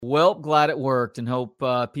Well, glad it worked, and hope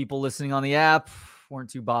people listening on the app weren't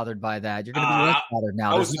too bothered by that. You're going to be less bothered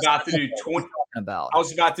now. I was about to do 20. About. I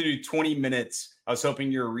was about to do 20 minutes. I was hoping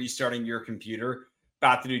you were restarting your computer.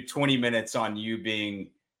 About to do 20 minutes on you being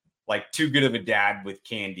like too good of a dad with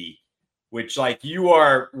candy, which like you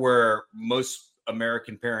are where most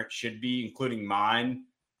American parents should be, including mine.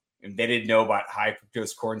 And they didn't know about high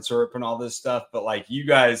fructose corn syrup and all this stuff. But like you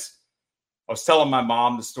guys, I was telling my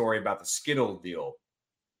mom the story about the Skittle deal.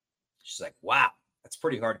 She's like, wow, that's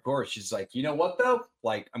pretty hardcore. She's like, you know what, though?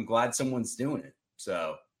 Like, I'm glad someone's doing it.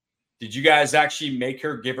 So did you guys actually make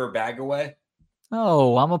her give her bag away?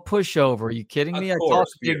 Oh, I'm a pushover. Are you kidding me? I talk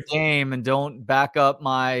a big game and don't back up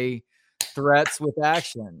my threats with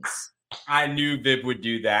actions. I knew Viv would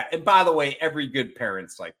do that. And by the way, every good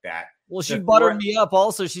parent's like that. Well, she buttered me up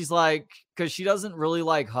also. She's like, because she doesn't really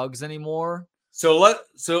like hugs anymore. So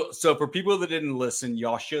for people that didn't listen,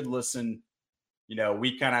 y'all should listen. You know,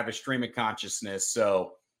 we kind of have a stream of consciousness.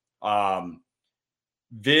 So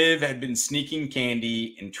Viv had been sneaking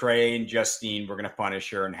candy, and Trey and Justine were going to punish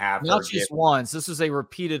her and have not just once. This is a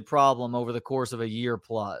repeated problem over the course of a year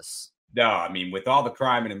plus. No, I mean, with all the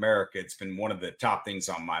crime in America, it's been one of the top things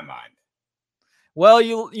on my mind. Well,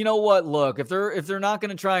 you know what? Look, if they're not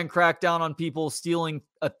going to try and crack down on people stealing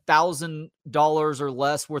 $1,000 or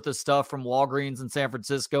less worth of stuff from Walgreens in San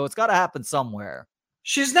Francisco, it's got to happen somewhere.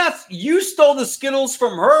 She's not. You stole the Skittles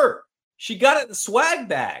from her. She got it in the swag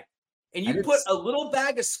bag. And you put a little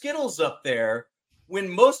bag of Skittles up there when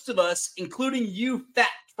most of us, including you, fat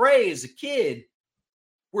Trey, as a kid,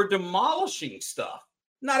 were demolishing stuff.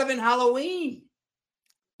 Not even Halloween.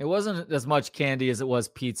 It wasn't as much candy as it was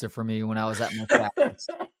pizza for me when I was at my fat's.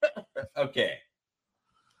 Okay.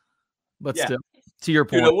 But still, to your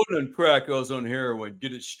point. Dude, I wasn't on crack. I was on heroin.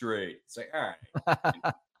 Get it straight. It's like, all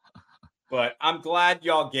right. But I'm glad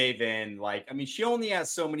y'all gave in. Like, I mean, she only has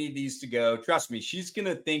so many of these to go. Trust me, she's going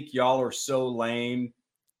to think y'all are so lame.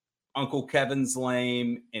 Uncle Kevin's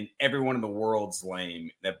lame, and everyone in the world's lame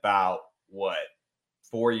in about,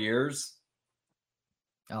 4 years?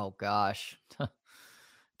 Oh, gosh.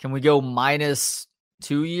 Can we go minus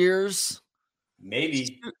 2 years?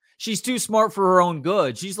 Maybe. She's too smart for her own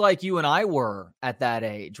good. She's like you and I were at that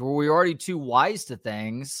age, where we were already too wise to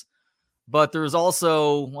things. But there's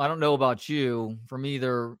also, I don't know about you, for me, I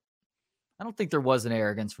don't think there was an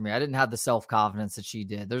arrogance for me. I didn't have the self-confidence that she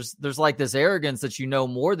did. There's like this arrogance that you know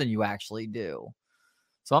more than you actually do.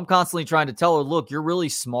 So I'm constantly trying to tell her, look, you're really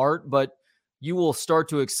smart, but you will start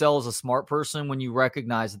to excel as a smart person when you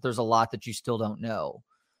recognize that there's a lot that you still don't know.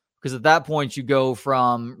 Because at that point, you go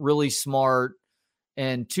from really smart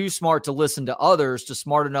and too smart to listen to others to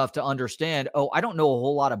smart enough to understand, oh, I don't know a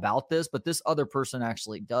whole lot about this, but this other person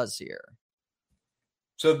actually does here.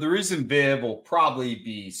 So the reason Viv will probably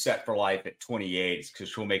be set for life at 28 is because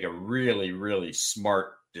she'll make a really, really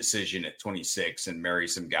smart decision at 26 and marry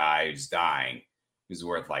some guy who's dying, who's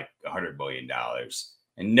worth like $100 million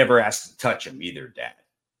and never has to touch him either, Dad.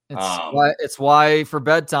 It's why for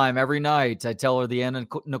bedtime every night I tell her the Anna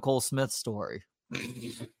Nicole Smith story.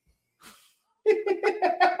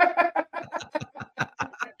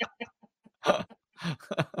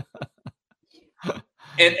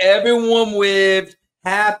 And everyone with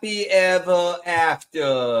happy ever after,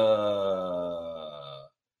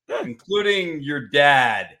 including your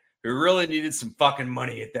dad, who really needed some fucking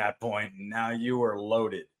money at that point, and now you are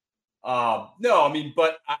loaded. No, I mean,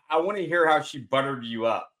 but I want to hear how she buttered you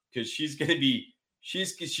up, because she's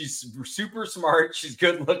super smart. She's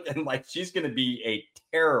good looking. Like, she's going to be a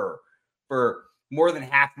terror for more than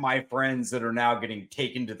half my friends that are now getting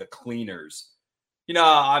taken to the cleaners. You know,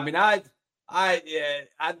 I mean, I've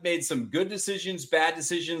made some good decisions, bad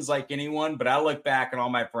decisions like anyone, but I look back and all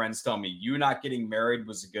my friends tell me you not getting married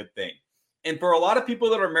was a good thing. And for a lot of people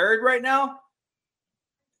that are married right now,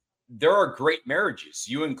 there are great marriages,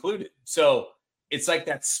 you included. So it's like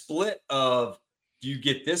that split of, do you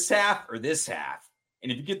get this half or this half?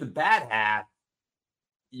 And if you get the bad half,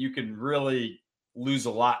 you can really lose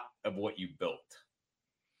a lot of what you built.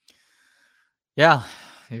 Yeah,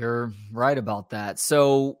 you're right about that.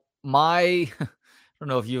 So I don't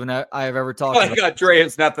know if you and I have ever talked about. God, Trey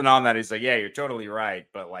has nothing on that. He's like, yeah, you're totally right.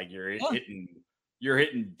 But like, you're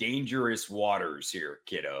hitting dangerous waters here,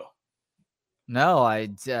 kiddo. No,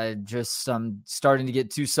 I'm starting to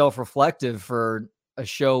get too self-reflective for a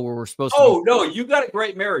show where we're supposed to. Oh, no, you got a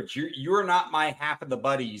great marriage. You're not my half of the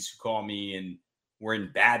buddies who call me and we're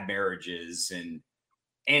in bad marriages, and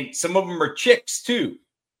some of them are chicks too.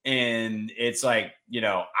 And it's like, you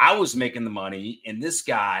know, I was making the money and this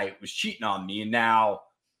guy was cheating on me. And now,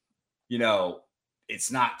 you know,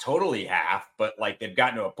 it's not totally half, but like they've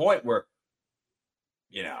gotten to a point where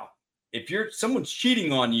if someone's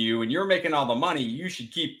cheating on you and you're making all the money, you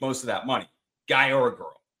should keep most of that money, guy or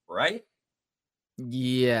girl, right?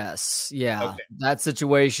 Yes. Yeah. Okay. That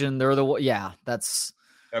situation, that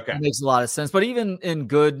makes a lot of sense. But even in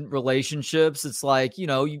good relationships, it's like,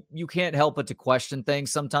 you can't help but to question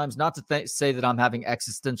things sometimes. Not to say that I'm having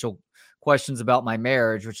existential questions about my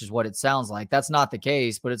marriage, which is what it sounds like. That's not the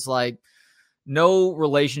case, but it's like no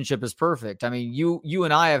relationship is perfect. I mean, you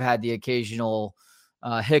and I have had the occasional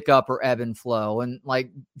hiccup or ebb and flow. And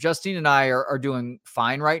like Justine and I are doing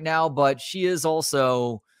fine right now, but she is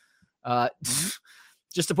also,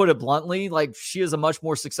 just to put it bluntly, like she is a much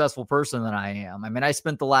more successful person than I am. I mean, I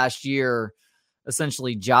spent the last year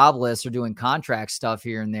essentially jobless or doing contract stuff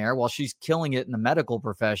here and there while she's killing it in the medical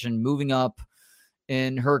profession, moving up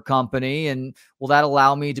in her company. And will that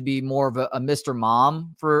allow me to be more of a Mr.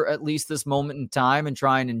 Mom for at least this moment in time and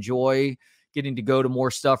try and enjoy getting to go to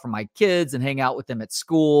more stuff for my kids and hang out with them at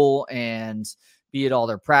school and be at all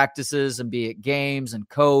their practices and be at games and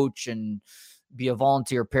coach and be a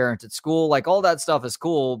volunteer parent at school. Like all that stuff is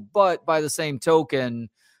cool. But by the same token,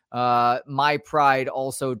 my pride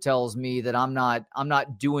also tells me that I'm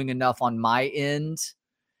not doing enough on my end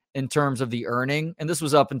in terms of the earning. And this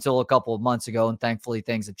was up until a couple of months ago. And thankfully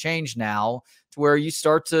things have changed now to where you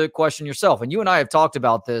start to question yourself. And you and I have talked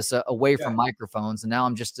about this away from microphones. And now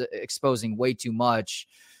I'm just exposing way too much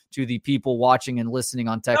to the people watching and listening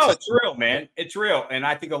on Texas. No, it's real, man. It's real. And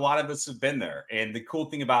I think a lot of us have been there. And the cool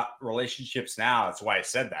thing about relationships now, that's why I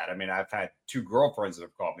said that. I mean, I've had 2 girlfriends that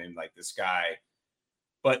have called me like this guy,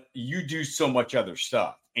 but you do so much other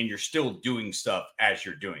stuff and you're still doing stuff as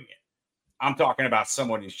you're doing it. I'm talking about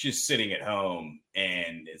someone who's just sitting at home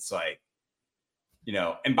and it's like,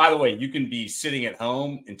 and by the way, you can be sitting at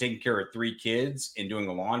home and taking care of 3 kids and doing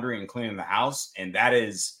the laundry and cleaning the house. And that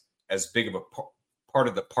is as big of a part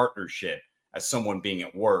of the partnership as someone being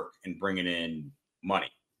at work and bringing in money.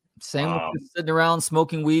 Same with sitting around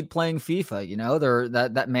smoking weed, playing FIFA,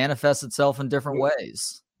 that manifests itself in different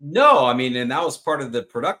ways. No, I mean, and that was part of the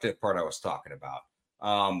productive part I was talking about.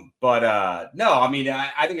 No, I mean,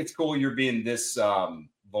 I think it's cool you're being this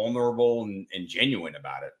vulnerable and genuine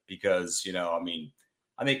about it because, I mean,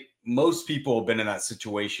 I think most people have been in that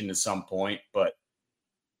situation at some point, but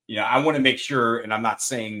I want to make sure, and I'm not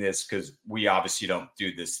saying this because we obviously don't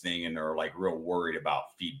do this thing and are like real worried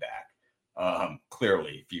about feedback.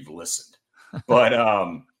 Clearly, if you've listened, but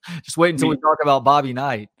just wait until we talk about Bobby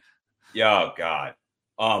Knight. Yeah, oh God.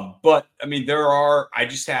 But I mean, I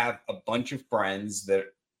just have a bunch of friends that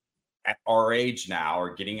at our age now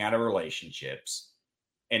are getting out of relationships,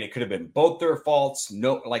 and it could have been both their faults.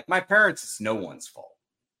 No, like my parents, it's no one's fault,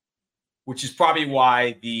 which is probably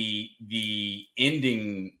why the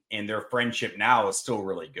ending in their friendship now is still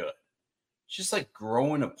really good. It's just like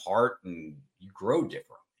growing apart and you grow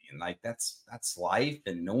differently. And like, that's life.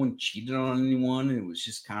 And no one cheated on anyone. And it was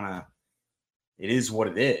just it is what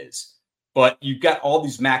it is. But you've got all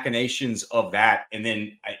these machinations of that. And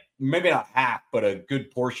then maybe not half, but a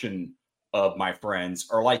good portion of my friends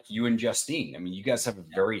are like you and Justine. I mean, you guys have a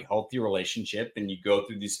very healthy relationship and you go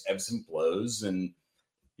through these ebbs and flows and,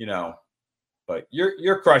 but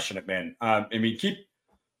you're crushing it, man. I mean,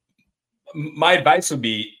 my advice would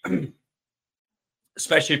be,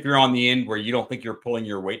 especially if you're on the end where you don't think you're pulling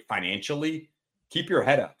your weight financially, keep your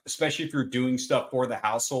head up, especially if you're doing stuff for the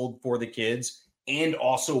household, for the kids, and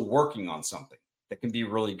also working on something that can be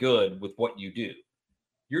really good with what you do.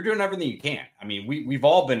 You're doing everything you can. I mean, we've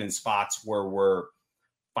all been in spots where we're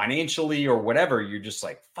financially or whatever, you're just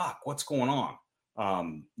like, fuck, what's going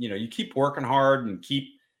on? You keep working hard and keep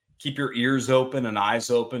your ears open and eyes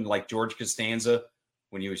open, like George Costanza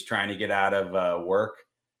when he was trying to get out of work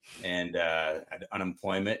and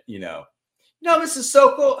unemployment. This is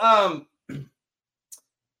so cool.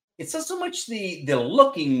 It's not so much the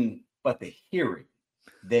looking, but the hearing.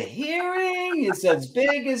 The hearing is as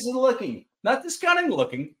big as the looking. Not discounting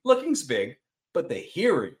looking. Looking's big, but the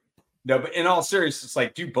hearing. No, but in all seriousness, it's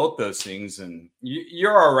like do both those things, and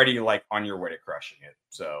you're already like on your way to crushing it.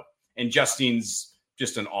 So, and Justine's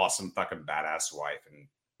just an awesome fucking badass wife and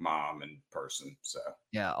mom and person. So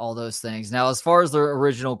yeah, all those things. Now, as far as the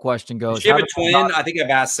original question goes, does she have a twin? I think I've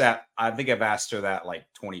asked that. I think I've asked her that like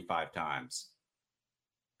 25 times.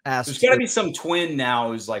 There's got to be some twin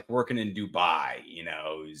now who's like working in Dubai,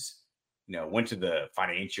 who's went to the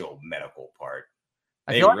financial medical part.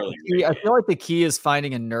 I feel like the key is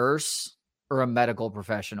finding a nurse or a medical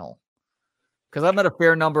professional. Because I've met a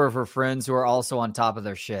fair number of her friends who are also on top of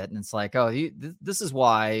their shit. And it's like, oh, this is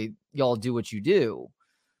why y'all do what you do.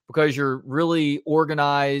 Because you're really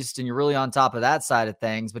organized and you're really on top of that side of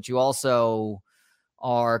things. But you also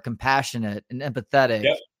are compassionate and empathetic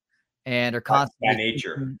Yep. and are By constantly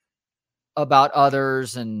nature. thinking about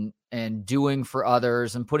others and doing for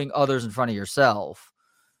others and putting others in front of yourself,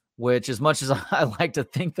 which as much as I like to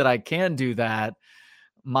think that I can do that,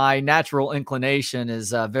 my natural inclination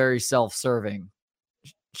is very self-serving.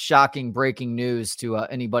 Shocking breaking news to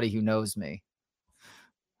anybody who knows me.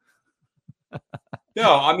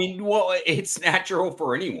 No, I mean, well, it's natural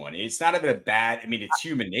for anyone. It's not even a bad. I mean, it's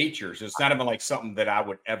human nature, so it's not even like something that I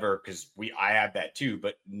would ever, because I have that too.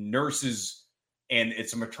 But nurses, and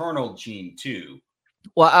it's a maternal gene too.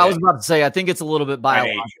 Well, I was That about to say, I think it's a little bit by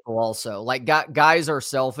nature. biological also. Like guys are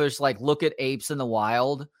selfish. Like look at apes in the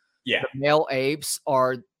wild. Yeah. The male apes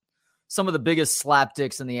are some of the biggest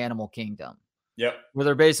slapdicks in the animal kingdom. Yep. Where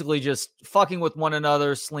they're basically just fucking with one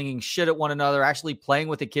another, slinging shit at one another, actually playing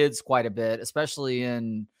with the kids quite a bit, especially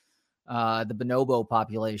in the bonobo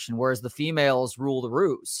population, whereas the females rule the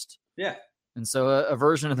roost. Yeah. And so a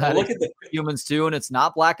version of that Well, look is at humans too, and it's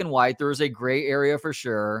not black and white. There's a gray area for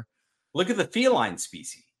sure. Look at the feline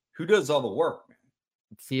species. Who does all the work, man?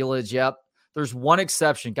 Felage, yep. There's one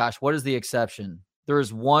exception. Gosh, what is the exception? There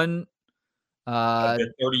is one Of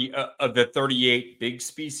the 38 big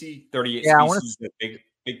species, 38 Yeah, species of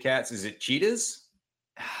big cats. Is it cheetahs?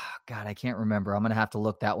 God, I can't remember. I'm going to have to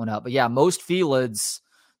look that one up. But yeah, most felids,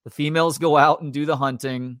 the females go out and do the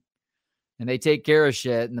hunting and they take care of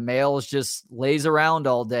shit. And the males just lays around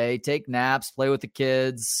all day, take naps, play with the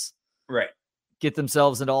kids, Right. get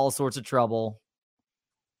themselves into all sorts of trouble.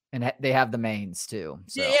 And they have the manes too.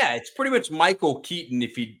 So. Yeah, it's pretty much Michael Keaton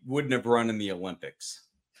if he wouldn't have run in the Olympics.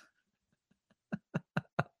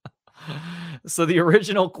 So the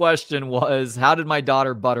original question was, how did my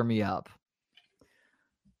daughter butter me up?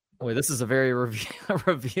 Boy, this is a very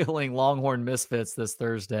revealing Longhorn Misfits this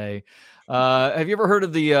Thursday. Have you ever heard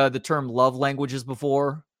of the term love languages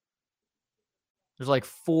before? There's like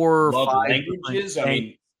 4 or 5 languages. I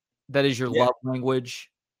mean, that is your love language.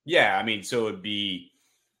 Yeah, I mean, so it'd be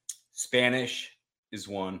Spanish is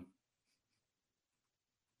one.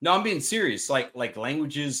 No, I'm being serious. Like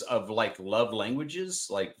languages of like love languages,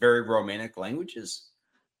 like very romantic languages.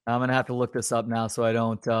 I'm gonna have to look this up now so I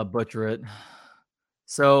don't butcher it.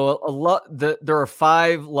 So there are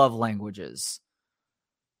 5 love languages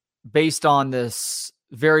based on this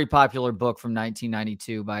very popular book from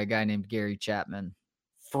 1992 by a guy named Gary Chapman.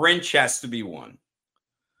 French has to be one.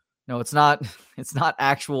 No, it's not. It's not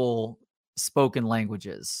actual spoken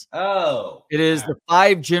languages. Oh, it is the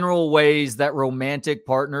 5 general ways that romantic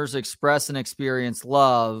partners express and experience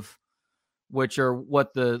love, which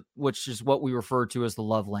is what we refer to as the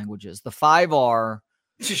love languages. The 5 are.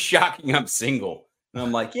 It's just shocking. I'm single, and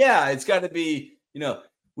I'm like, yeah, it's got to be.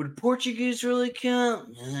 Would Portuguese really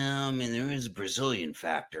count? No, I mean, there is a Brazilian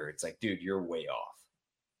factor. It's like, dude, you're way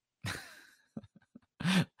off.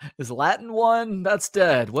 Is Latin one? That's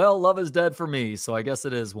dead. Well, love is dead for me, so I guess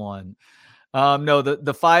it is one. No,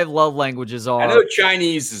 the 5 love languages are. I know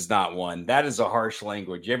Chinese is not one. That is a harsh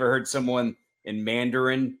language. You ever heard someone in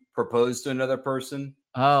Mandarin propose to another person?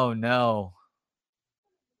 Oh no.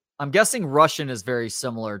 I'm guessing Russian is very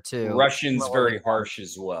similar too. Russian's very harsh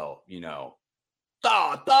as well.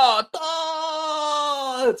 Da da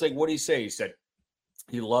da. It's like, what do you say? He said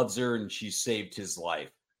he loves her and she saved his life.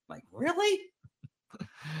 I'm like, really?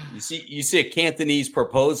 You see a Cantonese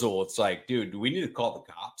proposal. It's like, dude, do we need to call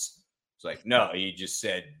the cops? It's like, no, he just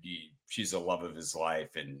said she's the love of his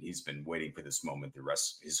life, and he's been waiting for this moment the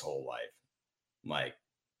rest of his whole life. I'm like,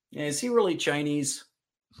 yeah, is he really Chinese?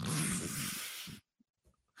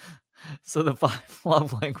 So the 5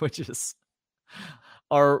 love languages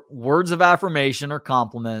are words of affirmation or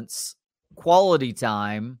compliments, quality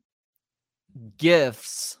time,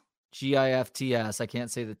 gifts, GIFTS. I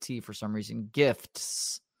can't say the T for some reason.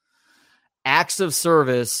 Gifts, acts of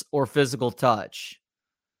service, or physical touch.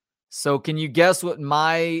 So can you guess what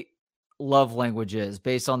my love language is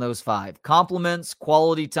based on those 5? Compliments,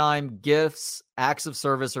 quality time, gifts, acts of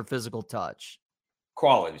service, or physical touch?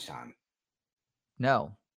 Quality time.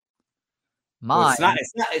 No. Well,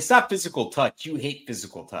 it's not physical touch. You hate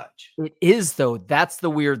physical touch. It is, though. That's the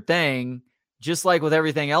weird thing. Just like with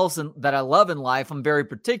everything else that I love in life, I'm very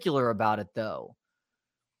particular about it, though.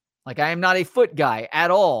 Like, I am not a foot guy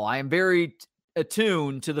at all. I am very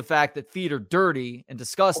attuned to the fact that feet are dirty and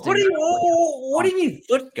disgusting. What do you mean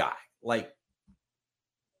foot guy? Like,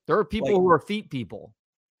 there are people who are feet people.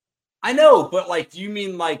 I know, but like, do you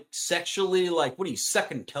mean like sexually? Like, what are you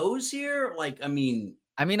sucking toes here? Like, I mean,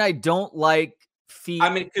 I don't like feet. I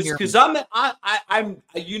mean, because I'm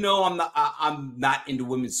not into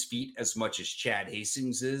women's feet as much as Chad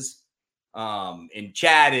Hastings is. And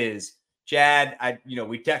Chad Chad,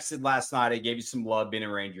 we texted last night. I gave you some love being a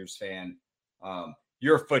Rangers fan.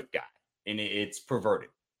 You're a foot guy, and it's perverted.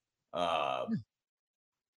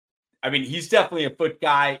 He's definitely a foot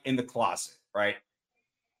guy in the closet, right?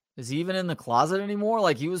 Is he even in the closet anymore?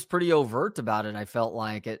 Like, he was pretty overt about it, I felt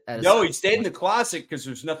like. No, he stayed in the closet because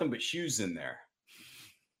there's nothing but shoes in there.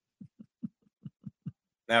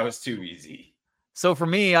 That was too easy. So for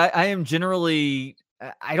me, I am generally,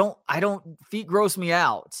 I don't, feet gross me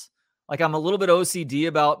out. Like, I'm a little bit OCD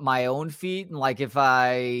about my own feet. And like, if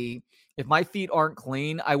my feet aren't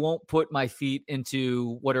clean, I won't put my feet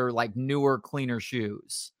into what are like newer, cleaner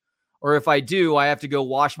shoes. Or if I do, I have to go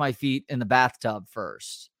wash my feet in the bathtub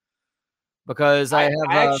first. Because I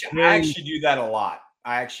actually do that a lot.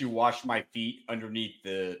 I actually wash my feet underneath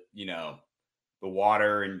the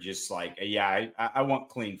water and just like, I want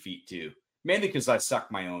clean feet too. Mainly because I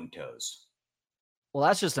suck my own toes. Well,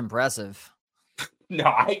 that's just impressive. No,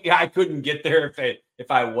 I couldn't get there if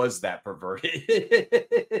I was that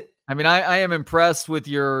perverted. I am impressed with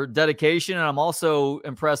your dedication, and I'm also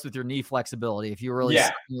impressed with your knee flexibility. If you really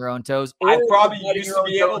suck your own toes, I probably used to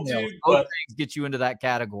be able to, but things get you into that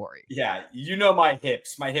category. Yeah, my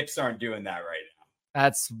hips. My hips aren't doing that right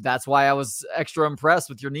now. That's why I was extra impressed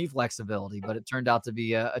with your knee flexibility, but it turned out to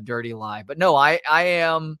be a dirty lie. But no, I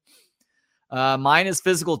am. Mine is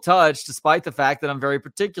physical touch, despite the fact that I'm very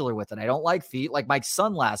particular with it. I don't like feet. Like my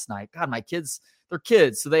son last night. God, my kids, they're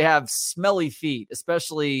kids, so they have smelly feet,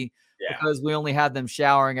 especially because we only had them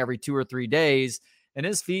showering every 2 or 3 days. And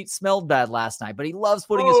his feet smelled bad last night, but he loves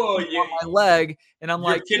putting his feet on my leg. And I'm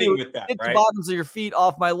like, kidding with that, get right? the bottoms of your feet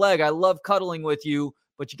off my leg. I love cuddling with you,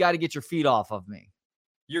 but you got to get your feet off of me.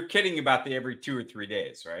 You're kidding about the every 2 or 3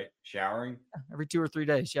 days, right? Showering? Every 2 or 3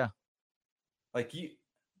 days, yeah. Like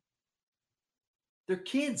they're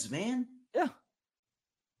kids, man. Yeah.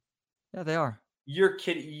 Yeah, they are. You're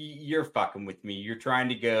kidding. You're fucking with me. You're trying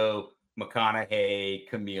to go McConaughey,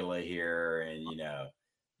 Camila here, and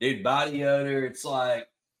dude, body odor. It's like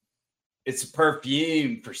it's a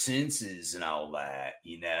perfume for senses and all that.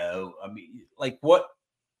 Like what?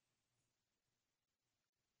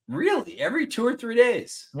 Really? Every 2 or 3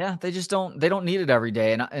 days? Yeah, they don't need it every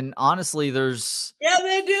day. And honestly, they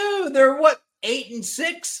do. They're what, 8 and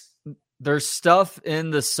 6? There's stuff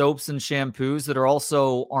in the soaps and shampoos that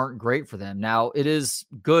aren't great for them. Now, it is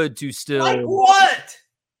good to still. Like what?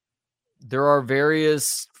 There are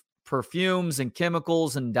various perfumes and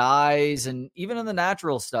chemicals and dyes, and even in the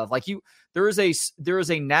natural stuff. Like there is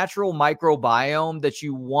a natural microbiome that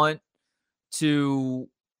you want to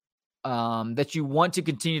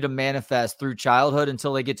continue to manifest through childhood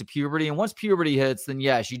until they get to puberty. And once puberty hits, then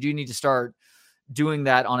yes, you do need to start doing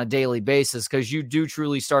that on a daily basis, because you do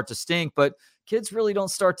truly start to stink. But kids really don't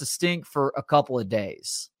start to stink for a couple of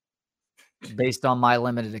days, based on my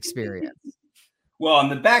limited experience. Well, in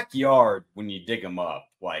the backyard, when you dig them up,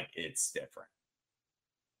 like it's different.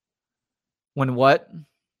 When what?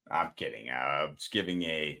 I'm kidding. I was giving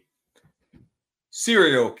a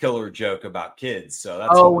serial killer joke about kids. So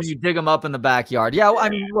that's when you dig them up in the backyard. Yeah, I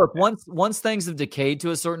mean, look, once things have decayed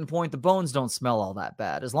to a certain point, the bones don't smell all that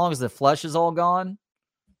bad, as long as the flesh is all gone.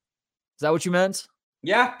 Is that what you meant?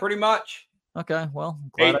 Yeah, pretty much. Okay, well,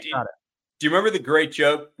 I'm glad I got it. Do you remember the great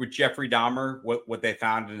joke with Jeffrey Dahmer, what they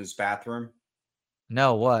found in his bathroom?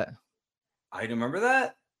 No, what? I remember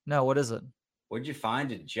that? No, what is it? What'd you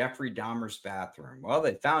find in Jeffrey Dahmer's bathroom? Well,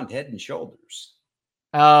 they found Head and Shoulders.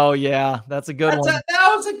 Oh, yeah. That's a good one.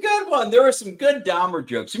 That was a good one. There were some good Dahmer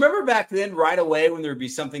jokes. You remember back then, right away, when there would be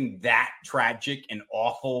something that tragic and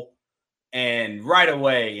awful, and right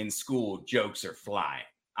away in school, jokes are flying.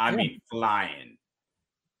 I mean, flying.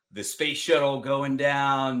 The space shuttle going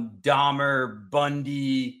down, Dahmer,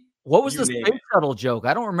 Bundy. What was the space shuttle joke?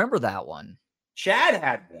 I don't remember that one. Chad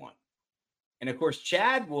had one. And, of course,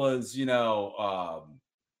 Chad was,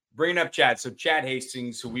 bringing up Chad. So Chad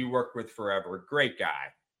Hastings, who we worked with forever, great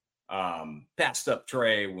guy. Passed up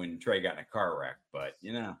Trey when Trey got in a car wreck, but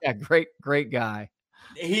yeah, great guy.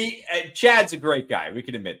 Chad's a great guy. We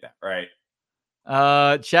can admit that, right?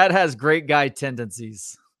 Chad has great guy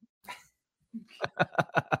tendencies. All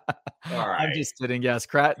right. I'm just kidding. Yes,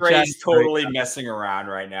 Trey's totally messing around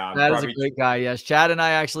right now. That is a great guy. Yes, Chad and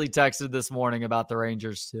I actually texted this morning about the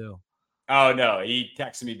Rangers too. Oh, no. He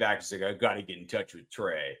texted me back. He's like, I got to get in touch with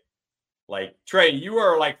Trey. Like, Trey, you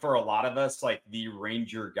are, like, for a lot of us, like, the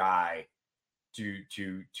Ranger guy to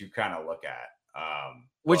kind of look at.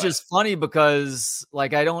 Which is funny because,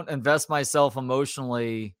 like, I don't invest myself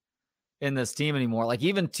emotionally in this team anymore. Like,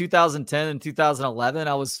 even 2010 and 2011,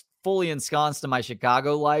 I was fully ensconced in my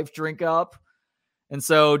Chicago life drink up. And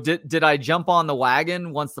so did I jump on the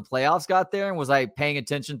wagon once the playoffs got there? And was I paying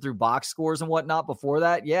attention through box scores and whatnot before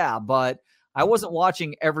that? Yeah, but I wasn't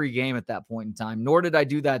watching every game at that point in time, nor did I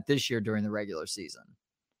do that this year during the regular season.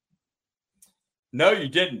 No, you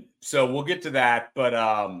didn't. So we'll get to that. But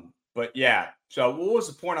yeah. So what was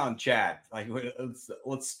the point on Chad? Like,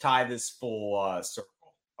 let's tie this full circle.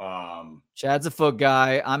 Chad's a foot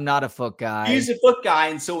guy. I'm not a foot guy. He's a foot guy,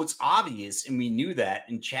 and so it's obvious, and we knew that.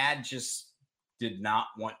 And Chad just did not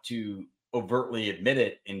want to overtly admit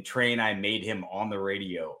it. And Trey and I made him on the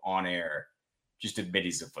radio, on air, just admit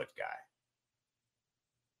he's a foot guy.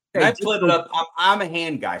 And I played it up. I'm a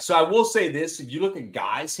hand guy. So I will say this. If you look at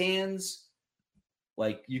guys' hands,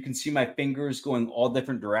 like you can see my fingers going all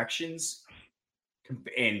different directions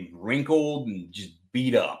and wrinkled and just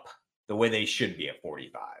beat up the way they should be at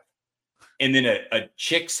 45. And then a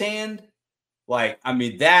chick's hand, like, I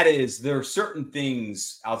mean, there are certain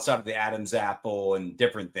things outside of the Adam's apple and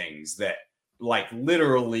different things that like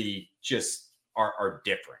literally just are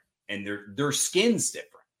different, and their skin's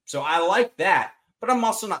different. So I like that, but I'm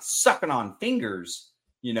also not sucking on fingers,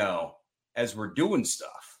 as we're doing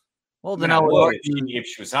stuff. Well, then I would argue if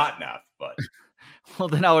she was hot enough, but well,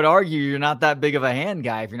 then I would argue you're not that big of a hand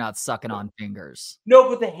guy if you're not sucking on fingers. No,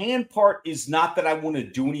 but the hand part is not that I want to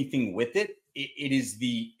do anything with it.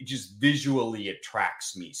 It just visually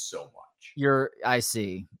attracts me so much. I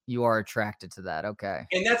see. You are attracted to that. Okay.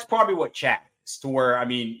 And that's probably what Chad is, to where, I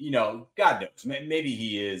mean, God knows, maybe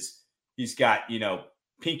he's got,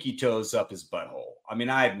 pinky toes up his butthole. I mean,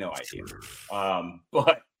 I have no idea.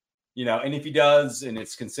 But, and if he does and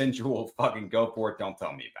it's consensual, fucking go for it. Don't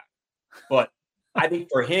tell me about it. But I think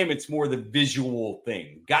for him, it's more the visual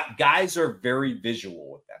thing. Guys are very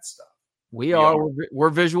visual with that stuff. We're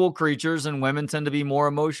visual creatures, and women tend to be more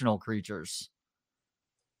emotional creatures.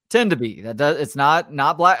 Tend to be. It's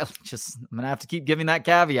not black. Just, I'm gonna have to keep giving that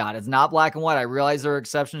caveat. It's not black and white. I realize there are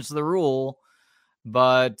exceptions to the rule,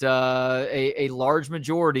 but a large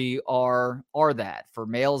majority are that for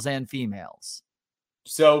males and females.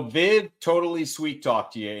 So Viv totally sweet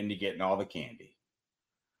talked you into getting all the candy.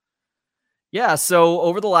 Yeah. So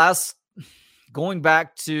over the last, going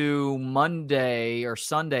back to Monday or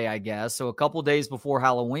Sunday, I guess, so a couple days before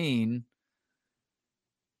Halloween,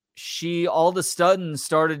 she all of a sudden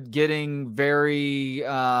started getting very,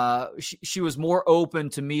 she was more open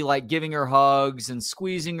to me, like giving her hugs and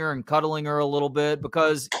squeezing her and cuddling her a little bit,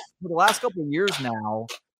 because for the last couple of years now,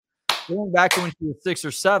 going back to when she was 6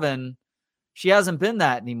 or 7, she hasn't been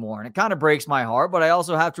that anymore. And it kind of breaks my heart, but I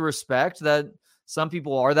also have to respect that some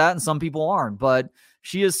people are that and some people aren't. But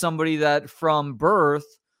she is somebody that from birth,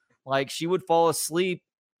 like, she would fall asleep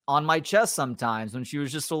on my chest sometimes when she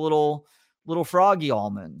was just a little froggy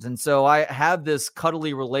almond. And so I have this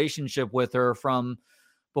cuddly relationship with her from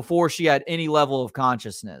before she had any level of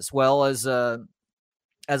consciousness. Well, as a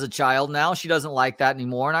child now, she doesn't like that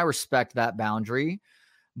anymore, and I respect that boundary.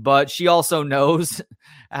 But she also knows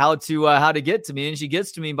how to get to me, and she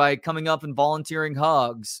gets to me by coming up and volunteering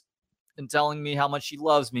hugs and telling me how much she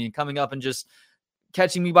loves me, and coming up and just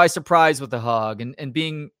catching me by surprise with a hug and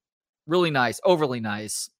being really nice, overly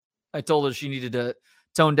nice. I told her she needed to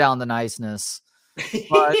tone down the niceness.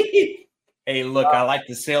 But, hey, look, I like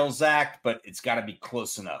the sales act, but it's got to be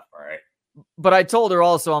close enough. All right. But I told her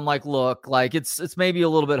also, I'm like, look, like it's maybe a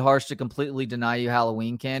little bit harsh to completely deny you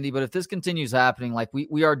Halloween candy, but if this continues happening, like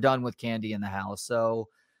we are done with candy in the house. So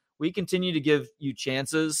we continue to give you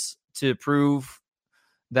chances to prove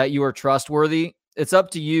that you are trustworthy. It's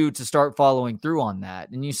up to you to start following through on that.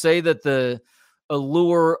 And you say that the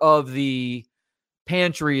allure of the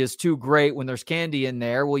pantry is too great when there's candy in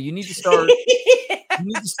there. Well, you need to start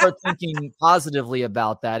thinking positively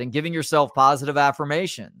about that and giving yourself positive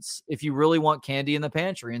affirmations. If you really want candy in the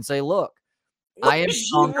pantry, and say, look, I am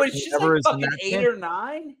stronger than she's ever like is in fucking that 8 pantry. or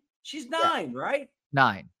 9. She's 9, right?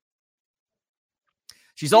 9.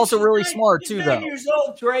 She's also really smart too, 9 though. Years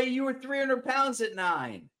old, Trey. You were 300 pounds at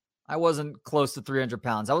 9. I wasn't close to 300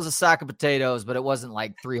 pounds. I was a sack of potatoes, but it wasn't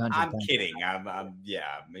like 300 I'm pounds. kidding. I'm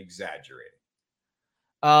exaggerating.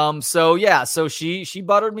 So she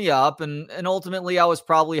buttered me up, and ultimately I was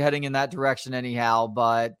probably heading in that direction anyhow,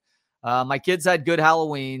 but my kids had good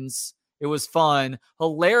Halloweens. It was fun.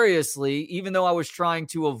 Hilariously, even though I was trying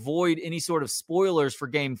to avoid any sort of spoilers for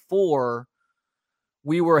game 4,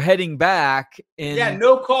 we were heading back in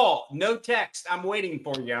no call, no text. I'm waiting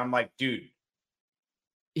for you. I'm like, dude,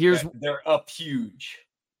 they're up huge.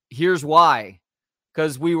 Here's why.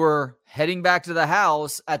 Because we were heading back to the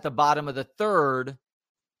house at the bottom of the 3rd.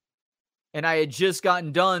 And I had just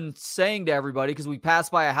gotten done saying to everybody, because we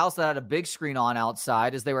passed by a house that had a big screen on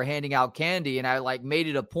outside as they were handing out candy. And I like made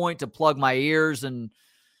it a point to plug my ears and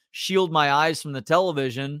shield my eyes from the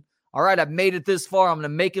television. All right, I've made it this far. I'm going to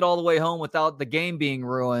make it all the way home without the game being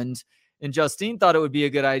ruined. And Justine thought it would be a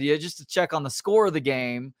good idea just to check on the score of the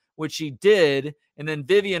game, which she did. And then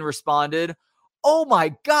Vivian responded, "Oh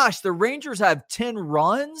my gosh, the Rangers have 10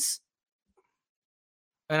 runs?"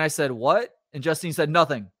 And I said, "What?" And Justine said,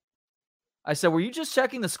 "Nothing." I said, "Were you just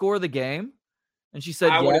checking the score of the game?" And she said,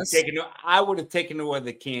 "Yes." I would have taken away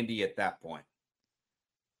the candy at that point.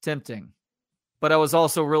 Tempting. But I was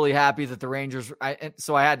also really happy that the Rangers,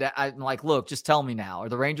 I'm like, "Look, just tell me now. Are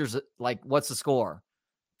the Rangers, like, what's the score?"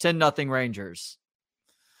 10-0 Rangers.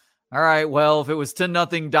 All right, well, if it was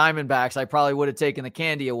 10-0 Diamondbacks, I probably would have taken the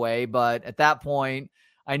candy away. But at that point,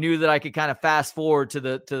 I knew that I could kind of fast forward to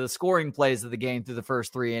the scoring plays of the game through the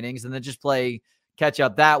first 3 innings and then just play catch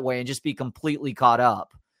up that way and just be completely caught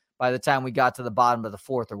up by the time we got to the bottom of the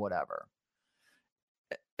 4th or whatever.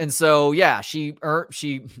 And so, yeah, she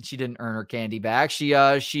didn't earn her candy back. She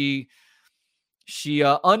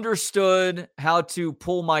understood how to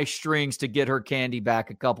pull my strings to get her candy back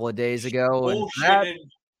a couple of days ago.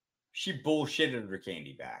 She bullshitted her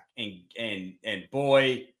candy back. And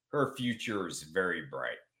boy, her future is very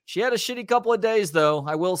bright. She had a shitty couple of days, though.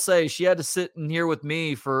 I will say she had to sit in here with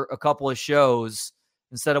me for a couple of shows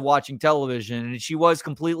instead of watching television. And she was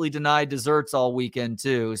completely denied desserts all weekend,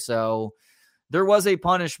 too. So there was a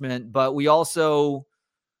punishment, but we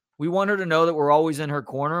want her to know that we're always in her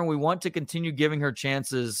corner, and we want to continue giving her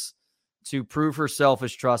chances to prove herself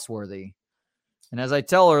as trustworthy. And as I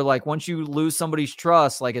tell her, like, once you lose somebody's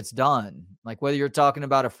trust, like, it's done. Like, whether you're talking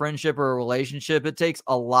about a friendship or a relationship, it takes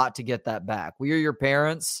a lot to get that back. We are your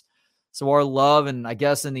parents, so our love and I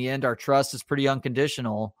guess in the end, our trust is pretty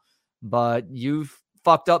unconditional, but you've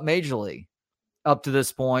fucked up majorly up to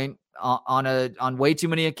this point on way too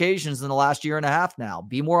many occasions in the last year and a half now.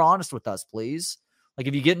 Be more honest with us, please. Like,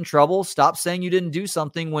 if you get in trouble, stop saying you didn't do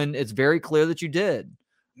something when it's very clear that you did.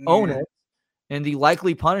 Own it. And the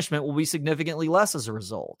likely punishment will be significantly less as a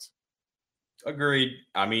result. Agreed.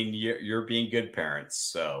 I mean, you're being good parents.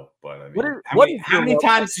 So, but I mean, how many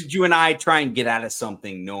times did you and I try and get out of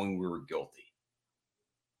something knowing we were guilty?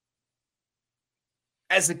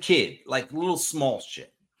 As a kid, like little small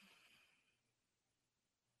shit.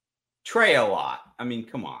 Trey a lot. I mean,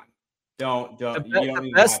 come on.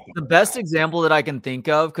 The best example that I can think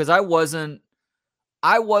of, because I wasn't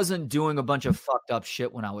doing a bunch of fucked up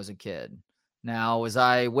shit when I was a kid. Now, was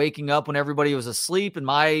I waking up when everybody was asleep and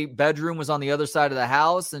my bedroom was on the other side of the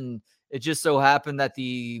house? And it just so happened that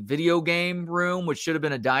the video game room, which should have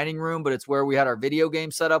been a dining room, but it's where we had our video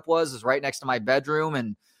game setup is right next to my bedroom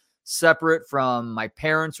and separate from my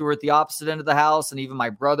parents who were at the opposite end of the house and even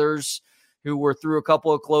my brothers who were through a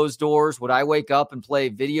couple of closed doors. Would I wake up and play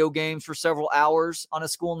video games for several hours on a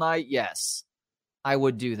school night? Yes, I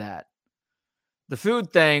would do that. The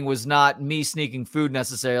food thing was not me sneaking food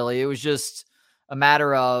necessarily. It was just a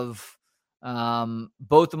matter of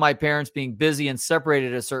both of my parents being busy and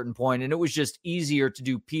separated at a certain point, and it was just easier to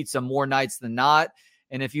do pizza more nights than not.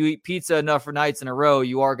 And if you eat pizza enough for nights in a row,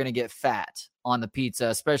 you are going to get fat on the pizza,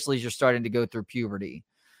 especially as you're starting to go through puberty.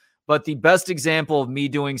 But the best example of me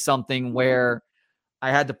doing something where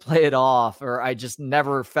I had to play it off or I just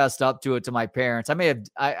never fessed up to it to my parents. I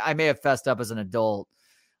may have fessed up as an adult,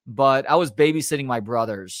 but I was babysitting my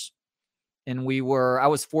brothers. And I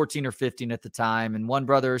was 14 or 15 at the time. And one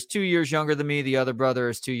brother is 2 years younger than me. The other brother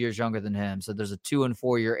is 2 years younger than him. So there's a 2 and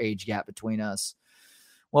 4 year age gap between us.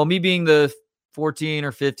 Well, me being the 14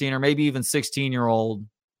 or 15 or maybe even 16-year-old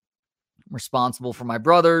responsible for my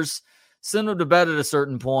brothers, send them to bed at a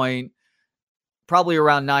certain point, probably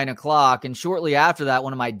around 9 o'clock. And shortly after that,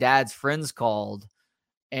 one of my dad's friends called.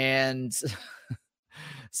 And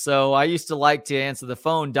so I used to like to answer the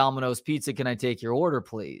phone, "Domino's Pizza, can I take your order,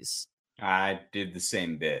 please?" I did the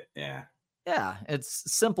same bit. Yeah. Yeah, it's a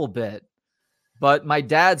simple bit. But my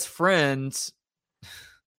dad's friends.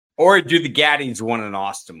 Or do the Gaddings one in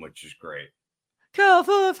Austin, which is great. Call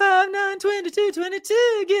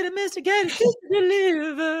 459-2222. Get a Mr. Gaddings to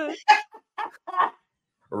deliver.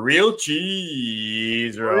 Real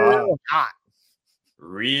cheese, Real hot.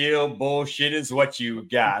 Real bullshit is what you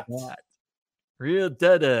got. Real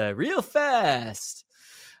dada. Real fast.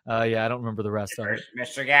 Yeah, I don't remember the rest of it.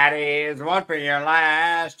 Mr. Gaddy's one for your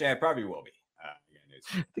last. Yeah, probably will be.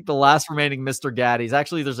 I think the last remaining Mr. Gaddy's.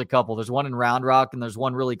 Actually, there's a couple. There's one in Round Rock, and there's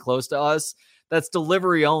one really close to us. That's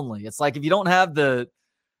delivery only. It's like if you don't have the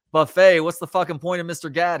buffet, what's the fucking point of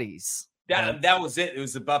Mr. Gaddy's? That was it. It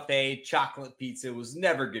was a buffet chocolate pizza. It was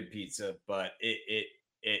never good pizza, but it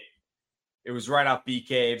It was right off B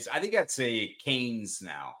Caves. I think that's a Canes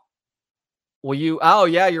now. Well,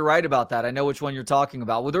 you're right about that. I know which one you're talking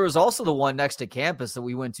about. Well, there was also the one next to campus that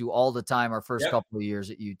we went to all the time our first couple of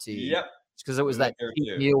years at UT. Yep. Because it was that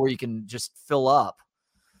meal where you can just fill up.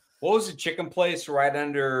 What was the chicken place right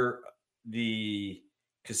under the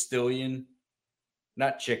Castilian?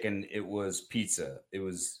 Not chicken. It was pizza. It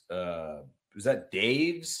was that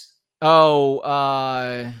Dave's?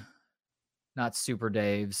 Oh, not Super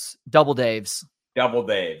Dave's. Double Dave's. Double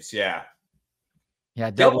Dave's, yeah. Yeah,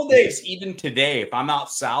 Double Dave's, even today, if I'm out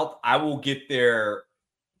south, I will get their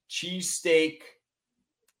cheesesteak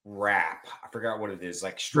wrap. I forgot what it is,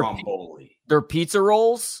 like stromboli. Their pizza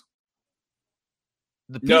rolls?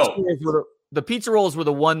 The pizza rolls were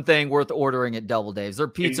the one thing worth ordering at Double Dave's. Their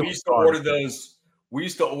pizza. We used to order those. We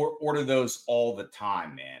used to order those all the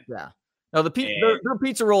time, man. Yeah. No, their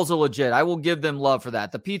pizza rolls are legit. I will give them love for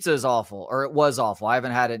that. The pizza is awful, or it was awful. I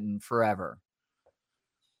haven't had it in forever.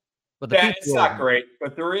 But it's not great.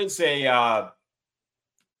 But there is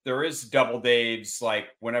Double Dave's. Like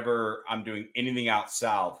whenever I'm doing anything out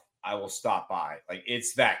south, I will stop by. Like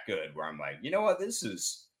it's that good. Where I'm like, you know what, this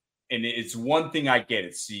is, and it's one thing I get.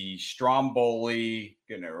 It's the stromboli.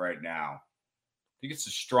 Getting it right now. I think it's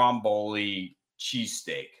a stromboli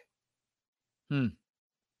cheesesteak.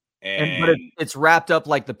 But it's wrapped up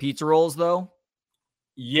like the pizza rolls, though.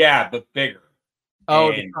 Yeah, but bigger.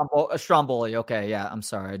 Oh, a stromboli. Okay, yeah. I'm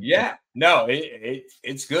sorry. Yeah, no,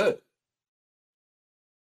 it's good.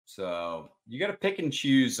 So you got to pick and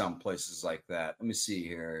choose on places like that. Let me see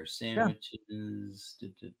here. Sandwiches.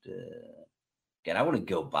 Yeah. God, I want to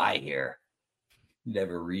go by here. You'd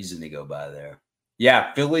have a reason to go by there.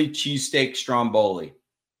 Yeah, Philly cheesesteak stromboli.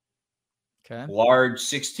 Okay. Large,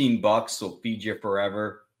 $16. Will feed you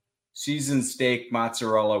forever. Seasoned steak,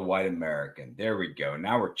 mozzarella, white American. There we go.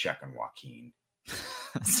 Now we're checking Joaquin.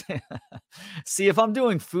 See, if I'm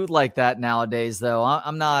doing food like that nowadays, though,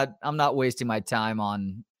 I'm not wasting my time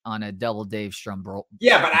on a Double Dave stromboli.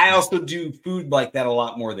 Yeah, but I also do food like that a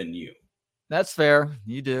lot more than you. That's fair.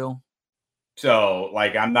 You do. So,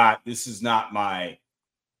 like, this is not my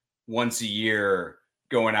once a year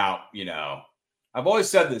going out, you know. I've always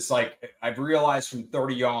said this, like, I've realized from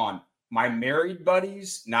 30 on, my married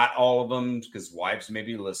buddies, not all of them, because wives may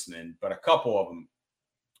be listening, but a couple of them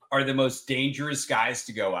are the most dangerous guys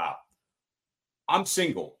to go out. I'm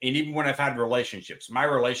single. And even when I've had relationships, my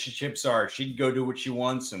relationships are she can go do what she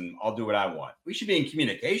wants and I'll do what I want. We should be in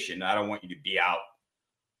communication. I don't want you to be out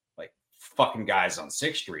like fucking guys on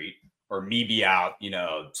 6th Street or me be out, you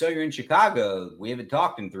know, so you're in Chicago. We haven't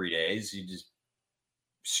talked in 3 days. You just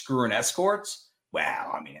screwing escorts.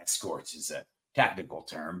 Well, I mean, escorts is a technical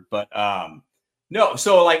term, but no.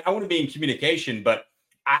 So like, I want to be in communication, but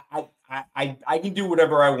I can do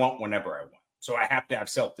whatever I want whenever I want. So I have to have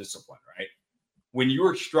self-discipline, right? When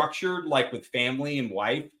you're structured, like with family and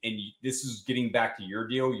wife, and this is getting back to your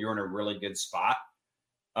deal, you're in a really good spot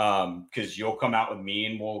because you'll come out with me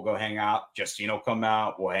and we'll go hang out. Justine will come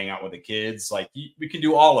out. We'll hang out with the kids. Like we can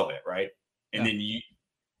do all of it, right? And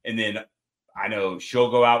then I know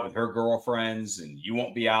she'll go out with her girlfriends and you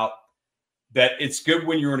won't be out. That it's good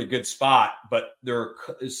when you're in a good spot, but there are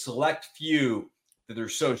a select few that are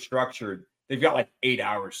so structured. They've got like 8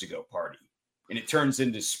 hours to go party. And it turns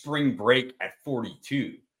into spring break at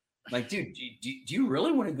 42. Like, dude, do you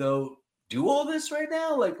really want to go do all this right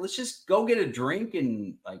now? Like, let's just go get a drink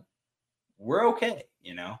and like, we're okay,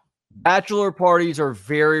 you know? Bachelor parties are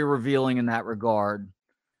very revealing in that regard.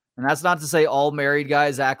 And that's not to say all married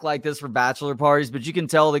guys act like this for bachelor parties, but you can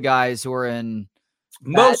tell the guys who are in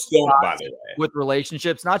most don't, by the way, with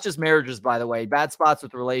relationships, not just marriages, by the way, bad spots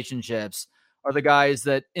with relationships are the guys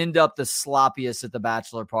that end up the sloppiest at the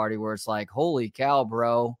bachelor party where it's like, holy cow,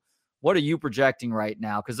 bro, what are you projecting right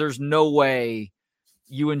now? Because there's no way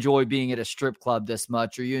you enjoy being at a strip club this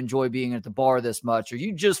much, or you enjoy being at the bar this much, or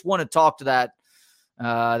you just want to talk to that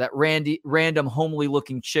random homely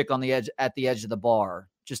looking chick on the edge at the edge of the bar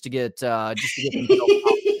just to get them.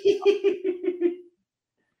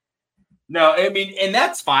 No, I mean, and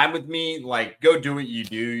that's fine with me. Like, go do what you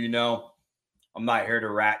do, you know. I'm not here to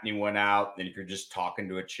rat anyone out. And if you're just talking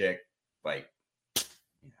to a chick, like,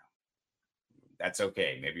 you know, that's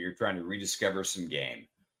okay. Maybe you're trying to rediscover some game.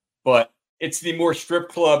 But it's the more strip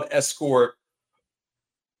club escort.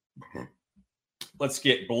 Let's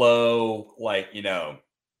get blow, like, you know,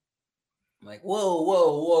 like,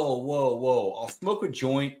 whoa. I'll smoke a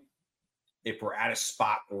joint if we're at a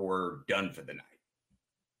spot where we're done for the night.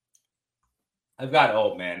 I've got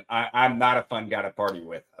old, man. I'm not a fun guy to party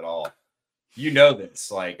with at all. You know this.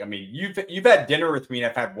 Like, I mean, you've had dinner with me and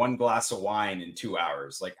I've had one glass of wine in 2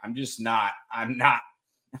 hours. Like, I'm not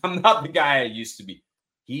I'm not the guy I used to be.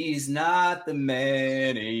 He's not the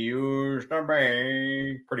man he used to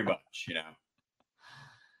be. Pretty much, you know.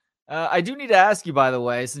 I do need to ask you, by the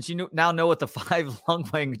way, since you now know what the 5 lung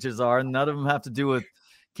languages are, and none of them have to do with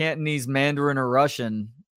Cantonese, Mandarin, or Russian.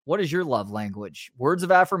 What is your love language? Words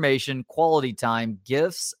of affirmation, quality time,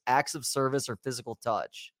 gifts, acts of service, or physical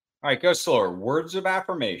touch? All right, go slower. Words of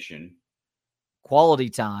affirmation, quality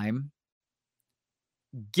time,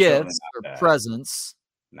 gifts or presents,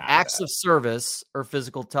 acts of service, or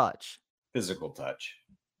physical touch? Physical touch.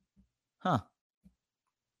 Huh.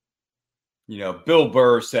 You know, Bill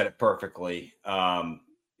Burr said it perfectly.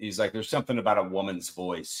 He's like, there's something about a woman's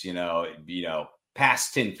voice,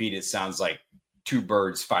 past 10 feet, it sounds like 2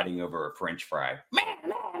 birds fighting over a French fry.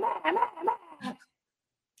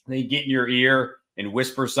 They get in your ear and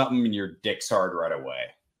whisper something and your dick's hard right away.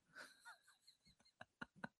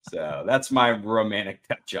 So that's my romantic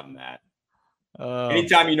touch on that.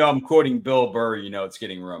 Anytime I'm quoting Bill Burr, it's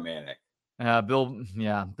getting romantic.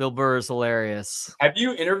 Bill Burr is hilarious. Have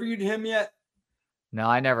you interviewed him yet? No,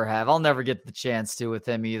 I never have. I'll never get the chance to with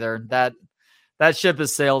him either. That ship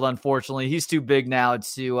has sailed, unfortunately. He's too big now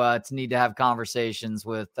to need to have conversations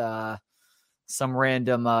with some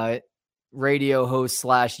random radio host /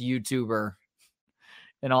 YouTuber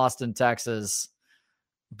in Austin, Texas.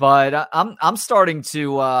 But I'm starting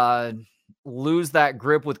to lose that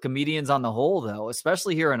grip with comedians on the whole, though,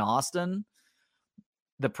 especially here in Austin.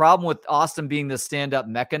 The problem with Austin being the stand-up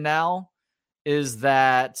mecca now is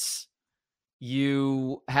that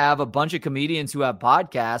you have a bunch of comedians who have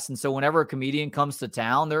podcasts. And so whenever a comedian comes to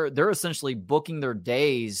town, they're essentially booking their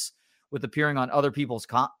days with appearing on other people's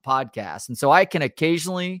podcasts. And so I can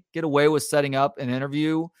occasionally get away with setting up an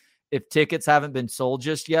interview if tickets haven't been sold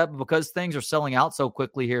just yet, but because things are selling out so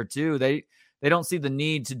quickly here too, they don't see the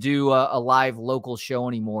need to do a live local show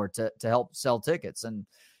anymore to help sell tickets. And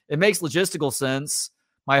it makes logistical sense.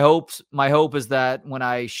 My hope is that when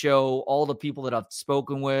I show all the people that I've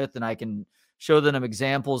spoken with and I can show them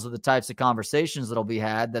examples of the types of conversations that'll be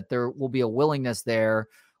had, that there will be a willingness there,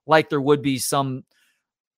 like there would be some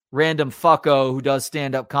random fucko who does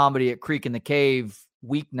stand-up comedy at Creek in the Cave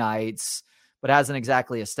weeknights, but hasn't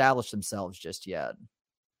exactly established themselves just yet.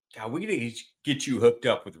 God, we need to get you hooked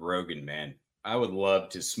up with Rogan, man. I would love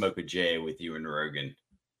to smoke a J with you and Rogan.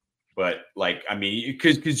 But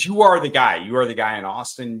because you are the guy. You are the guy in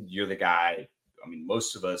Austin. You're the guy.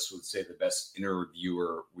 Most of us would say the best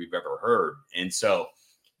interviewer we've ever heard. And so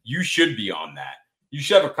you should be on that. You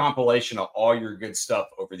should have a compilation of all your good stuff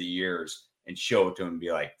over the years and show it to them and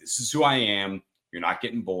be like, this is who I am. You're not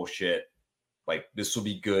getting bullshit. Like, this will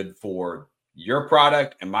be good for your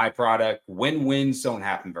product and my product. Win-wins don't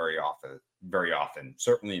happen very often,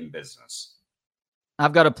 certainly in business.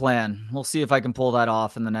 I've got a plan. We'll see if I can pull that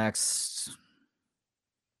off in the next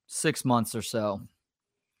 6 months or so.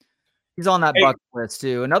 He's on that bucket list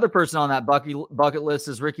too. Another person on that bucket list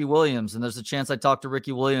is Ricky Williams. And there's a chance I talk to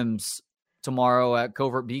Ricky Williams tomorrow at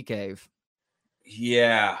Covert Bee Cave.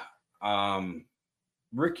 Yeah.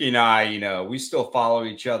 Ricky and I, we still follow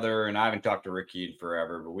each other, and I haven't talked to Ricky in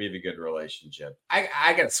forever, but we have a good relationship.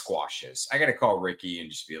 I got to squash this. I got to call Ricky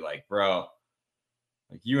and just be like, bro,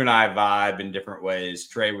 like, you and I vibe in different ways.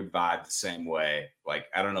 Trey would vibe the same way. Like,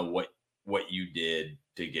 I don't know what you did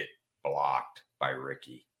to get blocked by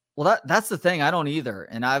Ricky. Well, that's the thing. I don't either.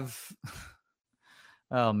 And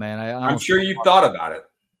oh man, I'm sure you thought about it.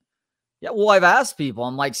 Yeah, well, I've asked people.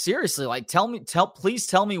 I'm like, seriously, like, please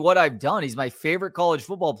tell me what I've done. He's my favorite college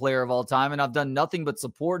football player of all time, and I've done nothing but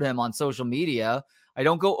support him on social media. I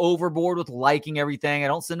don't go overboard with liking everything. I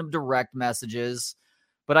don't send him direct messages,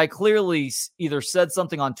 but I clearly either said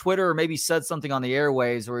something on Twitter or maybe said something on the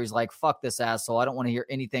airwaves where he's like, fuck this asshole. I don't want to hear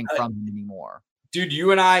anything from him anymore. Dude,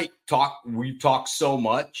 you and I we talk so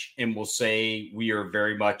much, and we'll say we are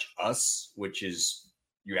very much us, which is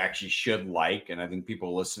you actually should like. And I think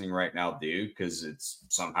people listening right now do, because it's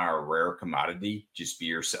somehow a rare commodity. Just be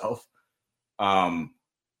yourself. But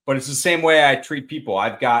it's the same way I treat people.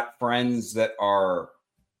 I've got friends that are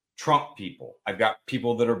Trump people. I've got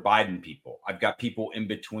people that are Biden people. I've got people in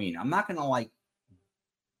between. I'm not going to like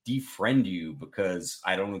defriend you because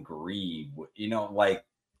I don't agree with,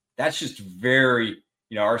 that's just very,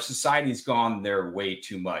 our society's gone there way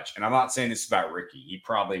too much. And I'm not saying this about Ricky. He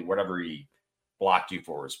probably, whatever he blocked you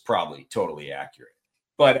for is probably totally accurate.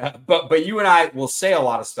 But you and I will say a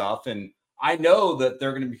lot of stuff. And I know that there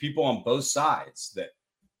are going to be people on both sides that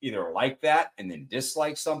either like that and then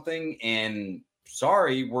dislike something. And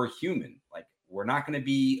sorry, we're human. Like, we're not going to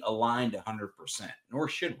be aligned 100%, nor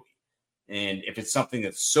should we. And if it's something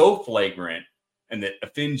that's so flagrant and that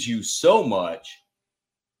offends you so much,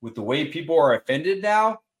 with the way people are offended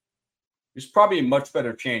now, there's probably a much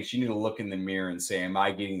better chance you need to look in the mirror and say, am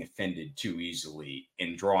I getting offended too easily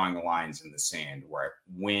in drawing lines in the sand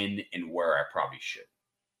when and where I probably should?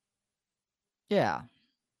 Yeah.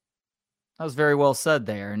 That was very well said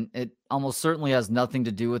there. And it almost certainly has nothing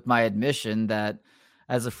to do with my admission that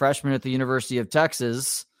as a freshman at the University of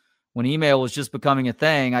Texas, when email was just becoming a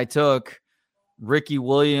thing, I took Ricky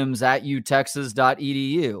Williams at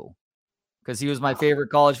utexas.edu because he was my favorite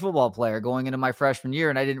college football player going into my freshman year.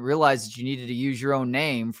 And I didn't realize that you needed to use your own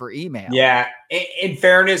name for email. Yeah. In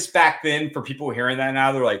fairness, back then, for people hearing that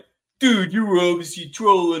now, they're like, dude, you were obviously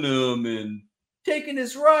trolling him and taking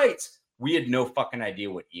his rights. We had no fucking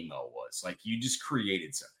idea what email was. Like, you just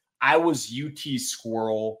created something. I was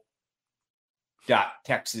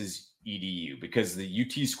utsquirrel.texas.edu because the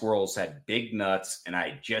UT Squirrels had big nuts and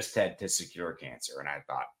I just had testicular cancer. And I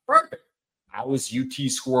thought, perfect. I was UT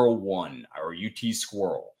Squirrel 1 or UT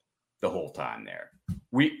Squirrel the whole time there.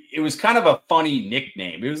 It was kind of a funny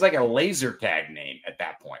nickname. It was like a laser tag name at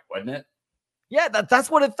that point, wasn't it? Yeah,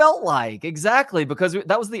 that's what it felt like. Exactly. Because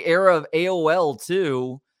that was the era of AOL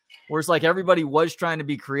too, where it's like everybody was trying to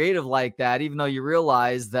be creative like that, even though you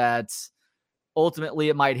realize that ultimately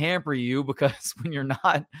it might hamper you because when you're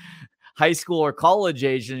not high school or college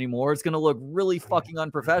age anymore, it's going to look really fucking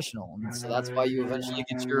unprofessional. And so that's why you eventually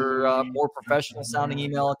get your more professional sounding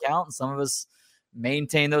email account. And some of us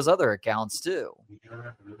maintain those other accounts too.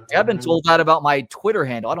 I've been told that about my Twitter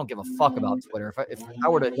handle. I don't give a fuck about Twitter. If I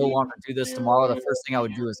were to no longer do this tomorrow, the first thing I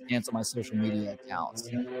would do is cancel my social media accounts.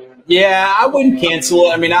 Yeah, I wouldn't cancel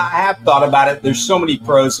it. I mean, I have thought about it. There's so many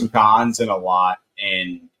pros and cons and a lot.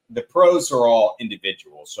 And the pros are all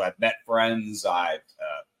individual. So I've met friends.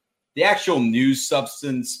 The actual news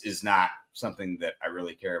substance is not something that I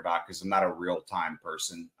really care about because I'm not a real-time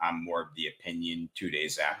person. I'm more of the opinion 2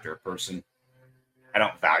 days after person. I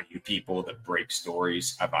don't value people that break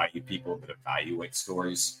stories. I value people that evaluate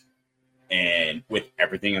stories and with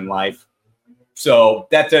everything in life. So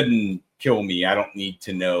that doesn't kill me. I don't need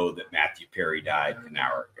to know that Matthew Perry died an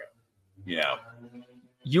hour ago. You know,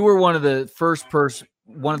 you were one of the first people.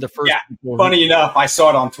 Funny enough, I saw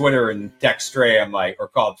it on Twitter and text Trey.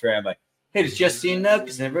 Called Trey. I'm like, hey, does Justine know?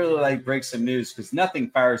 Because I really like break some news because nothing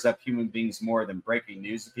fires up human beings more than breaking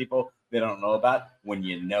news to people they don't know about. When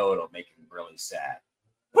you know, it'll make them really sad.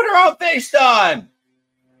 Put her on FaceTime.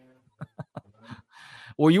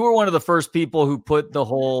 Well, you were one of the first people who put the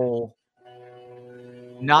whole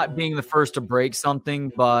not being the first to break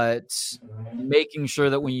something, but making sure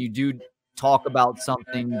that when you do talk about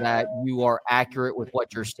something that you are accurate with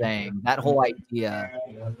what you're saying. That whole idea.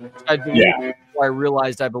 I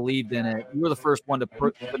realized I believed in it. You were the first one to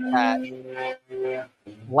put that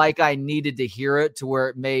like I needed to hear it to where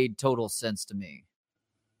it made total sense to me.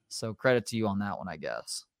 So credit to you on that one, I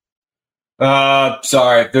guess.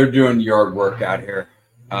 Sorry, they're doing yard work out here.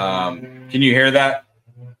 Can you hear that?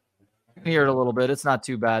 I can hear it a little bit. It's not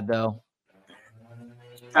too bad though.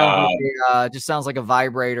 Just sounds like a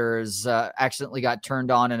vibrator is accidentally got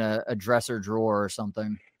turned on in a dresser drawer or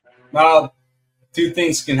something. Well, two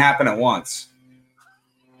things can happen at once.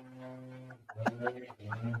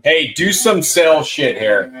 Hey, do some sales shit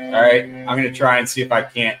here. All right. I'm going to try and see if I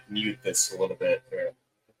can't mute this a little bit here.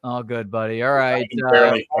 Oh, good, buddy. All right.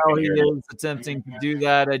 While he is attempting to do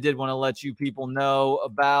that, I did want to let you people know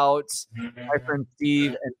about my friend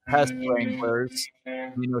Steve and Pest Wranglers.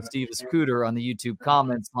 You know, Steve is Cooter on the YouTube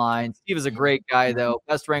comments line. Steve is a great guy, though.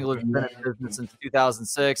 Pest Wranglers has been in business since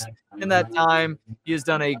 2006. In that time, he has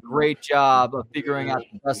done a great job of figuring out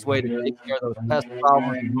the best way to take care of those pest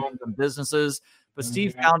problems in homes and businesses. But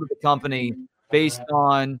Steve founded the company based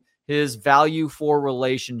on his value for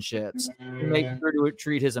relationships. He makes sure to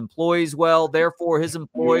treat his employees well. Therefore, his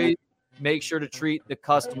employees make sure to treat the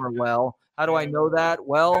customer well. How do I know that?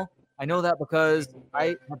 Well, I know that because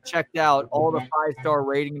I have checked out all the 5-star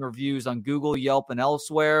rating and reviews on Google, Yelp, and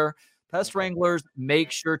elsewhere. Pest Wranglers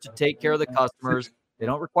make sure to take care of the customers. They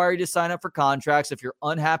don't require you to sign up for contracts. If you're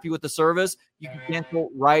unhappy with the service, you can cancel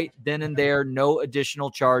right then and there. No additional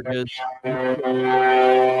charges. Go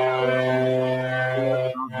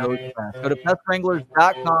to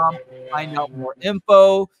pestwranglers.com, find out more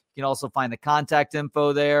info. You can also find the contact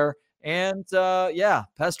info there. And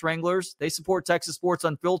Pest Wranglers, they support Texas Sports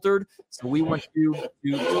Unfiltered. So we want you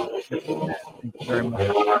to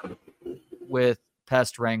with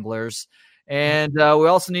Pest Wranglers. And we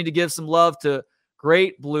also need to give some love to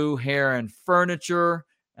Great Blue Heron Furniture.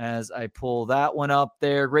 As I pull that one up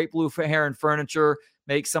there, Great Blue Heron Furniture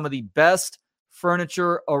makes some of the best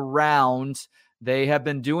furniture around. They have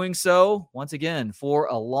been doing so, once again, for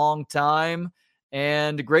a long time.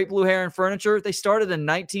 And Great Blue Heron Furniture, they started in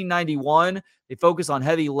 1991. They focus on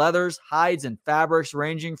heavy leathers, hides, and fabrics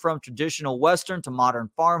ranging from traditional Western to modern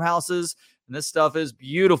farmhouses. And this stuff is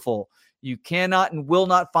beautiful. You cannot and will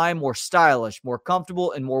not find more stylish, more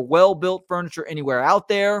comfortable, and more well-built furniture anywhere out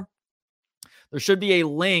there. There should be a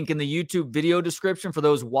link in the YouTube video description for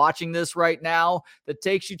those watching this right now that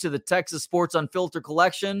takes you to the Texas Sports Unfiltered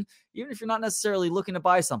collection. Even if you're not necessarily looking to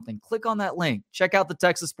buy something, click on that link. Check out the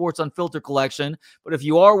Texas Sports Unfiltered collection. But if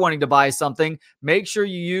you are wanting to buy something, make sure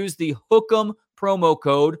you use the Hook'em promo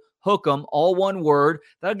code. Hook'em, all one word.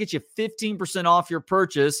 That'll get you 15% off your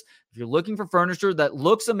purchase. If you're looking for furniture that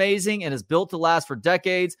looks amazing and is built to last for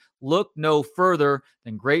decades, look no further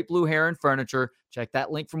than Great Blue Heron Furniture. Check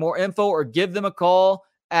that link for more info or give them a call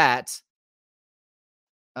at,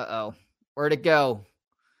 where'd it go?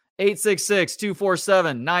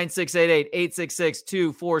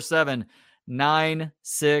 866-247-9688,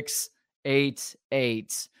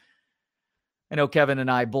 866-247-9688. I know Kevin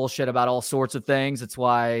and I bullshit about all sorts of things. It's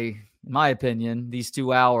why, in my opinion, these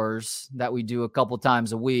 2 hours that we do a couple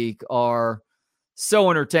times a week are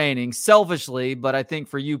so entertaining, selfishly, but I think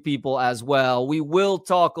for you people as well. We will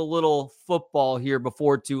talk a little football here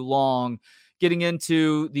before too long, getting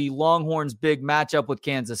into the Longhorns' big matchup with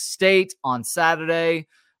Kansas State on Saturday.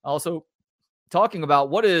 Also talking about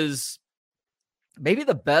what is maybe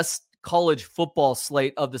the best college football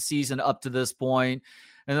slate of the season up to this point.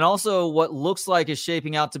 And then also what looks like is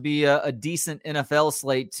shaping out to be a decent NFL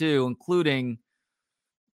slate too, including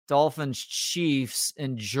Dolphins Chiefs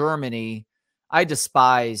in Germany. I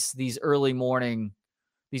despise these early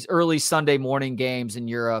Sunday morning games in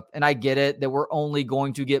Europe. And I get it that we're only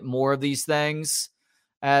going to get more of these things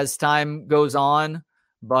as time goes on,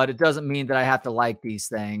 but it doesn't mean that I have to like these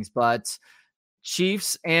things. But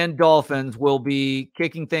Chiefs and Dolphins will be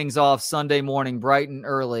kicking things off Sunday morning, bright and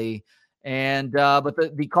early. And but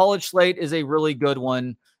the college slate is a really good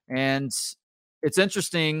one. And it's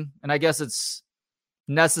interesting, and I guess it's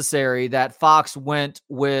necessary that Fox went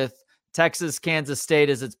with Texas, Kansas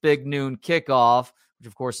State as its big noon kickoff, which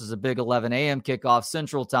of course is a big 11 a.m. kickoff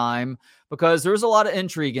Central Time, because there's a lot of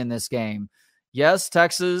intrigue in this game. Yes,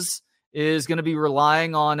 Texas is going to be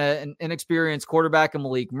relying on an inexperienced quarterback in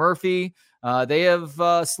Malik Murphy. They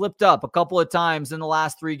have slipped up a couple of times in the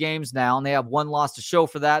last 3 games now, and they have one loss to show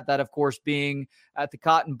for that. That, of course, being at the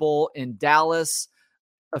Cotton Bowl in Dallas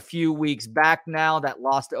a few weeks back now, that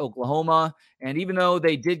loss to Oklahoma. And even though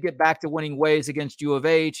they did get back to winning ways against U of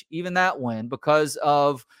H, even that win, because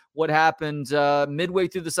of what happened midway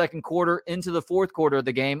through the second quarter into the fourth quarter of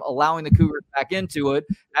the game, allowing the Cougars back into it,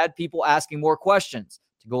 had people asking more questions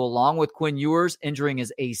to go along with Quinn Ewers injuring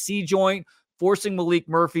his AC joint, forcing Malik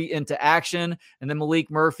Murphy into action. And then Malik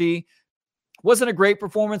Murphy wasn't a great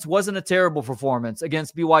performance, wasn't a terrible performance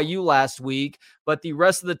against BYU last week, but the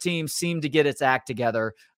rest of the team seemed to get its act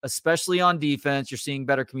together, especially on defense. You're seeing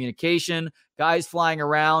better communication, guys flying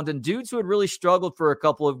around, and dudes who had really struggled for a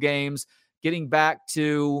couple of games getting back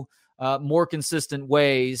to more consistent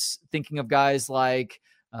ways. Thinking of guys like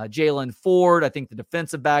Jalen Ford. I think the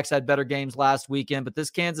defensive backs had better games last weekend, but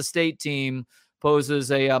this Kansas State team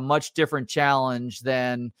poses a much different challenge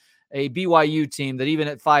than a BYU team that even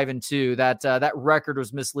at 5-2, that record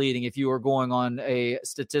was misleading if you were going on a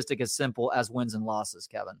statistic as simple as wins and losses,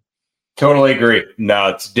 Kevin. Totally agree. No,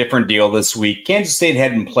 it's a different deal this week. Kansas State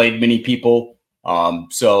hadn't played many people,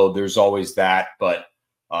 so there's always that. But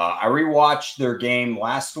I rewatched their game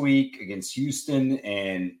last week against Houston,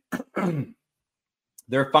 and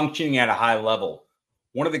they're functioning at a high level.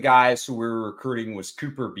 One of the guys who we were recruiting was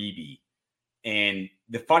Cooper Beebe. And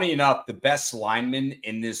funny enough, the best lineman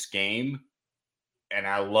in this game, and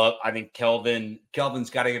I think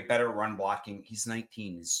Kelvin's got to get better at run blocking. He's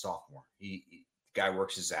 19, he's a sophomore. The guy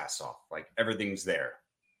works his ass off. Like, everything's there,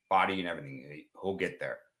 body and everything. He'll get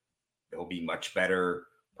there. He'll be much better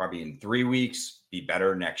probably in 3 weeks, be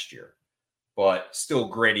better next year, but still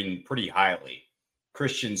grading pretty highly.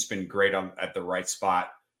 Christian's been great at the right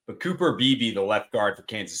spot, but Cooper Beebe, the left guard for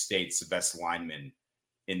Kansas State, is the best lineman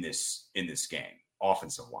in this game,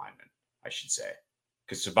 offensive lineman, I should say,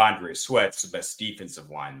 because Savondre Sweat's the best defensive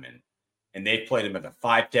lineman, and they've played him at the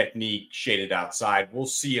 5 technique, shaded outside. We'll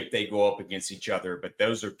see if they go up against each other, but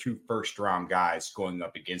those are 2 first-round guys going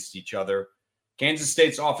up against each other. Kansas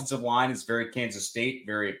State's offensive line is very Kansas State,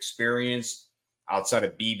 very experienced. Outside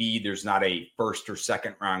of BB, there's not a first or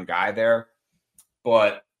second-round guy there,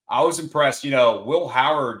 but I was impressed. Will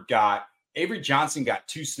Howard Avery Johnson got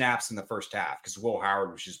 2 snaps in the first half because Will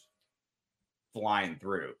Howard was just flying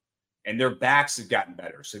through. And their backs have gotten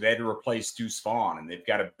better, so they had to replace Deuce Vaughn. And they've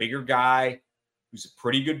got a bigger guy who's a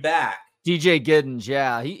pretty good back DJ Giddens,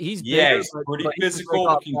 yeah. He's Yeah, bigger, he's but pretty he can break physical,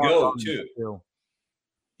 off but can more go runs, too. too.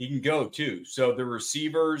 He can go too. So the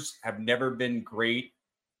receivers have never been great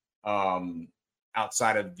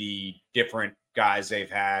outside of the different guys they've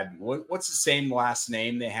had. What's the same last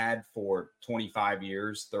name they had for 25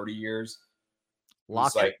 years, 30 years? It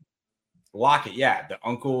was Lockett? like Lockett, yeah. The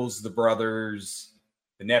uncles, the brothers,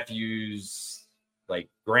 the nephews, like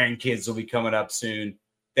grandkids will be coming up soon.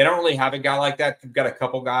 They don't really have a guy like that. They've got a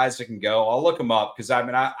couple guys that can go. I'll look them up because I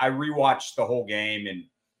rewatched the whole game and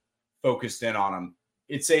focused in on them.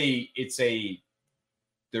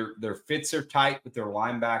 Their fits are tight with their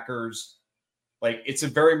linebackers. Like it's a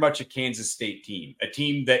very much a Kansas State team, a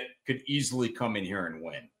team that could easily come in here and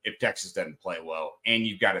win if Texas doesn't play well. And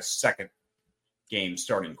you've got a second game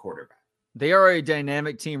starting quarterback. They are a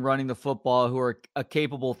dynamic team running the football who are a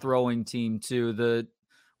capable throwing team too. The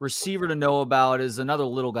receiver to know about is another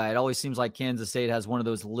little guy. It always seems like Kansas State has one of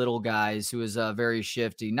those little guys who is very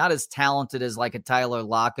shifty, not as talented as like a Tyler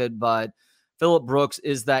Lockett, but Phillip Brooks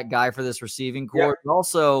is that guy for this receiving corps. Yeah.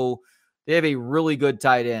 Also, they have a really good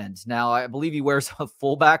tight end. Now, I believe he wears a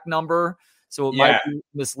fullback number, so it might be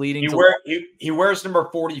misleading. He wears number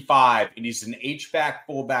 45, and he's an H-back,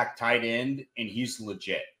 fullback tight end, and he's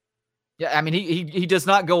legit. Yeah, I mean, he does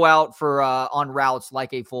not go out for on routes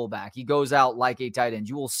like a fullback. He goes out like a tight end.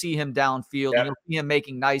 You will see him downfield. And you'll see him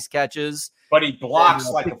making nice catches. But he blocks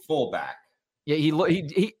like a fullback. Yeah, he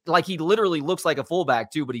literally looks like a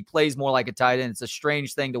fullback too, but he plays more like a tight end. It's a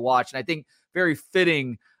strange thing to watch, and I think very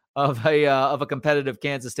fitting of a competitive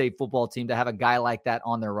Kansas State football team to have a guy like that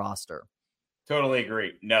on their roster. Totally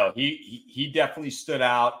agree. No, he definitely stood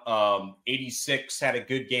out. 86 had a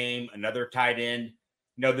good game. Another tight end.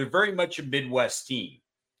 No, they're very much a Midwest team.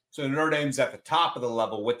 So Notre Dame's at the top of the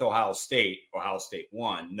level with Ohio State. Ohio State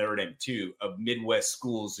 1, Notre Dame 2 of Midwest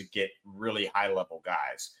schools that get really high-level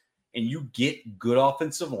guys. And you get good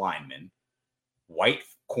offensive linemen, white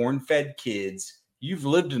corn-fed kids. You've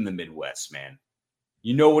lived in the Midwest, man.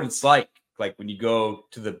 You know what it's like when you go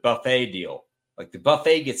to the buffet deal. Like the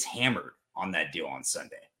buffet gets hammered on that deal on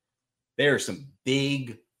Sunday. There are some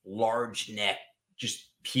big, large neck, just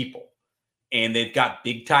people. And they've got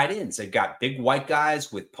big tight ends. They've got big white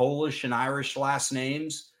guys with Polish and Irish last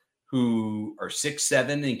names who are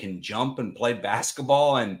 6'7" and can jump and play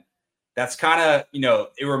basketball. And that's kind of,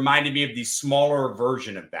 it reminded me of the smaller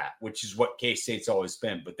version of that, which is what K-State's always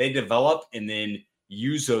been. But they develop and then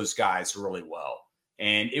use those guys really well.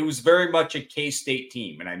 And it was very much a K-State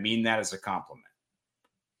team. And I mean that as a compliment.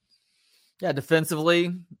 Yeah,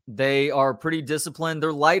 defensively, they are pretty disciplined.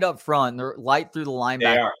 They're light up front. They're light through the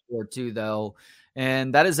linebacker too, though.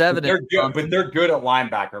 And that is evident. But they're good at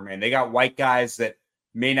linebacker, man. They got white guys that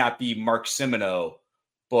may not be Mark Semino,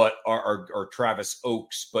 but are Travis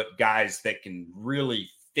Oaks, but guys that can really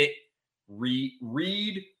fit,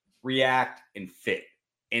 read, react, and fit,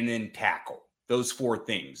 and then tackle. Those 4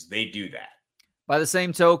 things, they do that. By the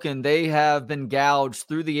same token, they have been gouged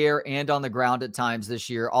through the air and on the ground at times this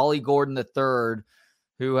year. Ollie Gordon III,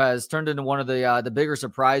 who has turned into one of the bigger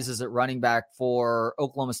surprises at running back for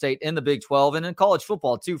Oklahoma State in the Big 12 and in college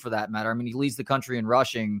football too, for that matter. I mean, he leads the country in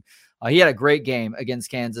rushing. He had a great game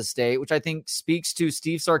against Kansas State, which I think speaks to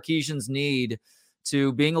Steve Sarkisian's need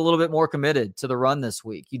to being a little bit more committed to the run this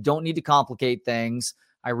week. You don't need to complicate things.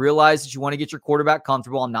 I realize that you want to get your quarterback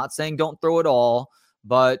comfortable. I'm not saying don't throw it all,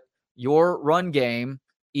 but your run game,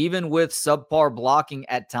 even with subpar blocking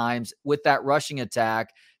at times with that rushing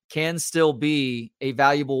attack, can still be a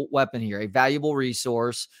valuable weapon here, a valuable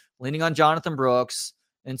resource, leaning on Jonathan Brooks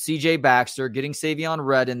and CJ Baxter, getting Savion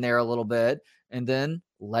Red in there a little bit, and then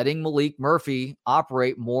letting Malik Murphy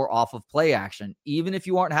operate more off of play action. Even if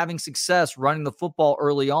you aren't having success running the football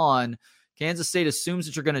early on, Kansas State assumes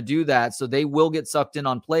that you're going to do that, so they will get sucked in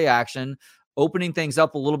on play action, opening things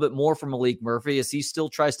up a little bit more for Malik Murphy as he still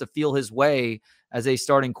tries to feel his way as a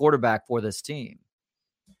starting quarterback for this team.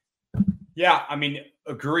 Yeah, I mean,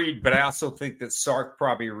 agreed. But I also think that Sark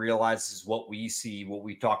probably realizes what we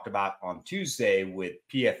talked about on Tuesday with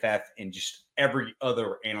PFF and just every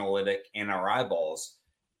other analytic in our eyeballs.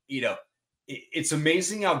 It's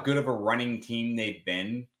amazing how good of a running team they've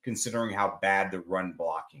been, considering how bad the run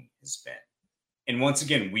blocking has been. And once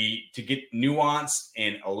again, to get nuanced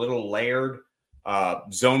and a little layered,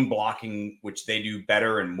 zone blocking, which they do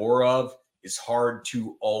better and more of, is hard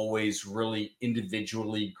to always really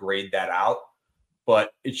individually grade that out.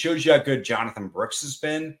 But it shows you how good Jonathan Brooks has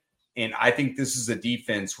been. And I think this is a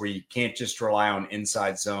defense where you can't just rely on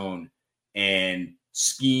inside zone and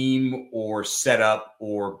scheme or setup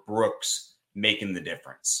or Brooks making the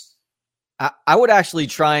difference. I would actually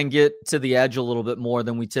try and get to the edge a little bit more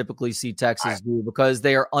than we typically see Texas do, because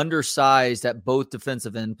they are undersized at both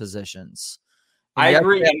defensive end positions. And I yes,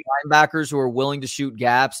 agree. they have linebackers who are willing to shoot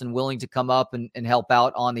gaps and willing to come up and help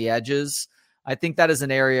out on the edges. I think that is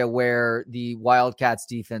an area where the Wildcats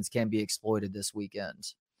defense can be exploited this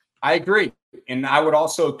weekend. I agree. And I would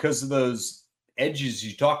also, because of those edges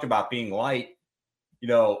you talked about being light,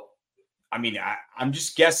 I'm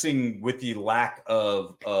just guessing with the lack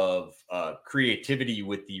of creativity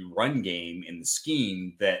with the run game in the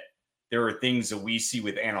scheme, that there are things that we see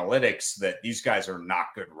with analytics that these guys are not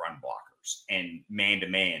good run blockers, and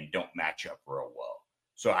man-to-man don't match up real well.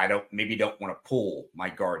 So I don't want to pull my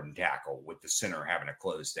guard and tackle with the center having to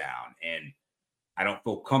close down, and I don't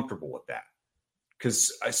feel comfortable with that,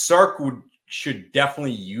 because Sark should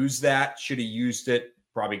definitely use that. Should have used it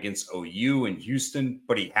probably against OU and Houston,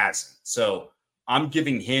 but he hasn't. So I'm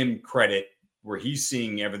giving him credit where he's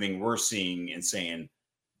seeing everything we're seeing and saying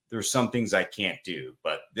there's some things I can't do.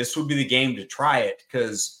 But this would be the game to try it,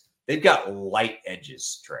 because they've got light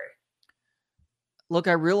edges, Trey. Look,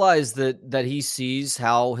 I realize that he sees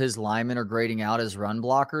how his linemen are grading out as run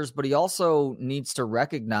blockers, but he also needs to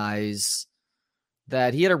recognize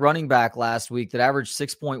that he had a running back last week that averaged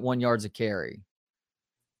 6.1 yards a carry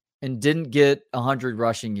and didn't get 100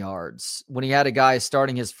 rushing yards when he had a guy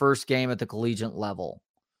starting his first game at the collegiate level.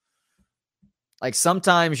 Like,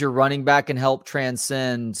 sometimes your running back can help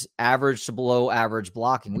transcend average to below average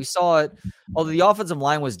blocking. We saw it. Although the offensive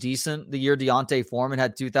line was decent the year Deontay Foreman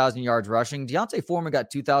had 2,000 yards rushing. Deontay Foreman got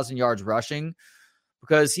 2,000 yards rushing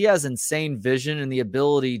because he has insane vision and the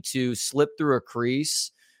ability to slip through a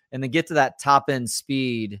crease and then get to that top end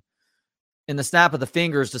speed in the snap of the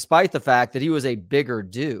fingers, despite the fact that he was a bigger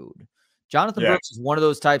dude. Jonathan Brooks is one of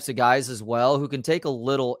those types of guys as well, who can take a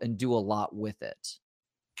little and do a lot with it.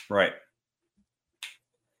 Right.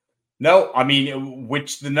 No, I mean,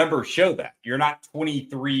 which the numbers show that. You're not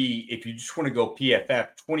 23, if you just want to go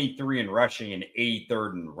PFF, 23 in rushing and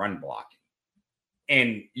 83rd in run blocking.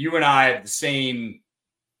 And you and I have the same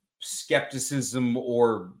skepticism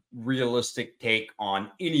or realistic take on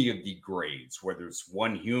any of the grades, whether it's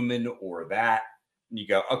one human or that. And you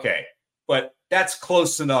go, okay, but that's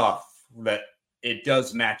close enough that it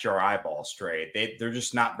does match our eyeballs, Trey. They're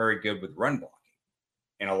just not very good with run blocking.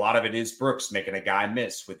 And a lot of it is Brooks making a guy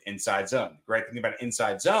miss with inside zone. The great thing about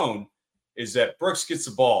inside zone is that Brooks gets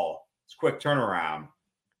the ball. It's a quick turnaround.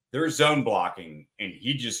 There's zone blocking, and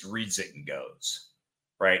he just reads it and goes.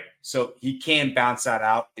 Right. So he can bounce that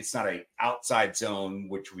out. It's not an outside zone,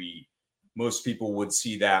 which most people would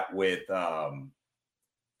see that with, go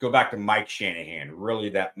back to Mike Shanahan, really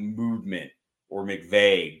that movement, or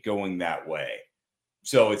McVay going that way.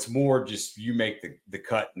 So it's more just you make the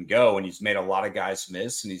cut and go, and he's made a lot of guys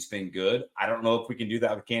miss, and he's been good. I don't know if we can do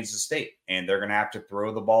that with Kansas State, and they're going to have to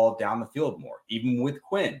throw the ball down the field more, even with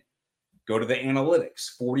Quinn. Go to the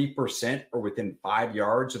analytics. 40% are within 5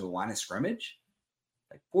 yards of the line of scrimmage.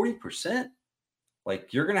 Like 40%,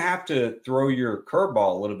 like you're going to have to throw your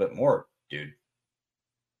curveball a little bit more, dude.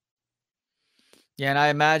 Yeah, and I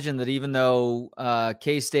imagine that even though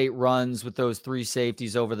K-State runs with those three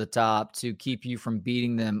safeties over the top to keep you from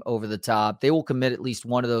beating them over the top, they will commit at least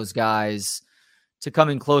one of those guys to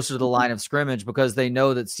coming closer to the line of scrimmage, because they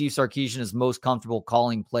know that Steve Sarkisian is most comfortable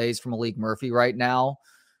calling plays from Malik Murphy right now,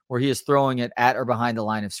 where he is throwing it at or behind the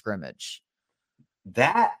line of scrimmage.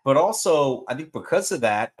 That, but also, I think because of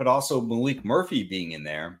that, but also Malik Murphy being in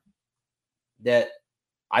there, that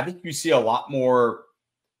I think you see a lot more,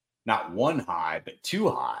 not one high, but two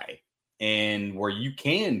high, and where you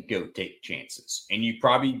can go take chances. And you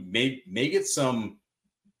probably may get some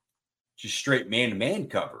just straight man-to-man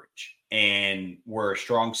coverage, and where a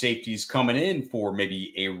strong safety is coming in for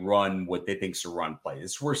maybe a run, what they think is a run play.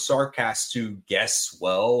 This is where Sark has to guess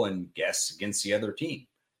well and guess against the other team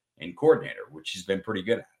and coordinator, which he's been pretty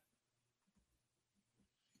good at.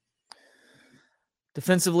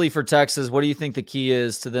 Defensively for Texas, what do you think the key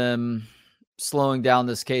is to them slowing down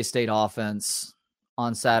this K-State offense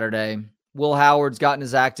on Saturday? Will Howard's gotten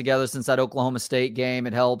his act together since that Oklahoma State game.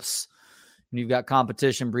 It helps. You've got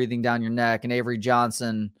competition breathing down your neck, and Avery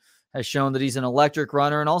Johnson has shown that he's an electric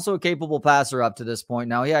runner and also a capable passer up to this point.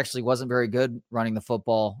 Now, he actually wasn't very good running the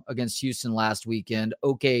football against Houston last weekend.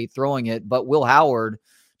 Okay, throwing it, but Will Howard,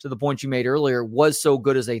 to the point you made earlier, was so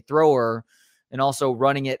good as a thrower and also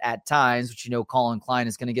running it at times, which, Colin Klein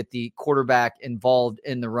is going to get the quarterback involved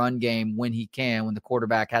in the run game when he can, when the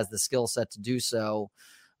quarterback has the skill set to do so.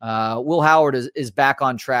 Will Howard is back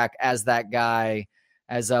on track as that guy,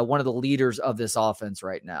 as one of the leaders of this offense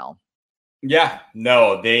right now. Yeah,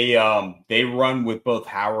 no, they run with both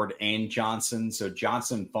Howard and Johnson. So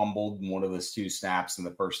Johnson fumbled one of those two snaps in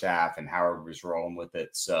the first half, and Howard was rolling with it.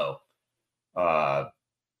 So, but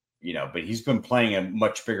he's been playing a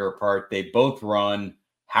much bigger part. They both run.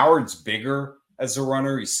 Howard's bigger as a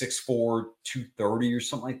runner. He's 6'4", 230 or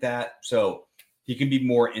something like that. So he can be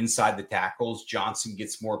more inside the tackles. Johnson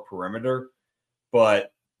gets more perimeter,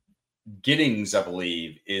 but Giddings, I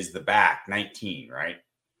believe, is the back 19, right?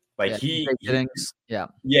 Like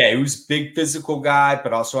yeah, he was a big physical guy,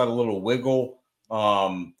 but also had a little wiggle.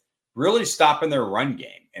 Really stopping their run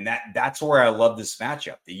game. And that's where I love this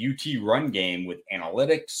matchup. The UT run game with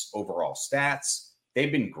analytics, overall stats,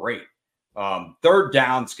 they've been great. Third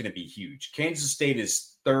down is going to be huge. Kansas State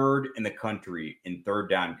is third in the country in third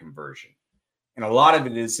down conversion. And a lot of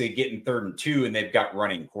it is they get in 3rd and 2, and they've got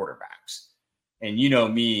running quarterbacks. And you know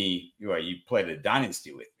me, you played a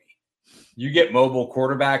dynasty with me. You get mobile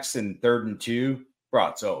quarterbacks in 3rd and 2, bro,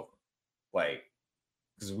 it's over. Like,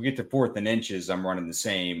 because we get to 4th and inches, I'm running the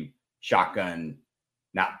same shotgun,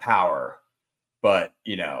 not power, but,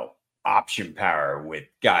 option power with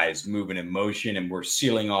guys moving in motion, and we're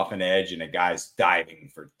sealing off an edge and a guy's diving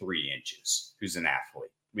for 3 inches who's an athlete.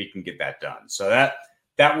 We can get that done. So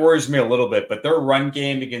that worries me a little bit, but their run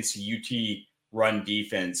game against the UT run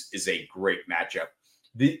defense is a great matchup.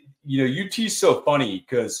 UT is so funny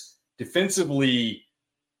because defensively,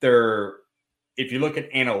 if you look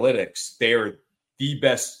at analytics, they're the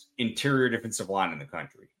best interior defensive line in the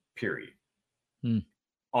country, period.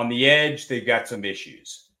 On the edge, they've got some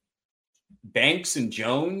issues. Banks and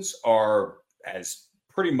Jones are as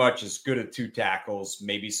pretty much as good at 2 tackles,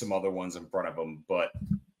 maybe some other ones in front of them, but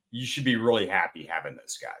you should be really happy having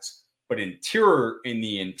those guys. But in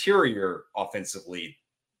the interior offensively,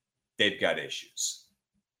 they've got issues.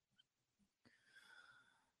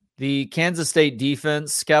 The Kansas State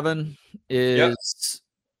defense, Kevin, they're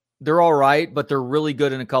all right, but they're really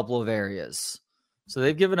good in a couple of areas. So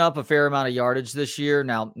they've given up a fair amount of yardage this year.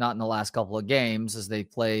 Now, not in the last couple of games as they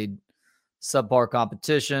played subpar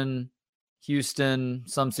competition. Houston,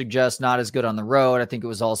 some suggest not as good on the road. I think it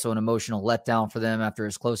was also an emotional letdown for them after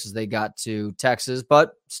as close as they got to Texas,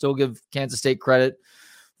 but still give Kansas State credit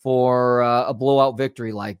for a blowout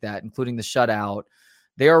victory like that, including the shutout.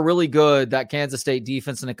 They are really good, that Kansas State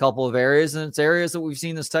defense, in a couple of areas, and it's areas that we've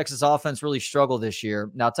seen this Texas offense really struggle this year.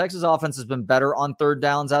 Now, Texas offense has been better on 3rd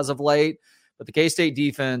downs as of late, but the K-State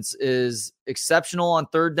defense is exceptional on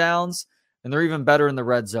 3rd downs, and they're even better in the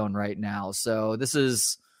red zone right now. So this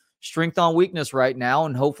is strength on weakness right now,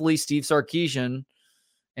 and hopefully Steve Sarkisian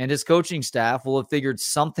and his coaching staff will have figured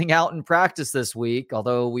something out in practice this week,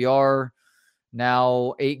 although we are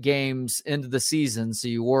now 8 games into the season, so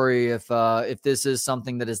you worry if this is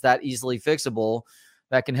something that is that easily fixable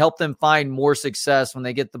that can help them find more success when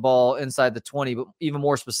they get the ball inside the 20, but even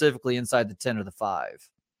more specifically inside the 10 or the 5.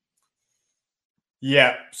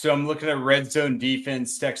 Yeah, so I'm looking at red zone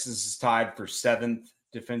defense. Texas is tied for 7th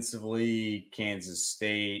defensively. Kansas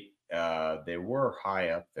State, they were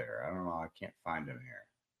high up there. I don't know. I can't find them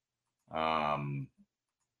here.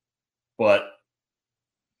 But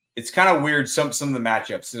it's kind of weird. Some of the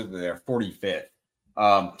matchups, they're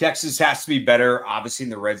 45th. Texas has to be better, obviously, in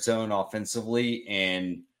the red zone offensively,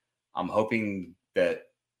 and I'm hoping that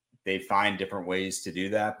they find different ways to do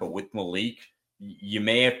that. But with Malik, you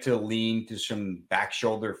may have to lean to some back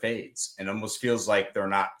shoulder fades. And almost feels like they're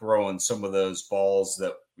not throwing some of those balls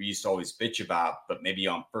that we used to always bitch about, but maybe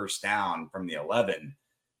on 1st down from the 11,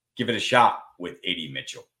 give it a shot with A.D.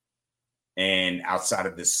 Mitchell. And outside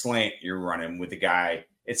of this slant, you're running with a guy.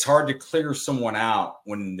 It's hard to clear someone out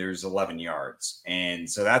when there's 11 yards. And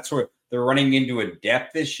so that's where they're running into a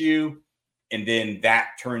depth issue. And then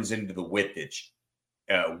that turns into the width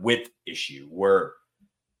issue where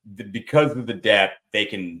because of the depth, they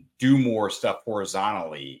can do more stuff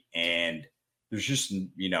horizontally. And there's just,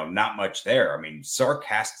 not much there. I mean, Sark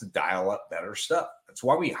has to dial up better stuff. That's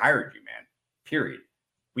why we hired you, man, period.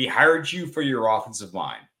 We hired you for your offensive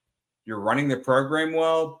line. You're running the program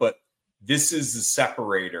well, but this is the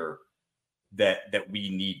separator that we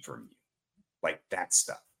need from you, like that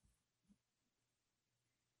stuff.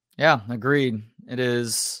 Yeah, agreed. It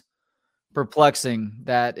is perplexing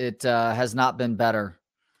that it has not been better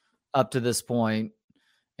up to this point.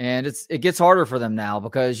 And it gets harder for them now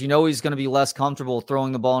because he's going to be less comfortable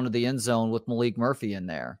throwing the ball into the end zone with Malik Murphy in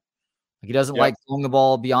there. He doesn't like throwing the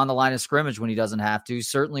ball beyond the line of scrimmage when he doesn't have to.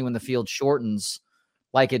 Certainly when the field shortens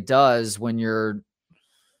like it does when you're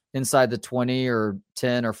inside the 20 or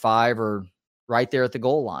 10 or 5 or right there at the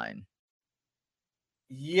goal line.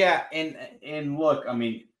 Yeah, and look, I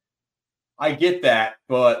mean, I get that,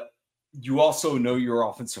 but you also know your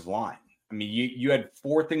offensive line. I mean, you had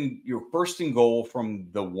your first and goal from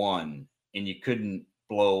the 1, and you couldn't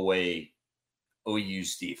blow away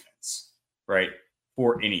OU's defense, right?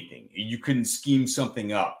 For anything. You couldn't scheme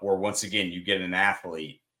something up where once again you get an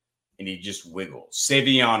athlete and he just wiggles.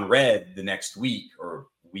 Savion Red the next week or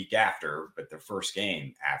week after, but the first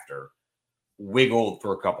game after, wiggled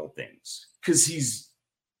for a couple things because he's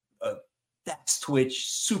a fast twitch,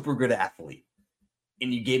 super good athlete.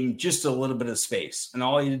 And you gave him just a little bit of space. And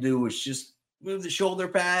all you had to do was just move the shoulder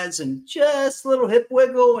pads and just a little hip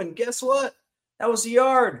wiggle. And guess what? That was a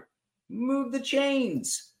yard. Move the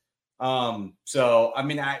chains. So, I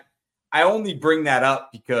mean, I only bring that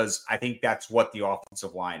up because I think that's what the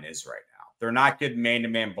offensive line is right now. They're not good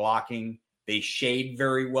man-to-man blocking. They shade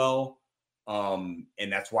very well. And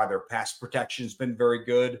that's why their pass protection has been very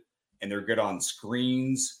good. And they're good on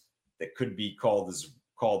screens that could be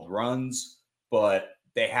called runs. But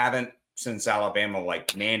they haven't, since Alabama,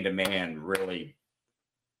 like man-to-man, really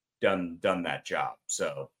done that job.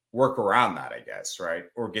 So work around that, I guess, right?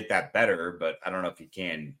 Or get that better, but I don't know if you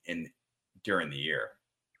can during the year.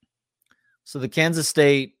 So the Kansas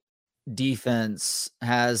State defense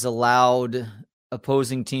has allowed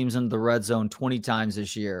opposing teams into the red zone 20 times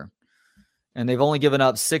this year, and they've only given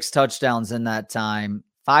up 6 touchdowns in that time.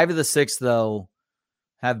 5 of the 6, though,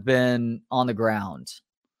 have been on the ground.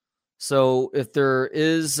 So if there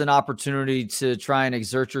is an opportunity to try and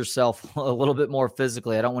exert yourself a little bit more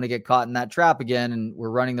physically, I don't want to get caught in that trap again. And we're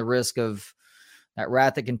running the risk of that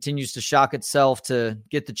rat that continues to shock itself to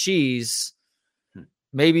get the cheese.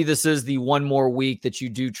 Maybe this is the one more week that you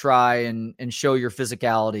do try and show your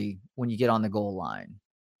physicality when you get on the goal line.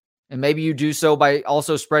 And maybe you do so by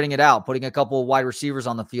also spreading it out, putting a couple of wide receivers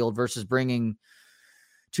on the field versus bringing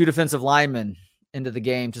 2 defensive linemen into the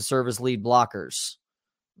game to serve as lead blockers.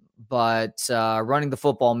 But running the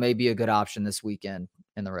football may be a good option this weekend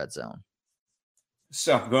in the red zone.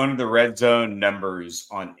 So I'm going to the red zone numbers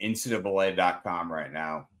on NCAA.com right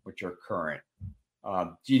now, which are current.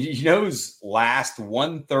 Do you know who's last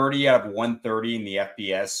 130 out of 130 in the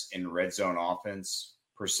FBS in red zone offense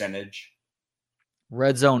percentage?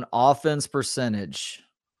 Red zone offense percentage.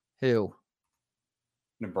 Who?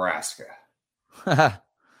 Nebraska.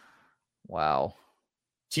 Wow.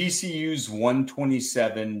 TCU's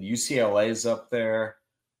 127. UCLA's up there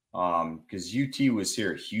because UT was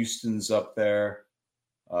here. Houston's up there.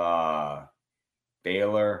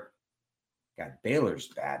 Baylor. God, Baylor's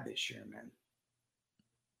bad this year, man.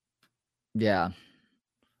 Yeah.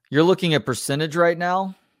 You're looking at percentage right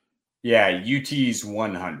now? Yeah, UT's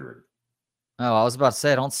 100. Oh, I was about to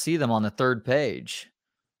say, I don't see them on the third page.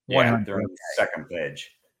 Yeah, they're on the second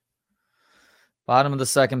page. Bottom of the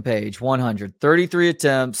second page, 100. 33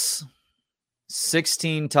 attempts,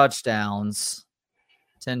 16 touchdowns,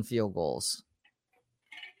 10 field goals.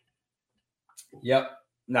 Yep,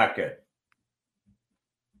 not good.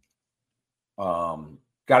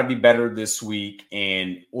 Got to be better this week.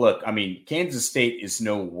 And look, I mean, Kansas State is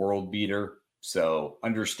no world beater, so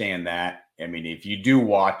understand that. I mean, if you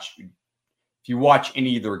watch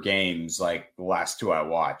any of their games, like the last 2 I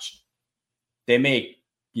watched, they may,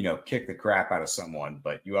 kick the crap out of someone,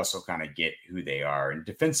 but you also kind of get who they are. And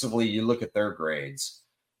defensively, you look at their grades,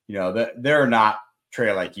 they're not,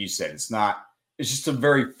 Trey, like you said, it's just a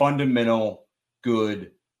very fundamental,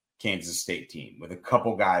 good Kansas State team with a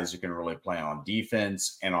couple guys who can really play on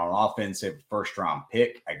defense, and on offense, they have a first-round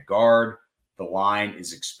pick at guard. The line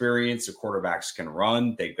is experienced. The quarterbacks can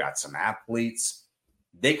run. They've got some athletes.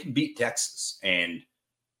 They can beat Texas. And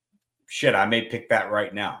shit, I may pick that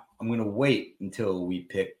right now. I'm going to wait until we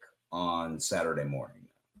pick on Saturday morning.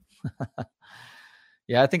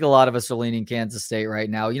 Yeah, I think a lot of us are leaning Kansas State right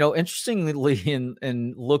now. Interestingly,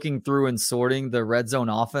 in looking through and sorting the red zone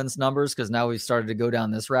offense numbers, because now we've started to go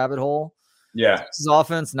down this rabbit hole. Yeah. Texas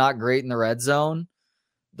offense, not great in the red zone.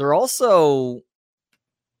 They're also,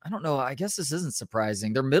 I don't know, I guess this isn't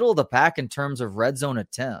surprising. They're middle of the pack in terms of red zone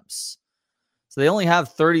attempts. So they only have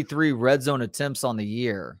 33 red zone attempts on the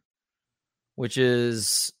year, which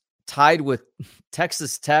is tied with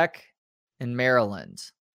Texas Tech and Maryland.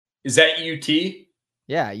 Is that UT?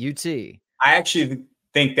 Yeah, UT. I actually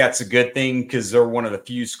think that's a good thing because they're one of the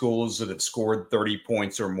few schools that have scored 30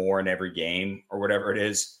 points or more in every game or whatever it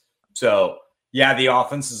is. So, yeah, the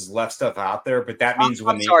offense has left stuff out there, but that means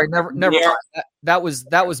never mind. That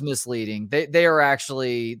was misleading. They're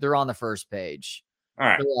on the first page. All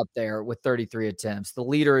right. They're up there with 33 attempts. The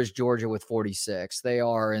leader is Georgia with 46. They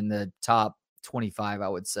are in the top 25, I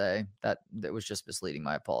would say. That was just misleading.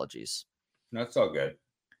 My apologies. That's all good.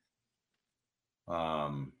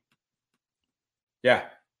 Yeah.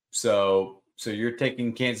 So you're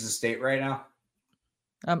taking Kansas State right now?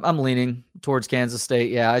 I'm leaning towards Kansas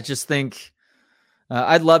State. Yeah, I just think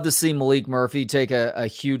I'd love to see Malik Murphy take a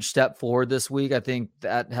huge step forward this week. I think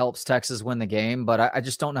that helps Texas win the game, but I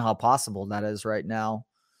just don't know how possible that is right now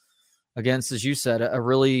against, as you said, a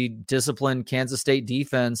really disciplined Kansas State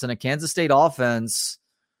defense and a Kansas State offense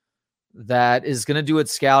that is going to do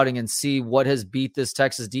its scouting and see what has beat this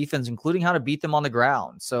Texas defense, including how to beat them on the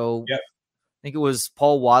ground. So yep. I think it was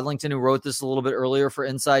Paul Wadlington who wrote this a little bit earlier for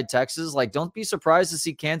Inside Texas. Like, don't be surprised to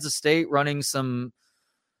see Kansas State running some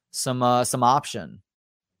option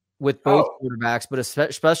with both quarterbacks, but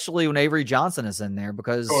especially when Avery Johnson is in there,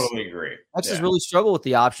 because totally agree. Texas really struggled with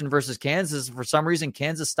the option versus Kansas. For some reason,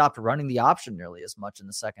 Kansas stopped running the option nearly as much in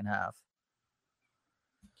the second half.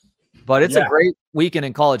 But it's a great weekend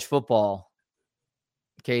in college football,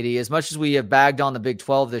 Katie. As much as we have bagged on the Big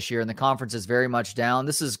 12 this year and the conference is very much down,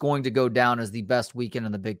 this is going to go down as the best weekend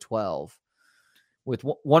in the Big 12 with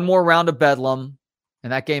one more round of Bedlam.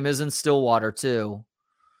 And that game is in Stillwater too.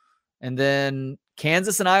 And then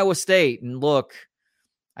Kansas and Iowa State. And look,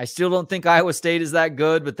 I still don't think Iowa State is that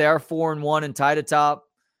good, but they are 4-1 and tied atop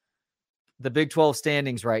the Big 12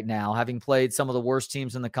 standings right now, having played some of the worst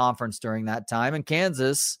teams in the conference during that time. And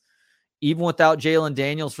Kansas, even without Jalen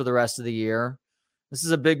Daniels for the rest of the year, this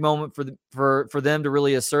is a big moment for them to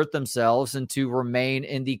really assert themselves and to remain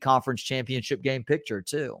in the conference championship game picture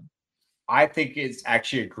too. I think it's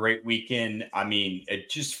actually a great weekend. I mean,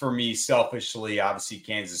 just for me, selfishly, obviously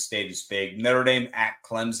Kansas State is big. Notre Dame at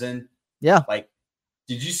Clemson. Yeah. Like,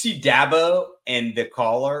 did you see Dabo and the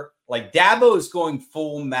caller? Like, Dabo is going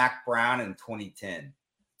full Mac Brown in 2010.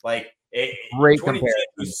 Like, great comparison.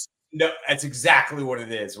 No, that's exactly what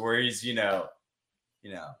it is. Where he's, you know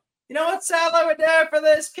what Sadler would do for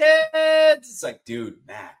this kid? It's like, dude,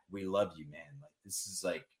 Mac, we love you, man. Like, this is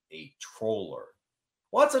like a troller.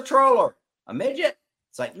 What's a troller? A midget?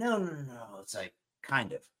 It's like, no. It's like,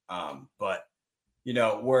 kind of. But,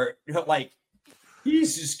 where, like,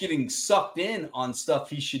 he's just getting sucked in on stuff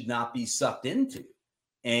he should not be sucked into.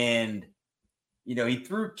 And, he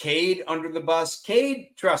threw Cade under the bus. Cade,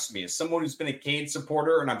 trust me, as someone who's been a Cade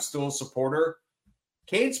supporter, and I'm still a supporter,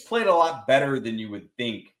 Cade's played a lot better than you would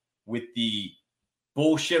think with the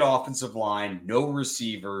bullshit offensive line, no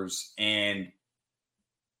receivers, and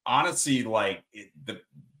honestly, like,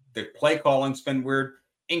 the play calling's been weird.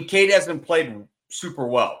 And Cade hasn't played super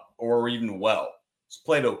well or even well. He's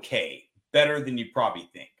played okay, better than you probably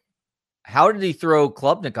think. How did he throw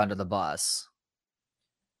Klubnik under the bus?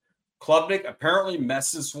 Klubnik apparently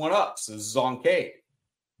messed this one up. So this is on Cade.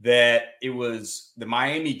 That it was the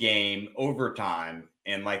Miami game overtime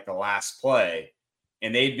and like the last play,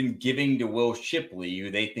 and they'd been giving to Will Shipley,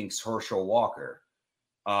 who they think's Herschel Walker,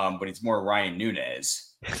 but it's more Ryan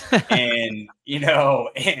Nunez. And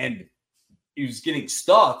and he was getting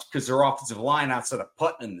stuffed because their offensive line outside of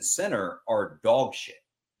Putnam in the center are dog shit.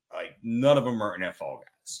 Like, none of them are NFL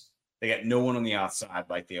guys. They got no one on the outside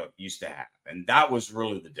like they used to have. And that was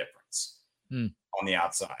really the difference on the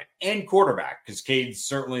outside. And quarterback, because Cade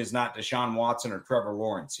certainly is not Deshaun Watson or Trevor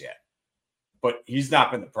Lawrence yet. But he's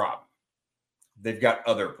not been the problem. They've got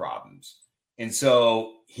other problems. And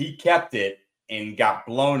so he kept it and got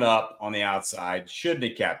blown up on the outside. Shouldn't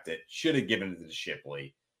have kept it. Should have given it to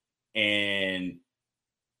Shipley. And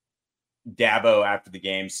Dabo, after the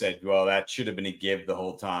game, said, well, that should have been a give the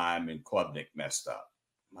whole time, and Klubnik messed up.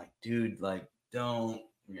 I'm like, dude, like, don't,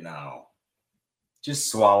 just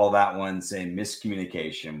swallow that one, say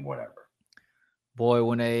miscommunication, whatever. Boy,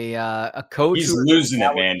 when a coach... He's losing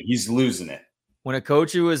it, man. He's losing it. When a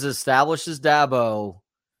coach who is established as Dabo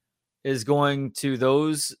is going to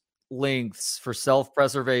those lengths for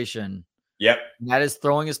self-preservation. Yep. That is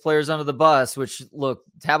throwing his players under the bus, which, look,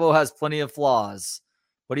 Dabo has plenty of flaws,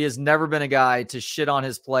 but he has never been a guy to shit on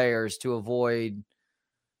his players to avoid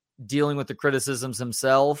dealing with the criticisms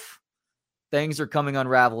himself. Things are coming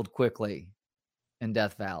unraveled quickly in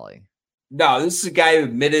Death Valley. No, this is a guy who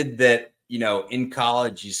admitted that, in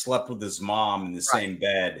college, he slept with his mom in the same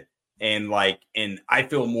bed. And I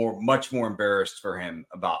feel much more embarrassed for him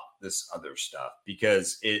about this other stuff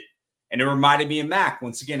because it reminded me of Mac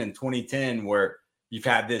once again in 2010, where you've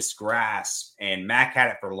had this grasp and Mac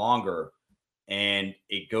had it for longer and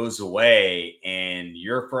it goes away and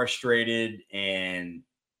you're frustrated and,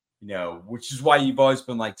 which is why you've always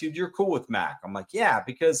been like, dude, you're cool with Mac. I'm like, yeah,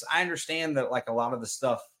 because I understand that like a lot of the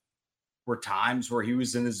stuff were times where he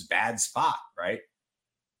was in his bad spot, right?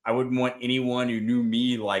 I wouldn't want anyone who knew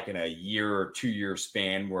me like in a year or 2 year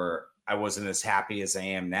span where I wasn't as happy as I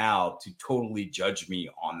am now to totally judge me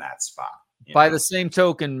on that spot. By the same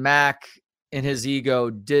token, Mac in his ego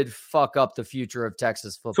did fuck up the future of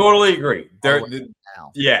Texas football. Totally agree.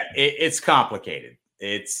 It's complicated.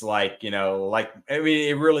 It's like, I mean,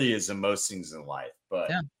 it really is in most things in life,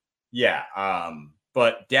 but yeah.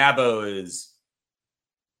 But Dabo is,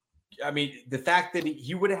 I mean, the fact that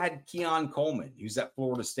he would have had Keon Coleman, who's at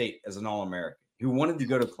Florida State as an All-American, who wanted to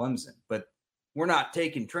go to Clemson, but we're not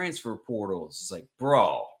taking transfer portals. It's like,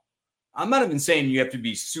 bro, I'm not even saying you have to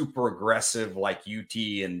be super aggressive like UT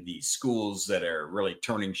and the schools that are really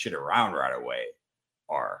turning shit around right away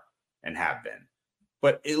are and have been.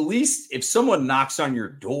 But at least if someone knocks on your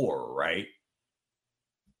door, right,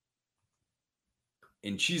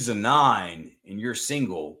 and she's a 9 and you're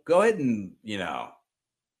single, go ahead and, or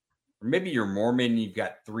maybe you're Mormon and you've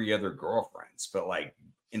got 3 other girlfriends, but like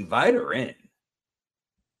invite her in.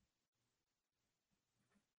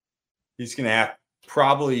 He's going to have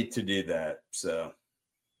probably to do that. So,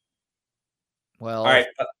 well, all right.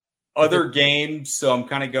 Other games. So I'm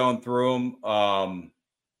kind of going through them.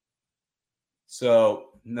 So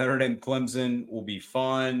Notre Dame, Clemson will be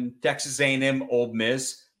fun. Texas A&M, Ole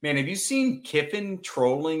Miss. Man, have you seen Kiffin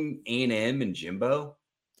trolling A&M and Jimbo?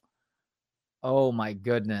 Oh my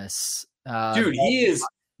goodness, dude, he's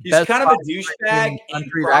kind of a douchebag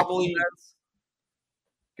and probably.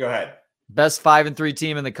 Go ahead. Best 5-3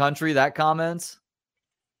 team in the country. That comments.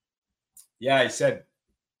 Yeah, he said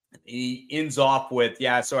he ends off with,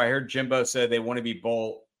 so I heard Jimbo said they want to be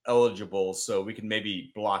bowl eligible, so we can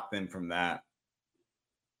maybe block them from that.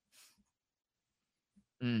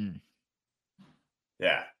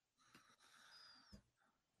 Yeah.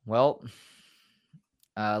 Well,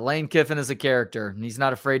 Lane Kiffin is a character, and he's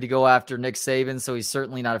not afraid to go after Nick Saban, so he's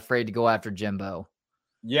certainly not afraid to go after Jimbo.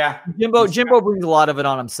 Yeah. Jimbo brings a lot of it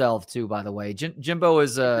on himself too, by the way. Jimbo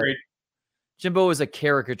is a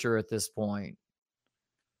caricature at this point.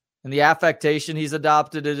 And the affectation he's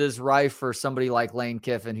adopted, it is rife for somebody like Lane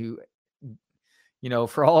Kiffin, who,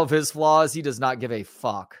 for all of his flaws, he does not give a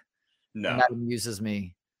fuck. No. And that amuses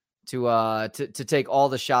me to take all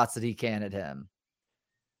the shots that he can at him.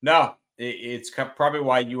 No, it's probably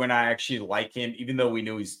why you and I actually like him, even though we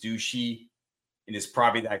know he's douchey and is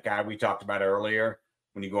probably that guy we talked about earlier.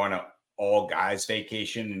 When you go on an all guys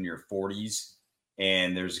vacation in your 40s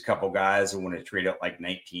and there's a couple guys that want to trade out like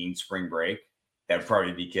 19 spring break, that would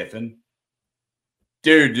probably be Kiffin.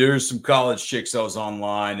 Dude, there's some college chicks I was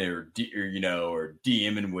online or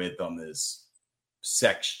DMing with on this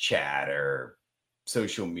sex chat or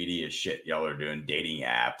social media shit y'all are doing, dating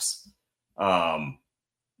apps. So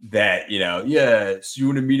you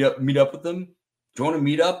want to meet up with them? Do you want to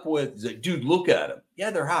meet up with, like, dude, look at them.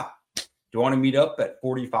 Yeah, they're hot. Do you want to meet up at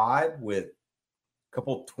 45 with a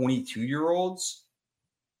couple 22-year-olds,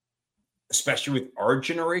 especially with our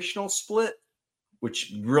generational split,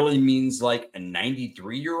 which really means like a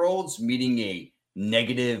 93-year-old's meeting a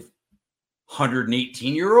negative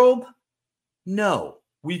 118-year-old? No,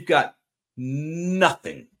 we've got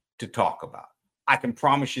nothing to talk about. I can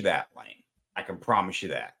promise you that, Lane. I can promise you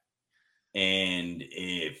that. And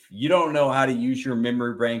if you don't know how to use your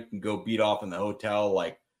memory bank and go beat off in the hotel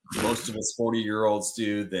like most of us 40-year-olds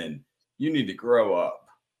do, then you need to grow up.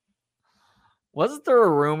 Wasn't there a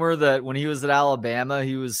rumor that when he was at Alabama,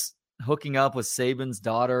 he was hooking up with Saban's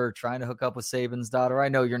daughter, or trying to hook up with Saban's daughter? I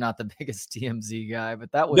know you're not the biggest TMZ guy,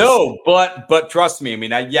 but that was... No, but trust me. I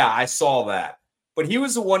mean, I saw that. But he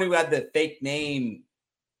was the one who had the fake name,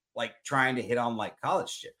 like trying to hit on like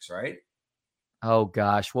college chicks, right? Oh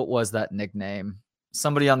gosh, what was that nickname?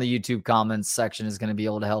 Somebody on the YouTube comments section is going to be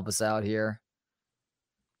able to help us out here.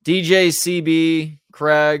 DJ, CB,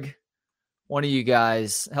 Craig, one of you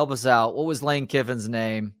guys, help us out. What was Lane Kiffin's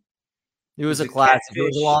name? It was a classic. It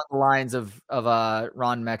was along the lines of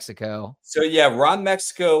Ron Mexico. So yeah, Ron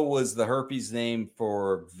Mexico was the herpes name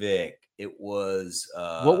for Vic. It was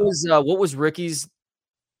what was Ricky's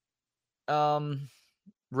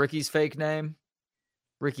fake name?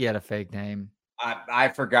 Ricky had a fake name. I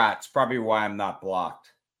forgot. It's probably why I'm not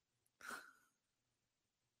blocked.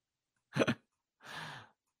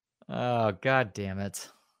 Oh, God damn it.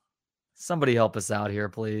 Somebody help us out here,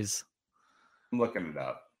 please. I'm looking it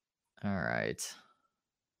up. All right.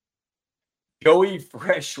 Joey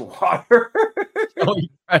Freshwater. Joey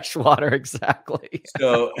Freshwater, exactly.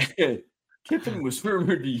 So Kiffin was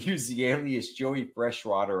rumored to use the alias Joey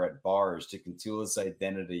Freshwater at bars to conceal his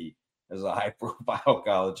identity as a high-profile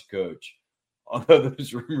college coach. Although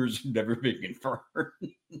those rumors have never been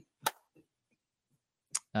confirmed.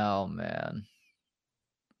 Oh, man.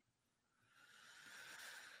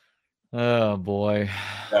 Oh, boy.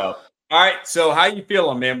 So, all right. So how you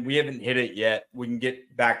feeling, man? We haven't hit it yet. We can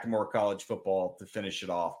get back to more college football to finish it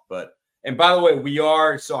off. And by the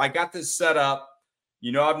way, so I got this set up.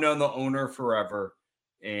 I've known the owner forever,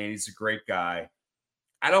 and he's a great guy.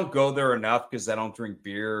 I don't go there enough because I don't drink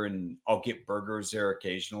beer, and I'll get burgers there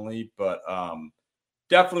occasionally. But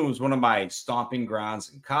definitely was one of my stomping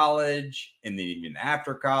grounds in college, and then even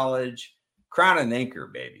after college. Crown and Anchor,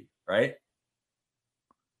 baby, right?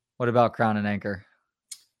 What about Crown and Anchor?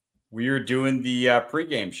 We are doing the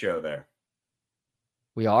pregame show there.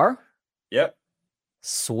 We are? Yep.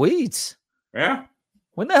 Sweet. Yeah.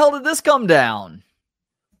 When the hell did this come down?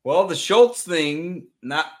 Well, the Schultz thing,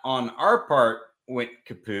 not on our part, went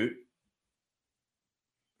kaput.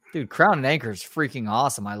 Dude, Crown and Anchor is freaking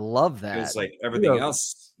awesome. I love that. It's like everything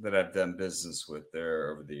else that I've done business with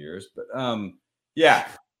there over the years. But yeah.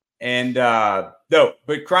 And no,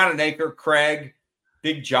 but Crown and Anchor, Craig,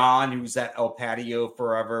 Big John, who's at El Patio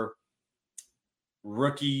forever,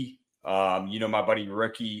 Rookie, my buddy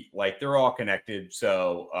Rookie, like they're all connected.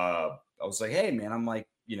 So I was like, hey man, I'm like,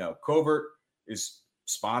 Covert is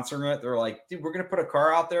sponsoring it. They're like, dude, we're gonna put a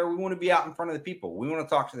car out there. We want to be out in front of the people. We want to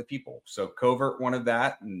talk to the people. So Covert wanted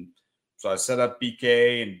that, and so I set up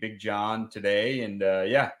BK and Big John today, and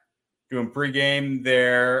doing pregame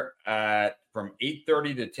there from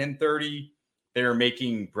 8:30 to 10:30. They're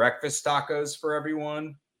making breakfast tacos for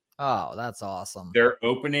everyone. Oh, that's awesome. They're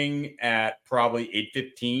opening at probably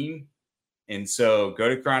 8:15. And so go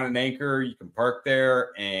to Crown and Anchor. You can park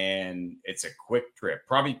there, and it's a quick trip,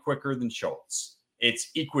 probably quicker than Schultz.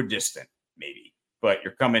 It's equidistant, maybe, but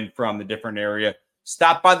you're coming from the different area.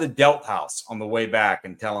 Stop by the Delt House on the way back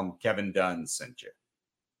and tell them Kevin Dunn sent you.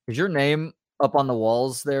 Is your name up on the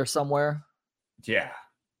walls there somewhere? Yeah.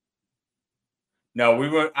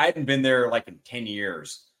 No, I hadn't been there like in 10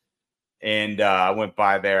 years. And I went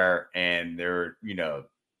by there, and there were,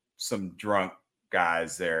 some drunk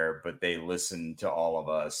guys there, but they listened to all of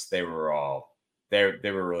us. They were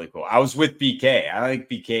really cool. I was with BK. I think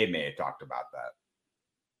BK may have talked about that.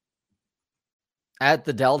 At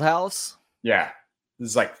the Delt House? Yeah. This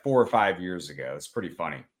is like 4 or 5 years ago. It's pretty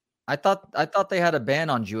funny. I thought they had a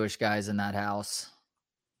ban on Jewish guys in that house.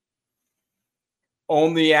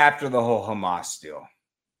 Only after the whole Hamas deal.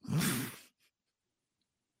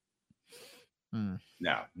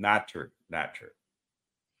 No, not true. Not true.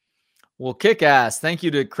 Well, kick ass. Thank you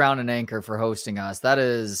to Crown and Anchor for hosting us.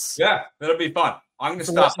 That'll be fun. I'm going to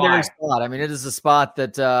stop by. Spot. I mean, it is a spot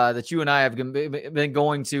that you and I have been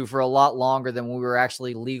going to for a lot longer than we were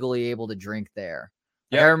actually legally able to drink there.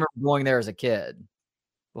 Like, I remember going there as a kid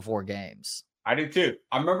before games. I do too.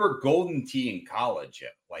 I remember Golden Tea in college.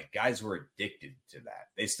 Like, guys were addicted to that.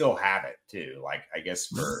 They still have it too. Like, I guess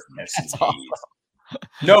for S&Ps.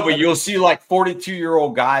 No, but you'll see like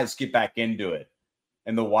 42-year-old guys get back into it.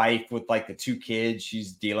 And the wife with like the 2 kids,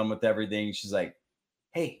 she's dealing with everything. She's like,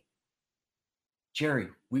 hey, Jerry,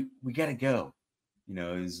 we got to go.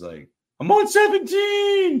 He's like, I'm on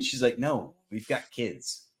 17. She's like, no, we've got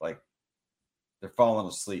kids. Like, they're falling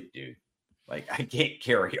asleep, dude. Like, I can't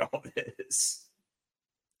carry all this.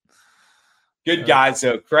 Good guys.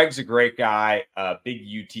 So Craig's a great guy, big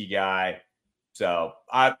UT guy. So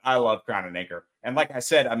I love Crown and Anchor. And like I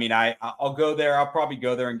said, I mean, I'll go there. I'll probably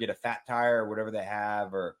go there and get a Fat Tire or whatever they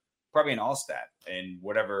have, or probably an Allstat and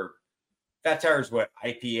whatever. Fat Tire is what,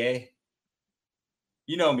 IPA?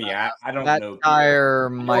 You know me. I don't know.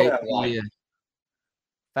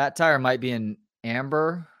 Fat Tire might be an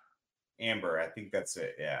Amber. Amber, I think that's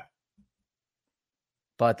it. Yeah.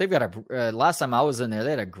 But they've got last time I was in there, they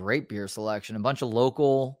had a great beer selection, a bunch of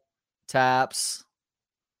local taps.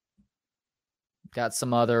 Got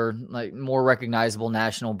some other like more recognizable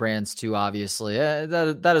national brands too. Obviously,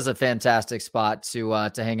 that is a fantastic spot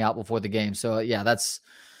to hang out before the game. So yeah, that's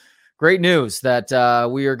great news that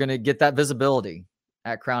we are going to get that visibility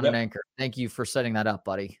at Crown and Anchor. Thank you for setting that up,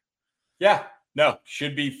 buddy. Yeah, no,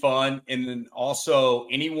 should be fun. And then also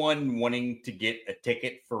anyone wanting to get a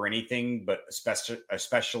ticket for anything, but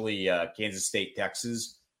especially Kansas State,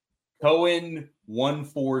 Texas. Cohen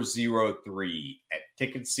 1403 at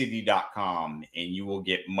ticketcity.com, and you will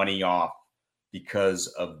get money off because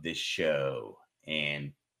of this show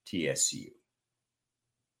and TSU.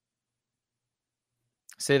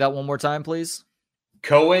 Say that one more time, please.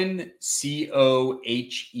 Cohen,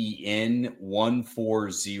 Cohen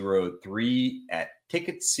 1403 at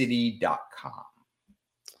ticketcity.com.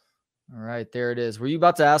 All right, there it is. Were you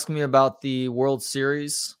about to ask me about the World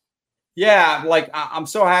Series? Yeah, like I'm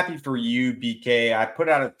so happy for you, BK. I put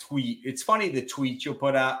out a tweet. It's funny the tweet you'll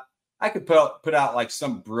put out. I could put out like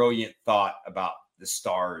some brilliant thought about the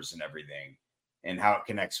stars and everything and how it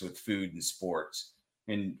connects with food and sports.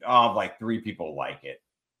 And like 3 people like it,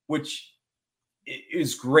 which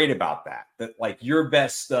is great about that. That like your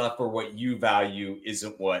best stuff or what you value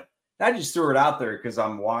isn't what. I just threw it out there because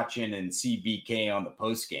I'm watching and see BK on the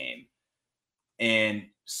post game. and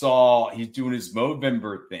saw he's doing his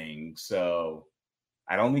Movember thing. So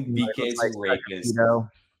I don't think BK's a rapist.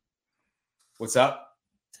 What's up?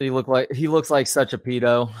 So he looks like such a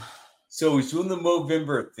pedo. So he's doing the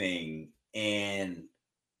Movember thing, and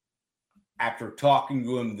after talking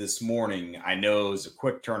to him this morning, I know it was a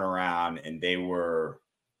quick turnaround, and they were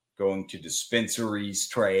going to dispensaries.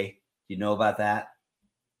 Trey, you know about that?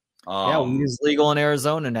 Yeah, weed is legal in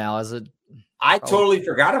Arizona now. I totally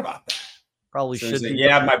forgot about that. Probably so should be.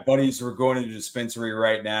 Yeah, my buddies were going to the dispensary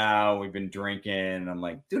right now. We've been drinking. I'm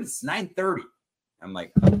like, dude, it's 9:30. I'm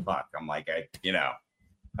like, oh, fuck. I'm like,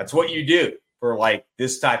 that's what you do for like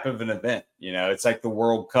this type of an event. It's like the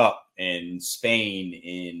World Cup in Spain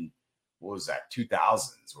in, what was that,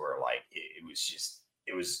 2000s, where like it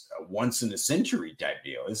was a once in a century type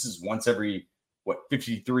deal. This is once every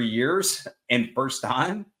 53 years and first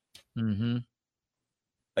time. Mm-hmm.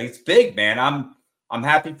 Like, it's big, man. I'm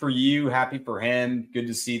happy for you, happy for him. Good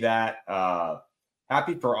to see that.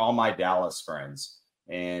 Happy for all my Dallas friends,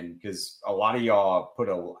 and because a lot of y'all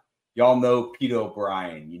y'all know Pete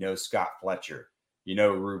O'Brien, Scott Fletcher,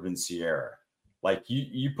 Ruben Sierra. Like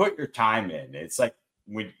you put your time in. It's like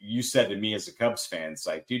when you said to me as a Cubs fan, it's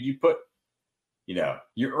like, dude,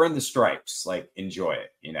 you earn the stripes. Like, enjoy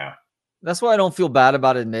it. That's why I don't feel bad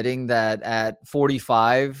about admitting that at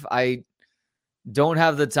 45, I don't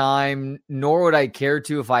have the time, nor would I care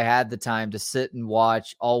to if I had the time to sit and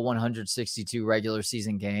watch all 162 regular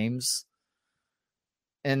season games.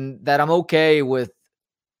 And that I'm okay with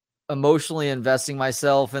emotionally investing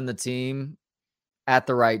myself in the team at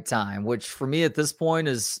the right time, which for me at this point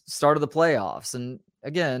is start of the playoffs. And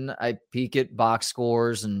again, I peek at box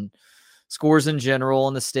scores and scores in general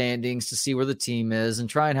and the standings to see where the team is and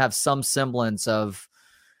try and have some semblance of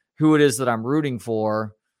who it is that I'm rooting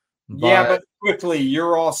for. But quickly,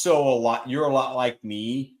 you're a lot like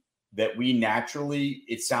me, that we naturally,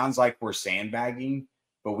 it sounds like we're sandbagging,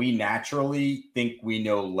 but we naturally think we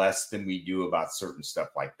know less than we do about certain stuff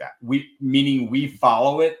like that. Meaning we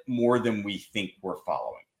follow it more than we think we're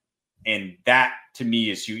following. And that to me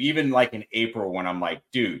is you. Even like in April when I'm like,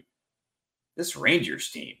 dude, this Rangers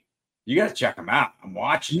team, you got to check them out. I'm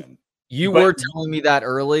watching them. You were telling me that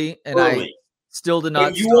early, and I still did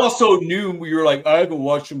not. But you also knew, you were like, I haven't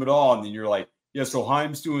watched them at all. And then you're like, yeah, so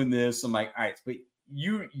Heim's doing this. I'm like, all right, but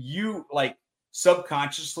you like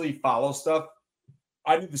subconsciously follow stuff.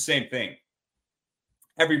 I do the same thing.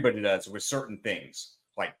 Everybody does with certain things.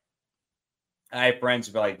 Like, I have friends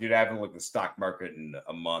who be like, dude, I haven't looked at the stock market in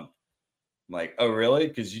a month. I'm like, oh, really?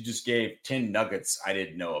 Because you just gave 10 nuggets I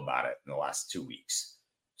didn't know about it in the last 2 weeks.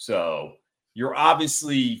 So you're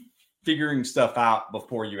obviously figuring stuff out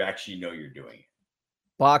before you actually know you're doing it.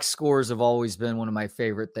 Box scores have always been one of my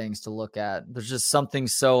favorite things to look at. There's just something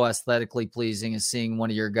so aesthetically pleasing as seeing one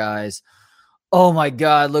of your guys. Oh my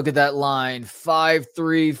God, look at that line. 5,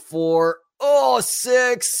 3, 4. Oh,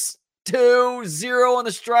 6, 2, 0 on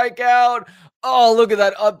the strikeout. Oh, look at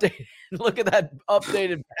that update. Look at that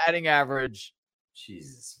updated batting average.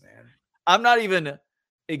 Jesus, man. I'm not even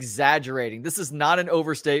exaggerating. This is not an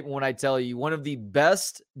overstatement when I tell you one of the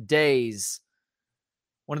best days,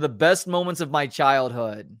 one of the best moments of my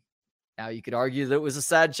childhood. Now, you could argue that it was a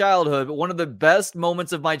sad childhood, but one of the best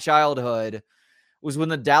moments of my childhood was when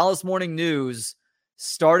the Dallas Morning News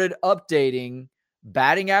started updating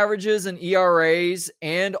batting averages and ERAs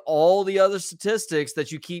and all the other statistics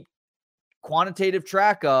that you keep quantitative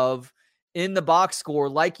track of in the box score,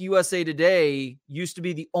 like USA Today used to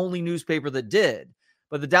be the only newspaper that did.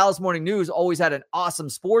 But the Dallas Morning News always had an awesome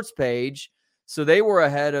sports page, so they were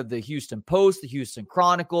ahead of the Houston Post, the Houston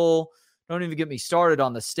Chronicle. Don't even get me started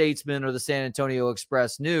on the Statesman or the San Antonio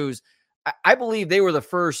Express News. I believe they were the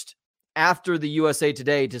first after the USA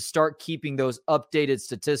Today to start keeping those updated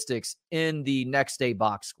statistics in the next day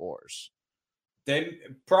box scores. Then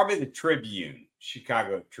probably the Tribune,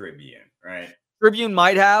 Chicago Tribune, right? Tribune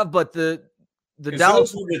might have, but the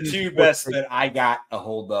Dallas were the two best that I got a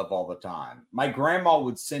hold of all the time. My grandma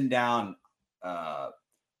would send down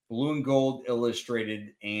Blue and Gold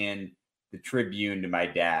Illustrated and the Tribune to my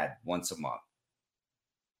dad once a month,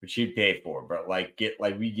 which he'd pay for, but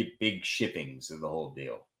we get big shippings of the whole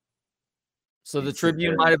deal. So the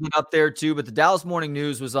Tribune might have been up there too, but the Dallas Morning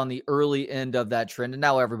News was on the early end of that trend. And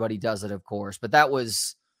now everybody does it, of course. But that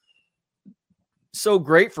was so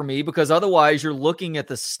great for me because otherwise you're looking at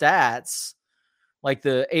the stats, like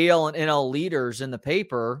the AL and NL leaders in the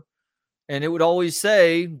paper, and it would always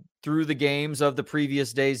say through the games of the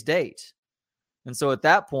previous day's date. And so at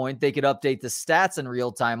that point, they could update the stats in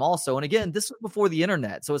real time also. And again, this was before the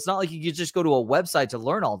internet. So it's not like you could just go to a website to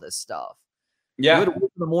learn all this stuff. Yeah. You had to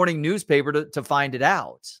look in the morning newspaper to find it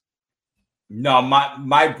out. No,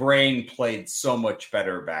 my brain played so much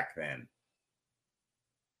better back then.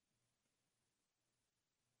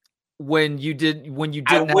 When you didn't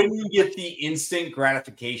I wouldn't get the instant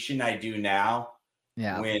gratification I do now.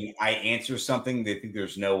 Yeah. When I answer something, they think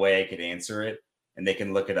there's no way I could answer it, and they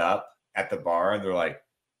can look it up at the bar, and they're like,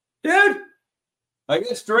 "Dude, I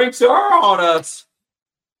guess drinks are on us."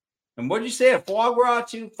 And what'd you say? A foie gras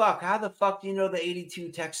too? Fuck, how the fuck do you know the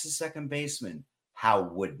 82 Texas second baseman? How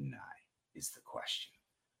wouldn't I? Is the question.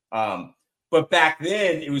 But back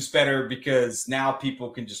then it was better because now people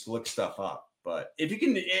can just look stuff up. But at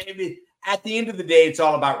the end of the day, it's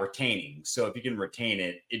all about retaining. So if you can retain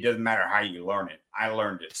it, it doesn't matter how you learn it. I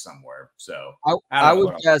learned it somewhere. So I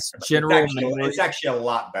would guess general memory. It's actually a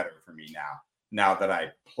lot better for me now that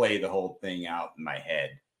I play the whole thing out in my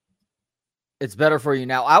head. It's better for you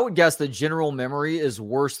now. I would guess the general memory is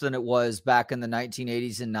worse than it was back in the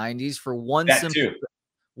 1980s and 90s for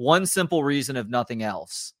one simple reason, if nothing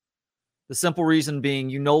else. The simple reason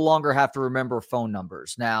being you no longer have to remember phone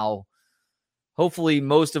numbers. Now, hopefully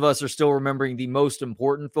most of us are still remembering the most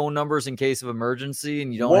important phone numbers in case of emergency,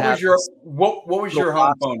 and you don't what was your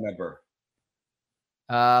home phone number?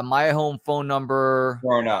 My home phone number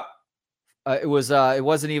growing up. It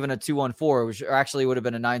wasn't even a 214. It would have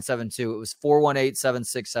been a 972. It was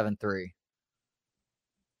 418-7673.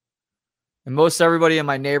 And most everybody in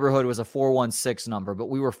my neighborhood was a 416 number, but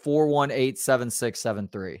we were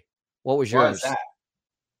 418-7673. What was yours? What was that?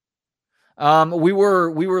 We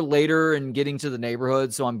were later in getting to the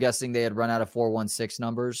neighborhood, so I'm guessing they had run out of 416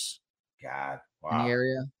 numbers. God, wow. In the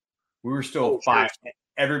area. We were still five.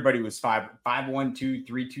 Everybody was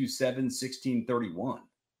 512-327-1631.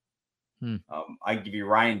 I can give you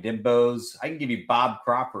Ryan Dimbo's. I can give you Bob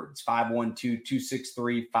Crawford's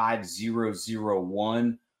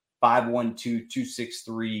 512-263-5001,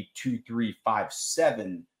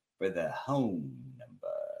 512-263-2357 for the home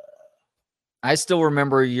number. I still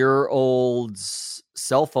remember your old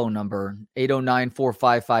cell phone number,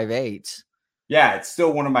 809-4558. Yeah, it's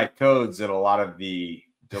still one of my codes at a lot of the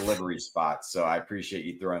delivery spots. So I appreciate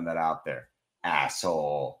you throwing that out there,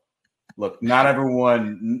 asshole. Look, not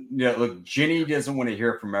everyone. Look, Jenny doesn't want to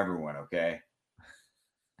hear from everyone. Okay.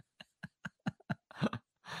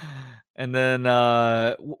 And then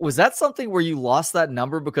was that something where you lost that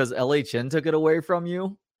number because LHN took it away from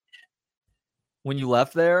you when you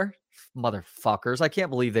left there? Motherfuckers! I can't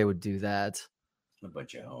believe they would do that. A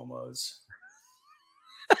bunch of homos.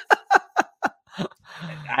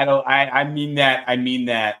 I mean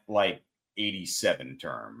that like 87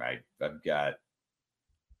 term. I've got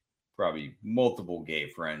probably multiple gay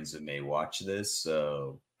friends that may watch this.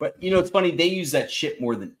 So, but it's funny. They use that shit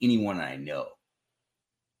more than anyone I know.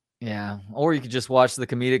 Yeah. Or you could just watch the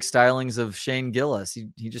comedic stylings of Shane Gillis.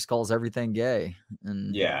 He just calls everything gay,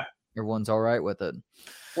 and everyone's all right with it.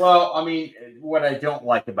 Well, I mean, what I don't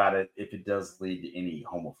like about it, if it does lead to any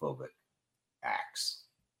homophobic acts,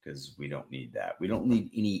 because we don't need that. We don't need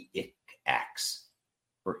any ick acts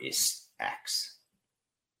or is acts.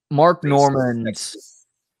 Mark Normand.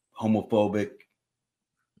 Homophobic,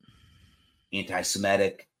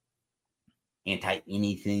 anti-Semitic,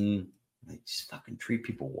 anti-anything. They just fucking treat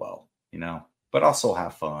people well, but also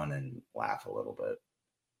have fun and laugh a little bit.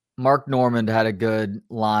 Mark Normand had a good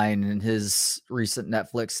line in his recent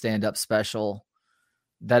Netflix stand-up special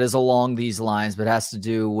that is along these lines, but has to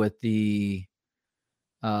do with the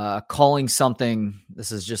calling something.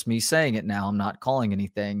 This is just me saying it now. I'm not calling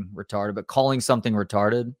anything retarded, but calling something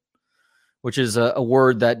retarded, which is a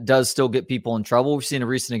word that does still get people in trouble. We've seen a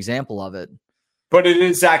recent example of it. But it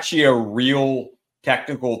is actually a real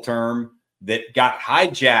technical term that got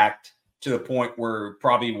hijacked to the point where it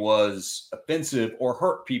probably was offensive or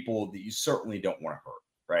hurt people that you certainly don't want to hurt,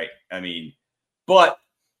 right? I mean, but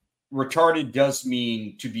retarded does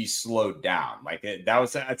mean to be slowed down. Like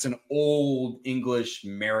that's an old English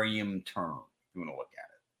Merriam term, if you want to look at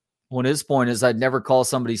it. Well, his point is I'd never call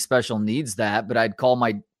somebody special needs that, but I'd call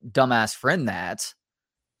my dumbass friend that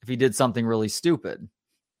if he did something really stupid.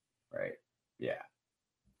 Right. Yeah.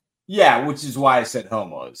 Yeah, which is why I said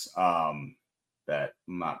homos. That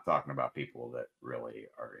I'm not talking about people that really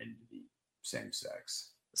are into the same sex.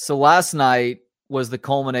 So last night was the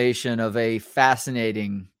culmination of a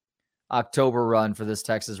fascinating October run for this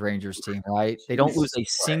Texas Rangers team, right? They don't lose a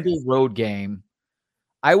single road game.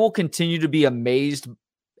 I will continue to be amazed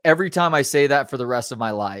every time I say that for the rest of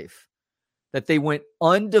my life, that they went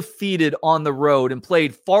undefeated on the road and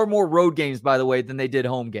played far more road games, by the way, than they did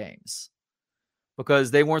home games,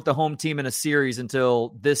 because they weren't the home team in a series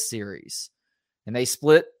until this series. And they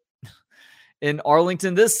split in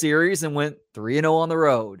Arlington this series and went 3-0 on the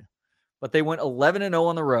road. But they went 11-0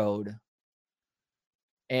 on the road.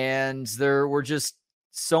 And there were just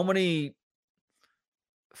so many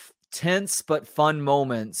tense but fun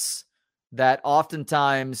moments that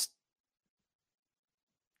oftentimes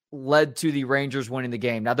led to the Rangers winning the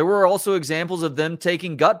game. Now, there were also examples of them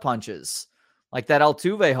taking gut punches, like that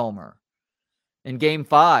Altuve homer in Game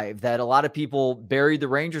 5 that a lot of people buried the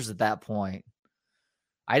Rangers at that point.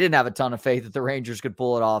 I didn't have a ton of faith that the Rangers could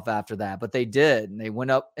pull it off after that, but they did. And they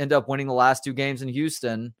end up winning the last 2 games in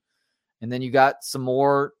Houston. And then you got some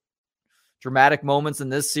more dramatic moments in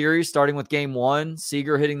this series, starting with Game 1.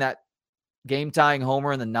 Seager hitting that game-tying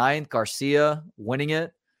homer in the 9th. Garcia winning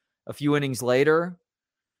it a few innings later.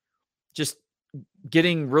 Just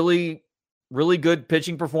getting really, really good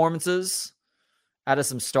pitching performances out of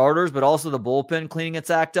some starters, but also the bullpen cleaning its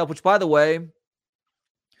act up, which, by the way,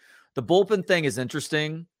 the bullpen thing is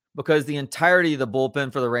interesting because the entirety of the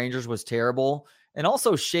bullpen for the Rangers was terrible and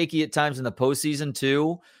also shaky at times in the postseason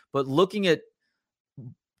too. But looking at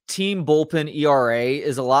team bullpen ERA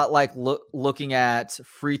is a lot like looking at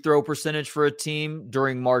free throw percentage for a team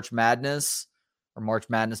during March Madness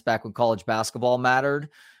back when college basketball mattered.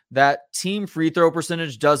 That team free throw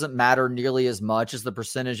percentage doesn't matter nearly as much as the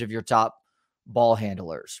percentage of your top ball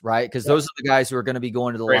handlers, right? Because those are the guys who are going to be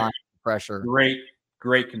going to the line pressure.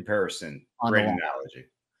 Great comparison. Great analogy.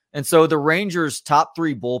 And so the Rangers' top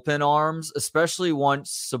 3 bullpen arms, especially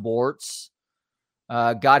once Saborts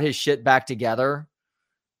got his shit back together,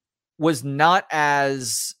 was not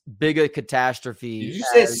as big a catastrophe. Did you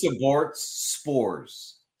say Saborts?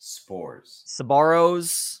 Spores.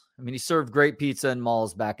 Sabaros. I mean, he served great pizza in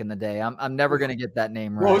malls back in the day. I'm never going to get that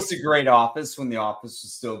name right. Well, it's a great office when the office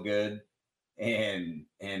was still good. And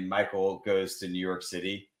Michael goes to New York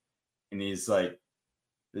City and he's like,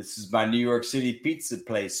 this is my New York City pizza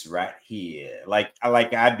place right here. Like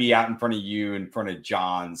I'd be out in front of you, in front of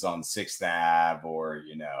John's on 6th Ave, or,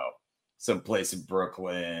 someplace in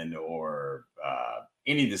Brooklyn, or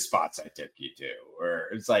any of the spots I took you to, or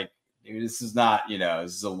it's like, dude, this is not,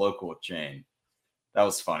 this is a local chain. That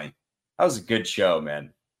was funny. That was a good show,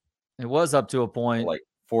 man. It was up to a point. Like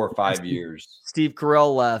 4 or 5 years. Steve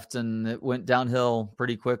Carell left and it went downhill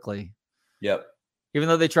pretty quickly. Yep. Even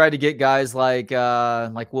though they tried to get guys like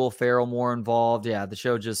Will Ferrell more involved. Yeah, the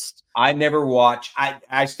show just... I never watched.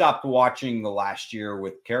 I stopped watching the last year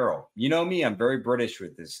with Carol. You know me, I'm very British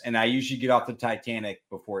with this. And I usually get off the Titanic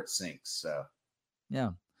before it sinks. So,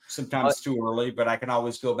 yeah. Sometimes too early, but I can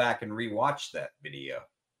always go back and rewatch that video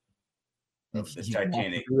of the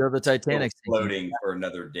Titanic floating for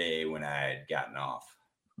another day when I had gotten off.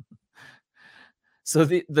 So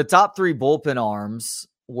the top 3 bullpen arms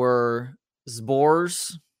were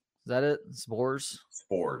Spores. Is that it? Spores,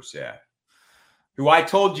 yeah. Who I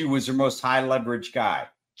told you was their most high leverage guy.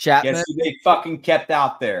 Chapman. Guess who they fucking kept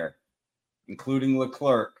out there, including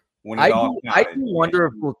Leclerc. I do wonder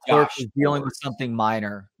if Leclerc is dealing with something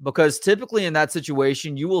minor, because typically in that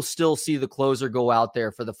situation, you will still see the closer go out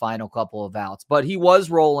there for the final couple of outs. But he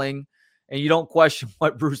was rolling, and you don't question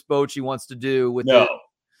what Bruce Bochy wants to do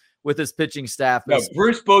with his pitching staff. No,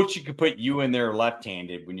 Bruce Bochy could put you in there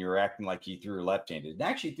left-handed when you were acting like he threw left-handed. And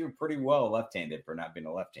actually threw pretty well left-handed for not being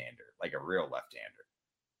a left-hander, like a real left-hander.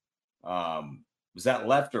 Was that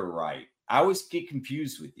left or right? I always get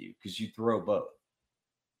confused with you because you throw both.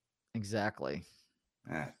 Exactly.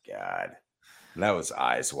 Oh, God. That was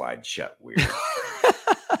eyes wide shut weird.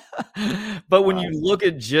 But when you look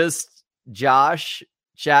at just Josh,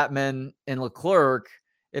 Chapman, and Leclerc,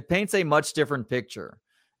 it paints a much different picture.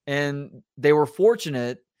 And they were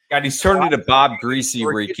fortunate. God, he's turned into Bob Greasy,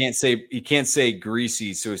 where he can't say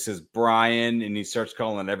Greasy, so he says Brian, and he starts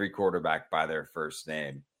calling every quarterback by their first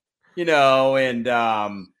name. And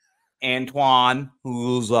Antoine,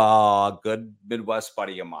 who's a good Midwest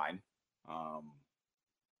buddy of mine.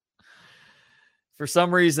 For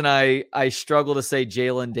some reason, I struggle to say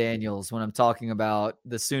Jalen Daniels when I'm talking about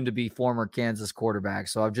the soon-to-be former Kansas quarterback.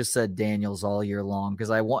 So I've just said Daniels all year long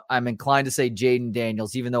because I'm inclined to say Jaden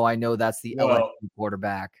Daniels, even though I know that's the LSU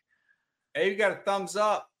quarterback. Hey, you got a thumbs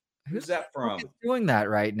up. Who's that from? Who's doing that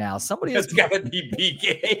right now? Somebody has got to be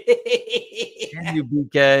BK. Can you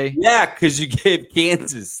BK? Yeah, because you gave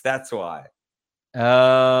Kansas. That's why.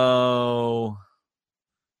 Oh,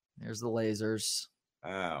 there's the lasers.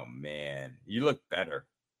 Oh, man. You look better.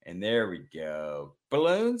 And there we go.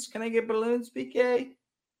 Balloons? Can I get balloons, BK?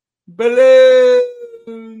 Balloons.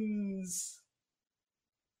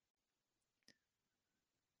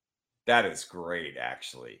 That is great,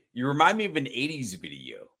 actually. You remind me of an 80s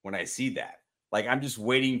video when I see that. Like, I'm just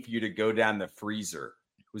waiting for you to go down the freezer.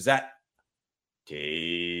 Was that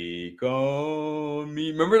Take On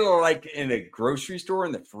Me? Remember, like, in a grocery store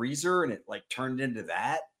in the freezer, and it, like, turned into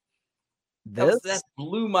that? That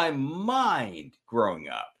blew my mind growing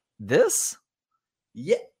up. This?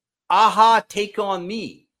 Yeah. Aha, Take on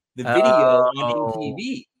Me. The video on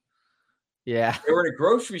MTV. Yeah. They were in a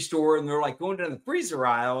grocery store and they're like going down the freezer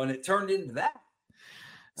aisle and it turned into that.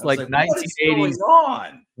 It's like 1980s,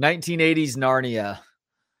 1980s Narnia.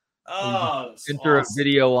 Oh, enter awesome. a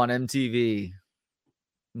video on MTV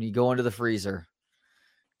and you go into the freezer.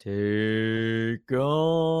 Take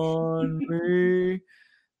on me.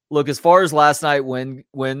 Look, as far as last night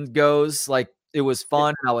win goes, like it was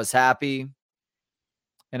fun and I was happy.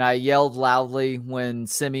 And I yelled loudly when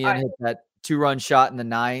Simeon hit that 2-run shot in the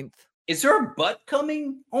 9th. Is there a butt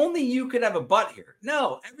coming? Only you could have a butt here.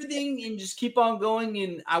 No, everything and just keep on going.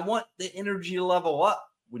 And I want the energy to level up.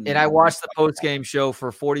 And I watched the post-game show for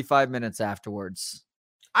 45 minutes afterwards.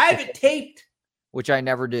 I have it taped. Which I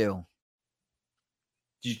never do.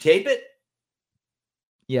 Did you tape it?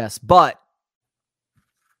 Yes, but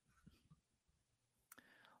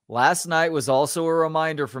last night was also a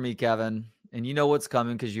reminder for me, Kevin. And you know what's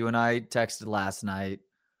coming because you and I texted last night.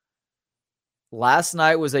 Last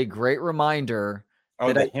night was a great reminder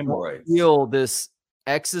that I feel this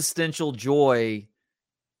existential joy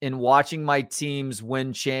in watching my teams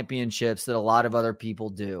win championships that a lot of other people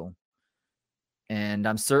do. And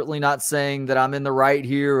I'm certainly not saying that I'm in the right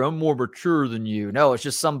here. I'm more mature than you. No, it's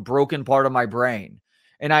just some broken part of my brain.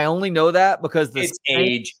 And I only know that because it's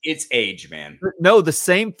age, man. No, the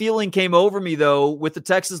same feeling came over me, though, with the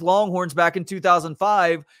Texas Longhorns back in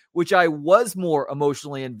 2005, which I was more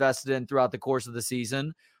emotionally invested in throughout the course of the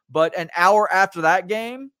season. But an hour after that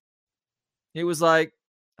game, it was like,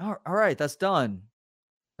 all right, that's done.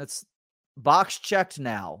 That's box checked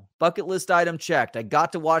now. Bucket list item checked. I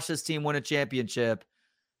got to watch this team win a championship,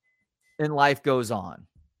 and life goes on.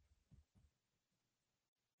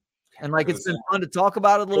 And like it's been fun to talk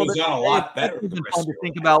about it a little bit. A lot better. It's been fun to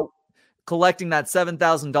think about collecting that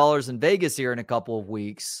 $7,000 in Vegas here in a couple of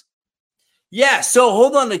weeks. Yeah. So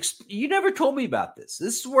hold on. You never told me about this.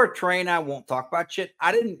 This is where Trey and I won't talk about shit.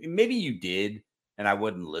 I didn't. Maybe you did, and I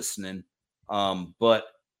wasn't listening. But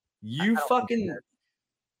you fucking.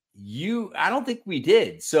 I don't think we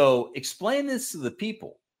did. So explain this to the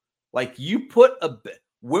people. Like you put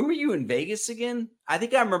when were you in Vegas again? I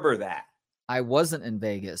think I remember that. I wasn't in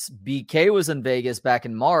Vegas. BK was in Vegas back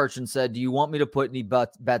in March and said, do you want me to put any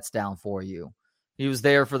bets down for you? He was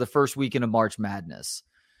there for the first weekend of March Madness.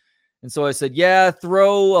 And so I said, yeah,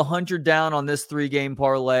 throw 100 down on this 3-game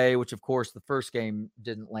parlay, which of course the first game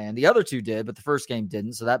didn't land. The other two did, but the first game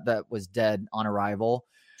didn't. So that bet was dead on arrival.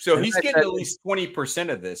 So he's getting at least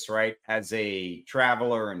 20% of this, right? As a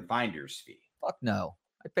traveler and finder's fee. Fuck no.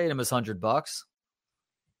 I paid him his $100.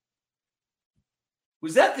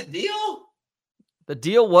 Was that the deal? The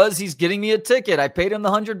deal was he's getting me a ticket. I paid him the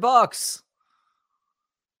 $100.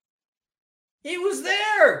 He was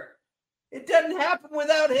there. It doesn't happen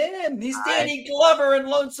without him. He's Danny Glover and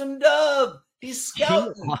Lonesome Dove. He's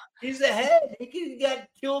scouting. He's ahead. He got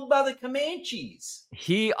killed by the Comanches.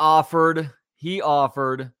 He offered. He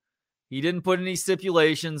didn't put any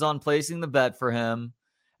stipulations on placing the bet for him.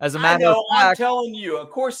 As a matter of fact, I'm telling you, of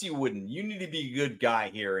course you wouldn't. You need to be a good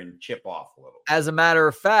guy here and chip off a little. As a matter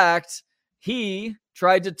of fact, he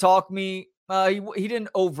tried to talk me. He didn't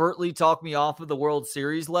overtly talk me off of the World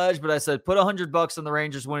Series ledge, but I said, put $100 on the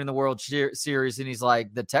Rangers winning the World Series. And he's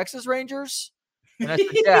like, the Texas Rangers? And I said,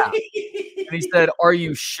 yeah. And he said, are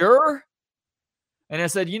you sure? And I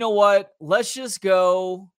said, you know what? Let's just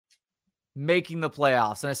go making the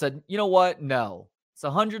playoffs. And I said, you know what? No, it's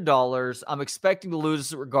 $100. I'm expecting to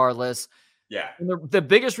lose regardless. Yeah. And the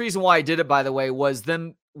biggest reason why I did it, by the way, was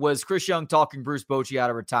Chris Young talking Bruce Bochy out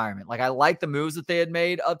of retirement. Like I like the moves that they had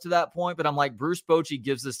made up to that point, but I'm like, Bruce Bochy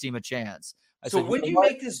gives this team a chance. So when did you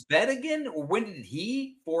make this bet again? Or when did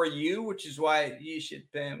he for you, which is why you should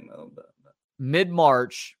pay him a little bit?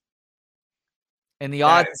 Mid-March. And the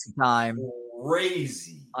odds at the time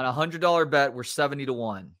crazy on a $100 bet were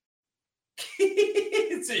 70-1.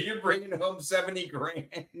 So you're bringing home 70 grand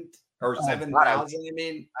or 7,000. I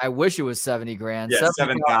mean, I wish it was 70 grand. Yeah,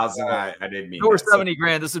 7,000. I didn't mean. If it were 70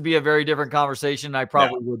 grand, this would be a very different conversation. I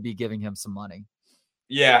probably would be giving him some money.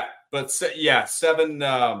 Yeah, but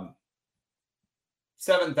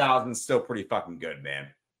 7,000 is still pretty fucking good, man.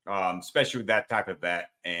 Especially with that type of bet,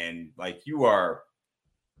 and like you are.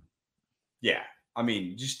 Yeah, I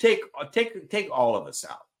mean, just take all of us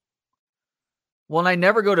out. Well, and I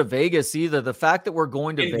never go to Vegas either. The fact that we're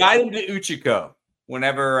going to invite him to Uchiko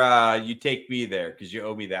whenever you take me there because you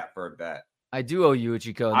owe me that for a bet. I do owe you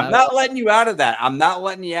Uchiko. I'm not letting you out of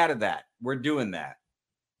that. We're doing that.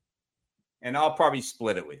 And I'll probably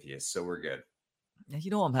split it with you, so we're good.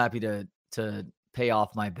 You know I'm happy to pay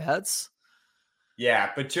off my bets.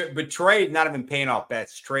 Yeah, but Trey not even paying off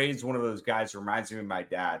bets. Trey's one of those guys who reminds me of my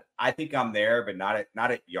dad. I think I'm there, but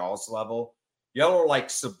not at y'all's level. Y'all are like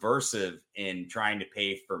subversive in trying to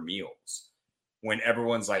pay for meals when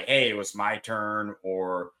everyone's like, "Hey, it was my turn,"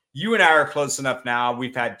 or you and I are close enough now.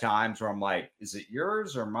 We've had times where I'm like, "Is it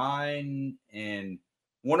yours or mine?" And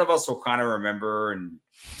one of us will kind of remember,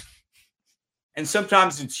 and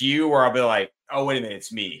sometimes it's you, or I'll be like, "Oh, wait a minute,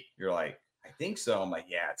 it's me." You're like, "I think so." I'm like,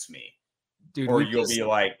 "Yeah, it's me." Dude, Or you'll be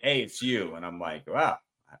like, "Hey, it's you." And I'm like, "Wow,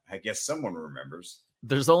 I guess someone remembers."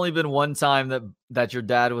 there's only been one time that your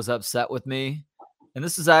dad was upset with me. And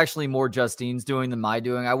this is actually more Justine's doing than my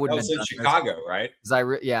doing. I That wouldn't have was in done Chicago, right?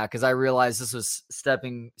 because I realized this was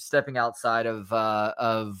stepping outside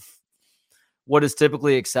of what is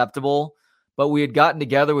typically acceptable. But we had gotten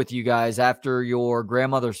together with you guys after your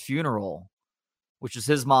grandmother's funeral, which is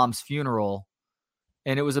his mom's funeral,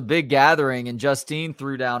 and it was a big gathering. And Justine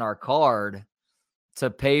threw down our card to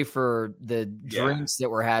pay for the drinks that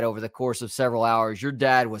were had over the course of several hours. Your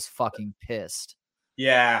dad was fucking pissed.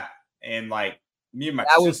 Yeah. And like me and my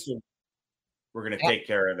sister were going to take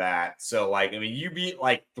care of that. So like, I mean, you beat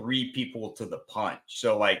like 3 people to the punch.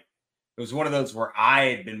 So like, it was one of those where I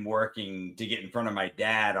had been working to get in front of my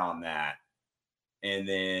dad on that. And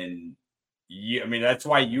then I mean, that's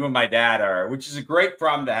why you and my dad are, which is a great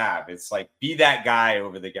problem to have. It's like, be that guy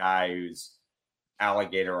over the guy who's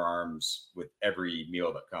alligator arms with every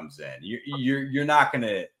meal that comes in. You're not going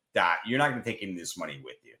to die. You're not going to take any of this money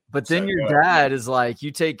with you. But then your dad is like,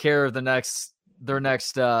 you take care of their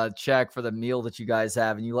next check for the meal that you guys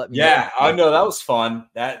have, and you let me. Yeah, I know that was fun.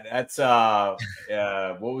 That's what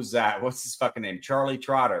was that? What's his fucking name? Charlie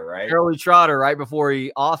Trotter, right? Charlie Trotter, right before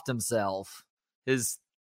he offed himself. His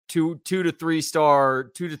two to three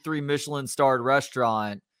Michelin starred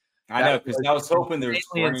restaurant. I know, because I was hoping there was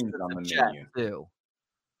brains on the menu too.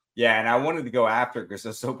 Yeah, and I wanted to go after because I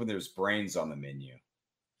was hoping there was brains on the menu.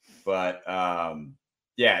 But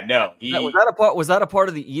yeah, no. Was that a part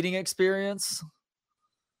of the eating experience?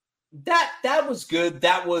 That was good.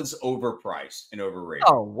 That was overpriced and overrated.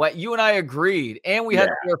 Oh, what? You and I agreed. And we had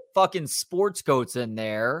to wear fucking sports coats in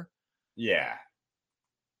there. Yeah.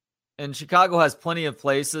 And Chicago has plenty of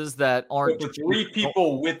places that aren't. But for 3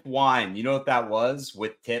 people with wine, you know what that was?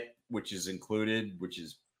 With tip, which is included,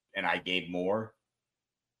 and I gave more.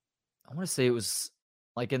 I want to say it was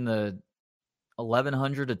like in the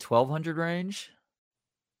 1,100 to 1,200 range.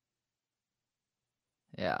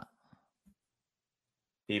 Yeah.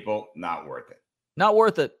 People, not worth it. Not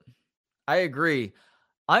worth it. I agree.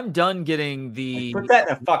 I'm done getting the. Put that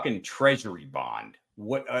in a fucking treasury bond.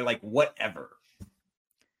 Whatever.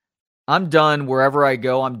 I'm done wherever I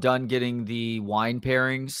go. I'm done getting the wine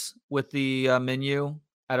pairings with the menu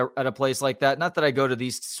at a place like that. Not that I go to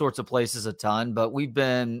these sorts of places a ton, but we've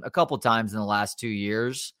been a couple times in the last 2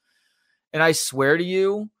 years. And I swear to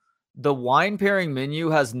you, the wine pairing menu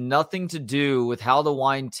has nothing to do with how the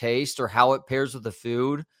wine tastes or how it pairs with the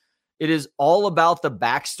food. It is all about the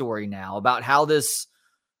backstory now, about how this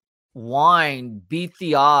wine beat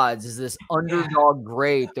the odds as this underdog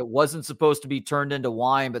grape that wasn't supposed to be turned into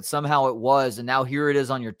wine, but somehow it was. And now here it is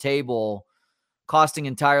on your table costing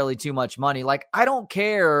entirely too much money. Like, I don't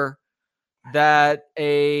care that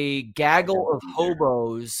a gaggle of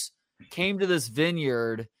hobos came to this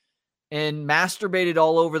vineyard and masturbated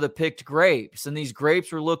all over the picked grapes. And these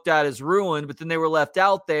grapes were looked at as ruined, but then they were left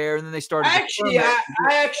out there and then they started. I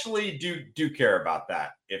actually do care about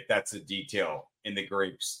that. If that's a detail in the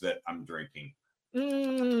grapes that I'm drinking.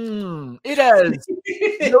 It has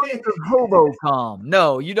millions of hobo cum.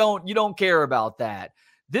 No, you don't care about that.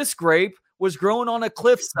 This grape was grown on a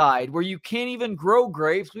cliffside where you can't even grow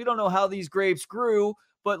grapes. We don't know how these grapes grew,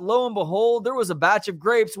 but lo and behold, there was a batch of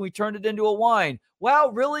grapes and we turned it into a wine. Wow,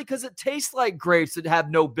 really? Because it tastes like grapes that have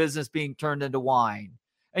no business being turned into wine.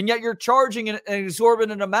 And yet you're charging an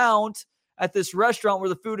exorbitant amount at this restaurant where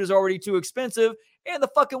the food is already too expensive and the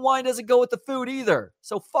fucking wine doesn't go with the food either.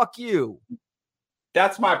 So fuck you.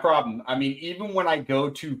 That's my problem. I mean, even when I go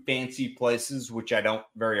to fancy places, which I don't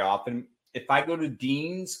very often, if I go to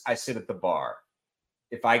Dean's, I sit at the bar.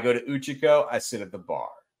 If I go to Uchiko, I sit at the bar.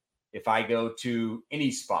 If I go to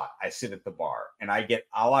any spot, I sit at the bar and I get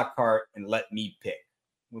a la carte and let me pick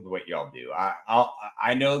with what y'all do.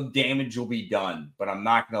 I know damage will be done, but I'm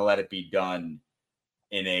not going to let it be done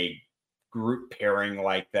in a group pairing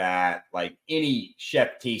like that. Like any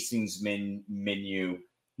chef tastings menu,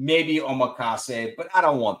 maybe omakase, but I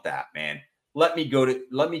don't want that, man. Let me go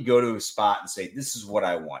to a spot and say, this is what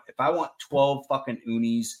I want. If I want 12 fucking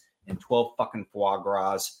unis and 12 fucking foie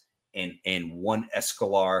gras and 1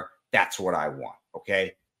 escalar, that's what I want.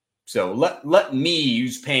 Okay. So let me,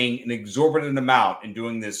 who's paying an exorbitant amount and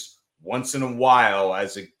doing this once in a while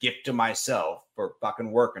as a gift to myself for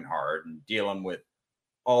fucking working hard and dealing with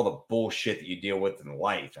all the bullshit that you deal with in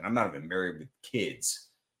life. And I'm not even married with kids,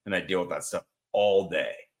 and I deal with that stuff all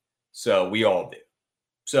day. So we all do.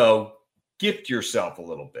 So gift yourself a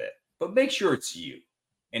little bit, but make sure it's you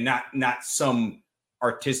and not some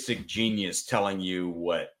artistic genius telling you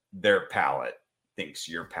what their palate thinks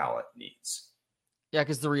your palate needs. Yeah,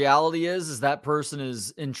 because the reality is that person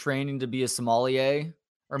is in training to be a sommelier,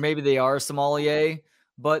 or maybe they are a sommelier,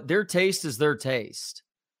 but their taste is their taste.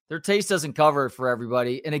 Their taste doesn't cover it for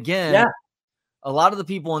everybody. And again, a lot of the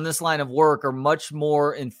people in this line of work are much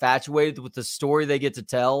more infatuated with the story they get to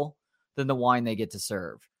tell than the wine they get to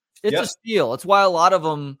serve. It's a steal. It's why a lot of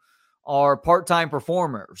them are part-time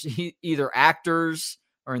performers, either actors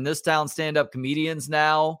or in this town, stand-up comedians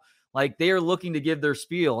now. Like, they are looking to give their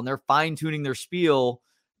spiel, and they're fine-tuning their spiel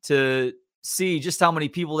to see just how many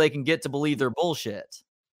people they can get to believe their bullshit.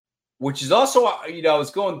 Which is also, I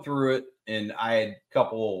was going through it, and I had a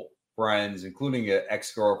couple friends, including an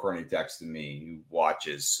ex-girlfriend who texted me who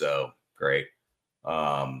watches. So great.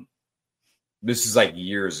 This is like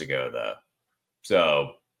years ago, though.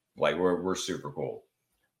 So like we're super cool.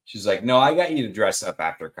 She's like, no, I got you to dress up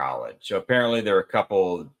after college. So apparently there are a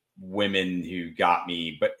couple women who got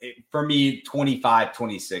me, but for me, 25,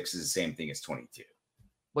 26 is the same thing as 22.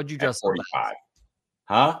 What'd you dress up as?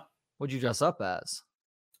 Huh? What'd you dress up as?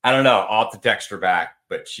 I don't know. I'll have to text her back,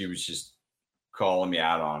 but she was just calling me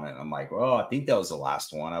out on it. I'm like, well, I think that was the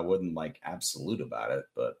last one. I wouldn't like absolute about it,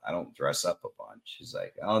 but I don't dress up a bunch. She's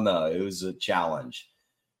like, oh no, it was a challenge.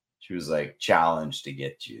 She was like, challenge to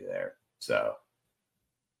get you there. So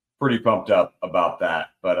pretty pumped up about that.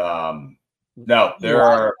 But no, there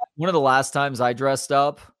are. One of the last times I dressed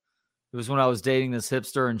up, it was when I was dating this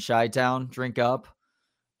hipster in Chi-Town, Drink Up.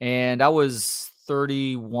 And I was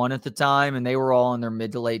 31 at the time, and they were all in their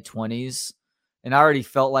mid to late 20s. And I already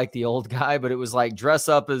felt like the old guy, but it was like dress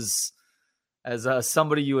up as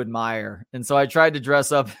somebody you admire. And so I tried to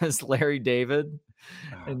dress up as Larry David.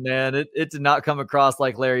 And man, it did not come across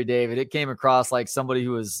like Larry David. It came across like somebody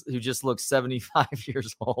who just looked 75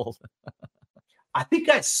 years old. I think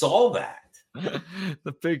I saw that.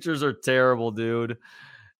 The pictures are terrible, dude.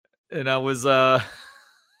 And I was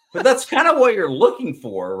but that's kind of what you're looking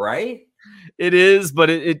for, right? It is, but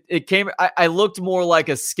it came. I looked more like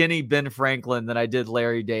a skinny Ben Franklin than I did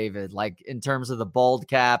Larry David, like in terms of the bald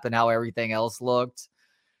cap and how everything else looked.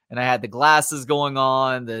 And I had the glasses going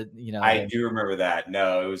on. I do remember that.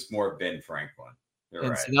 No, it was more Ben Franklin. You're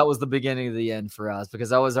right. So that was the beginning of the end for us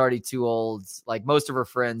because I was already too old. Like, most of her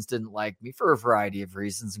friends didn't like me for a variety of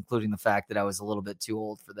reasons, including the fact that I was a little bit too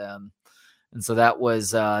old for them. And so that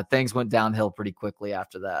was things went downhill pretty quickly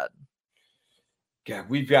after that. God,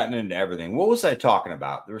 we've gotten into everything. What was I talking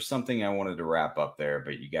about? There was something I wanted to wrap up there,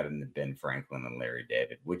 but you got into Ben Franklin and Larry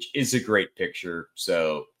David, which is a great picture.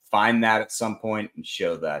 So find that at some point and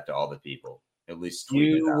show that to all the people. At least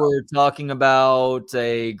you were talking about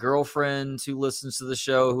a girlfriend who listens to the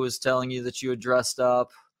show who was telling you that you had dressed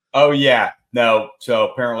up. Oh, yeah. No.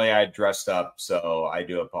 So apparently I dressed up. So I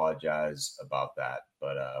do apologize about that.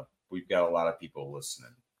 But we've got a lot of people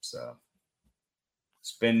listening. So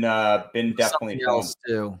it's been definitely fun.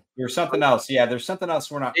 Too. There's something else. Yeah, there's something else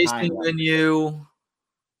we're not tasting menu,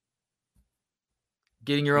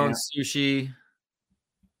 getting your own sushi.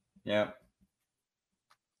 Yeah.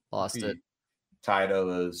 Lost it. Tied all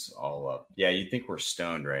those all up. Yeah, you think we're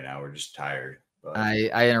stoned right now. We're just tired. But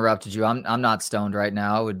I interrupted you. I'm not stoned right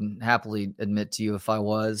now. I would happily admit to you if I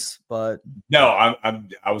was, but no,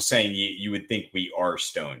 I was saying you would think we are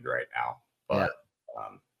stoned right now, but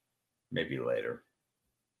maybe later.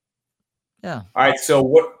 Yeah. All right. So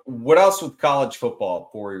what else with college football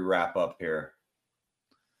before we wrap up here?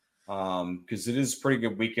 Because it is a pretty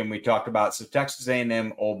good weekend. We talked about Texas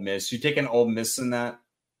A&M, Ole Miss. You taking Ole Miss in that?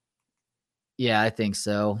 Yeah, I think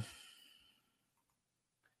so.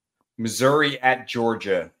 Missouri at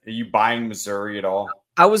Georgia. Are you buying Missouri at all?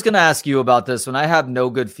 I was going to ask you about this one. I have no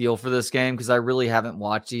good feel for this game because I really haven't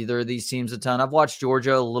watched either of these teams a ton. I've watched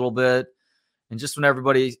Georgia a little bit, and just when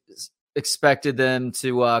everybody expected them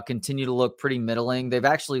to continue to look pretty middling, they've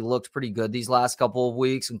actually looked pretty good these last couple of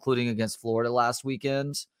weeks, including against Florida last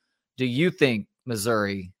weekend. Do you think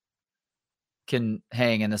Missouri can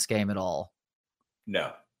hang in this game at all?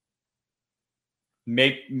 No.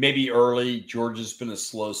 Maybe early. Georgia's been a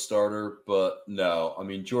slow starter, but no. I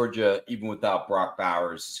mean, Georgia, even without Brock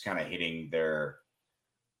Bowers, is kind of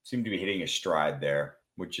seem to be hitting a stride there,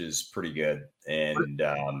 which is pretty good. And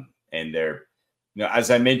they're,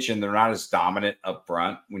 as I mentioned, they're not as dominant up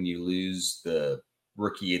front when you lose the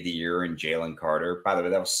rookie of the year in Jalen Carter. By the way,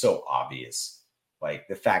 that was so obvious. Like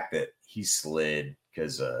the fact that he slid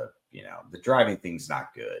because the driving thing's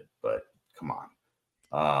not good, but come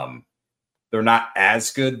on. They're not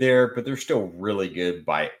as good there, but they're still really good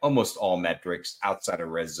by almost all metrics outside of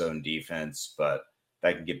red zone defense, but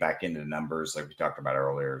that can get back into the numbers like we talked about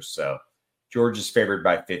earlier. So Georgia's favored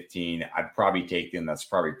by 15. I'd probably take them. That's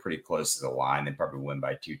probably pretty close to the line. They probably win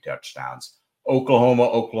by 2 touchdowns.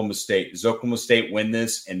 Oklahoma State. Does Oklahoma State win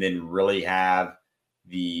this and then really have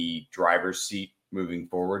the driver's seat moving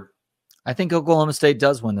forward? I think Oklahoma State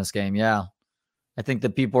does win this game, yeah. I think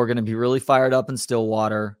that people are going to be really fired up in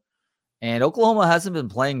Stillwater. And Oklahoma hasn't been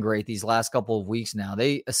playing great these last couple of weeks now.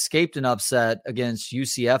 They escaped an upset against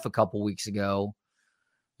UCF a couple weeks ago,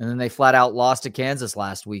 and then they flat out lost to Kansas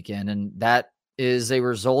last weekend. And that is a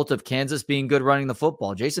result of Kansas being good running the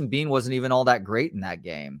football. Jason Bean wasn't even all that great in that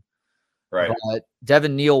game. Right. But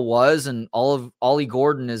Devin Neal was, and Ollie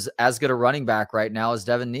Gordon is as good a running back right now as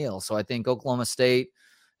Devin Neal. So I think Oklahoma State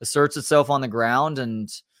asserts itself on the ground, and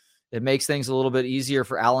it makes things a little bit easier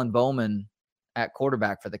for Alan Bowman at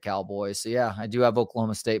quarterback for the Cowboys. So yeah, I do have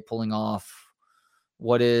Oklahoma State pulling off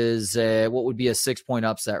what would be a 6-point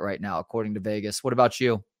upset right now, according to Vegas. What about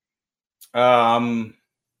you? So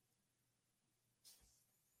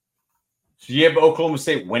you have Oklahoma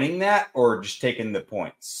State winning that or just taking the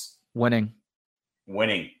points? Winning.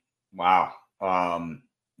 Wow.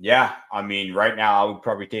 Yeah. I mean, right now I would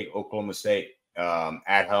probably take Oklahoma State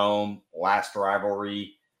at home, last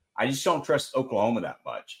rivalry. I just don't trust Oklahoma that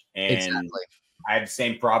much. And exactly. I have the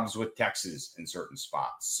same problems with Texas in certain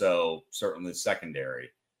spots. So certainly secondary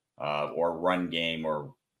or run game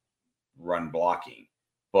or run blocking.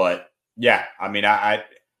 But yeah, I mean, I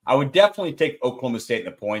would definitely take Oklahoma State in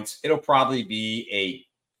the points. It'll probably be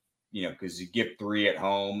because you give 3 at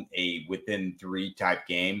home, a within 3 type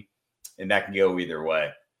game, and that can go either way.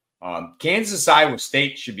 Kansas, Iowa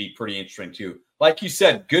State should be pretty interesting too. Like you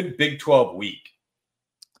said, good Big 12 week.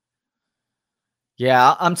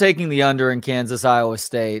 Yeah, I'm taking the under in Kansas, Iowa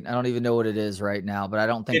State. I don't even know what it is right now, but I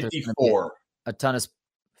don't think 54. there's going to be a ton of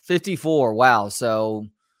 54. Wow. So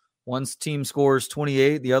one team scores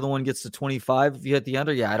 28, the other one gets to 25. If you hit the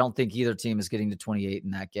under, yeah, I don't think either team is getting to 28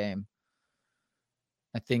 in that game.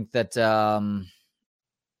 I think that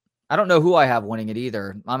I don't know who I have winning it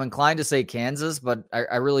either. I'm inclined to say Kansas, but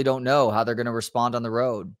I really don't know how they're going to respond on the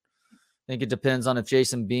road. I think it depends on if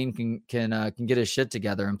Jason Bean can get his shit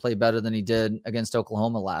together and play better than he did against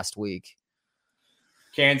Oklahoma last week.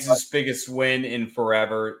 Kansas' biggest win in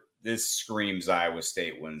forever. This screams Iowa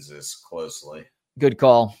State wins this closely. Good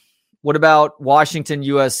call. What about Washington,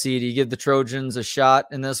 USC? Do you give the Trojans a shot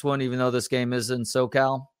in this one, even though this game is in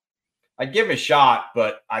SoCal? I'd give a shot,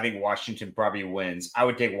 but I think Washington probably wins. I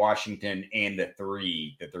would take Washington and the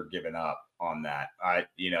 3 that they're giving up on that.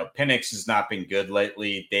 Penix has not been good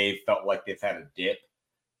lately. They've felt like they've had a dip,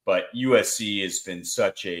 but USC has been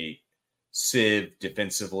such a sieve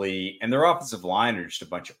defensively, and their offensive line are just a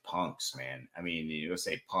bunch of punks, man. I mean, you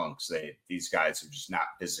say punks. These guys are just not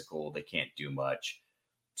physical. They can't do much.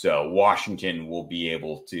 So Washington will be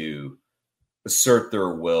able to assert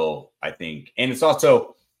their will, I think. And it's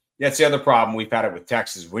also, that's the other problem we've had it with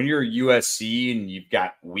Texas. When you're USC and you've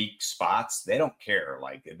got weak spots, they don't care.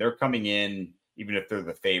 Like they're coming in, even if they're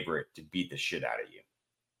the favorite, to beat the shit out of you.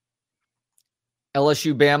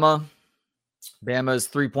 LSU, Bama. Bama is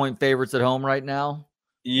 3-point favorites at home right now.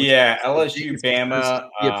 Yeah, LSU, Bama.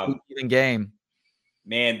 Even game.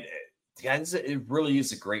 Man, guys, it really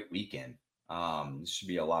is a great weekend. This should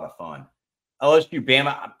be a lot of fun. LSU,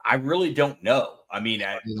 Bama, I really don't know. I mean,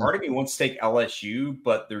 part of me wants to take LSU,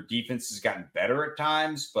 but their defense has gotten better at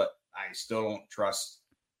times, but I still don't trust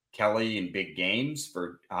Kelly in big games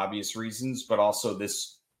for obvious reasons, but also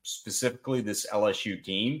this LSU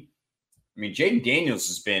team. I mean, Jaden Daniels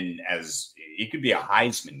has been he could be a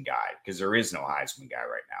Heisman guy because there is no Heisman guy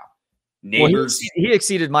right now. Neighbors. Well, he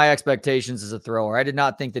exceeded my expectations as a thrower. I did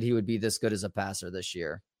not think that he would be this good as a passer this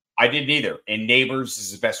year. I didn't either. And Neighbors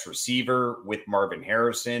is the best receiver with Marvin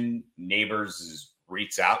Harrison. Neighbors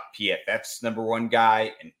rates out PFF's number 1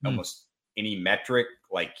 guy in almost any metric.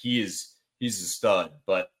 Like he's a stud.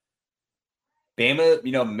 But Bama,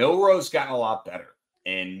 Milroe's gotten a lot better.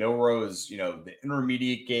 And Milroe's, the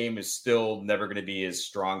intermediate game is still never going to be his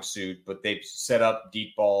strong suit, but they've set up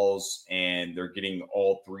deep balls and they're getting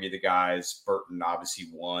all 3 of the guys. Burton obviously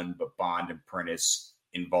won, but Bond and Prentice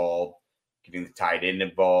involved. Getting the tight end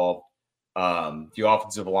involved. The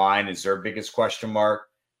offensive line is their biggest question mark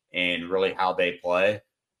and really how they play.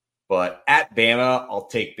 But at Bama, I'll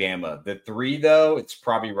take Bama. The 3, though, it's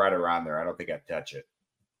probably right around there. I don't think I'd touch it.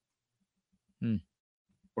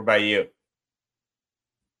 What about you?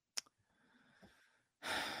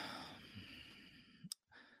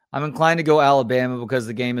 I'm inclined to go Alabama because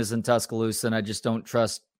the game is in Tuscaloosa, and I just don't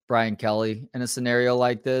trust Brian Kelly in a scenario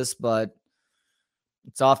like this. But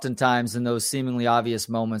it's oftentimes in those seemingly obvious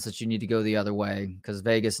moments that you need to go the other way because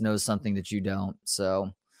Vegas knows something that you don't.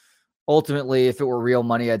 So ultimately, if it were real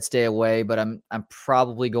money, I'd stay away. But I'm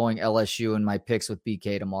probably going LSU in my picks with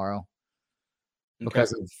BK tomorrow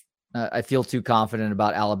because I feel too confident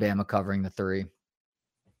about Alabama covering the 3. It's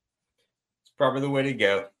probably the way to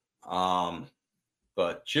go.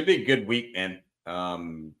 But should be a good week,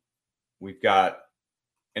 man. We've got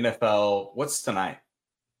NFL. What's tonight?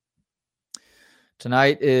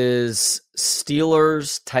 Tonight is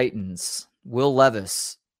Steelers Titans. Will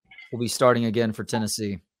Levis will be starting again for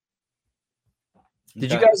Tennessee.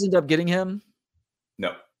 Did you guys end up getting him?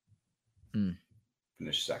 No.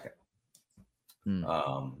 Finished second.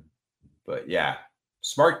 But yeah,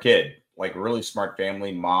 smart kid, like really smart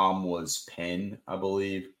family. Mom was Penn, I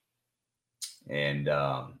believe. And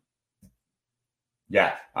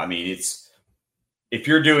yeah, I mean, it's if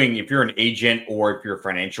you're an agent or if you're a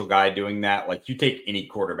financial guy doing that, like you take any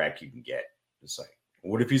quarterback you can get. It's like,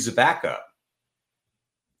 what if he's a backup?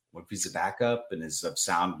 What if he's a backup and is of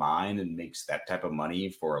sound mind and makes that type of money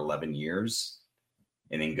for 11 years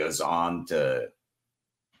and then goes on to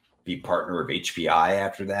be partner of HPI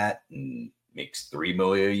after that and makes $3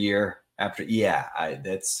 million a year after? Yeah,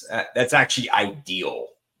 that's actually ideal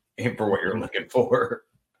for what you're looking for.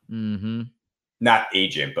 Mm-hmm. Not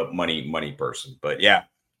agent, but money person. But yeah,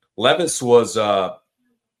 Levis was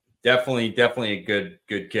definitely a good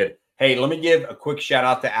kid. Hey, let me give a quick shout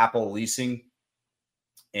out to Apple Leasing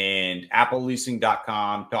and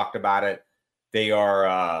appleleasing.com. Talked about it. They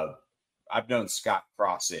are I've known Scott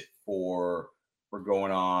Frossett for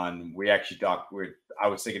going on. We actually talked. I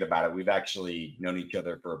was thinking about it. We've actually known each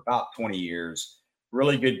other for about 20 years.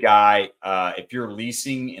 Really good guy. If you're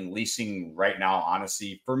leasing right now,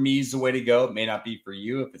 honestly, for me is the way to go. It may not be for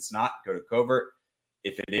you. If it's not, go to Covert.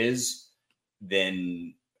 If it is,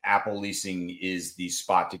 then Apple Leasing is the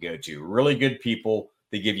spot to go to. Really good people.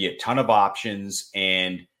 They give you a ton of options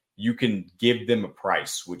and you can give them a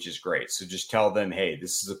price, which is great. So just tell them, hey,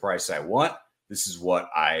 this is the price I want. This is what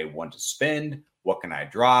I want to spend. What can I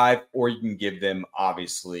drive? Or you can give them,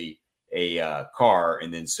 obviously, a car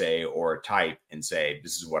and then say, or a type and say,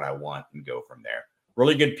 this is what I want and go from there.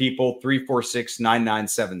 Really good people,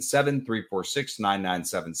 346-9977,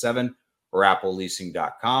 346-9977 or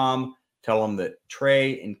appleleasing.com. Tell them that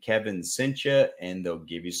Trey and Kevin sent you and they'll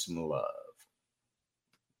give you some love.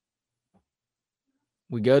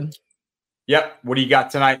 We good? Yep. What do you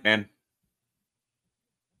got tonight, man?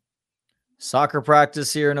 Soccer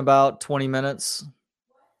practice here in about 20 minutes.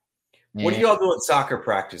 What do y'all do at soccer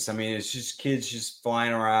practice? I mean, it's just kids just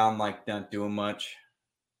flying around, like not doing much.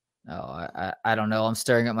 Oh, I don't know. I'm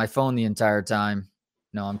staring at my phone the entire time.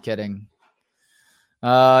 No, I'm kidding.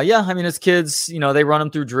 Yeah, I mean, it's kids, they run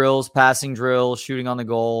them through drills, passing drills, shooting on the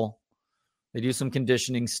goal. They do some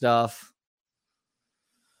conditioning stuff.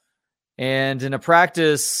 And in a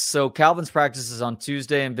practice, so Calvin's practice is on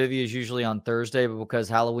Tuesday and Vivi is usually on Thursday, but because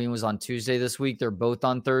Halloween was on Tuesday this week, they're both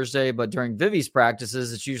on Thursday. But during Vivi's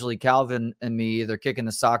practices, it's usually Calvin and me either kicking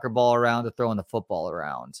the soccer ball around or throwing the football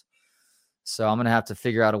around. So I'm going to have to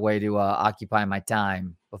figure out a way to occupy my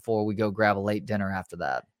time before we go grab a late dinner after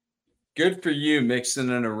that. Good for you, mixing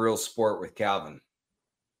in a real sport with Calvin.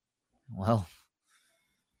 Well,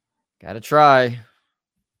 got to try.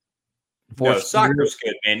 No, soccer's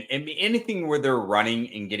good, man. I mean, anything where they're running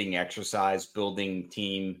and getting exercise, building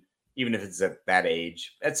team, even if it's at that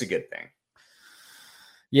age, that's a good thing.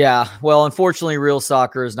 Yeah. Well, unfortunately, real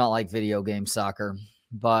soccer is not like video game soccer,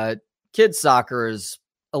 but kids soccer is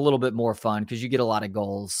a little bit more fun because you get a lot of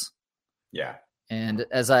goals. Yeah. And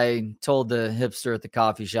as I told the hipster at the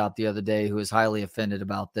coffee shop the other day, who was highly offended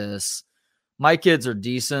about this, my kids are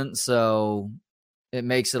decent, so it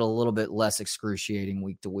makes it a little bit less excruciating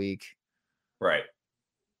week to week. Right.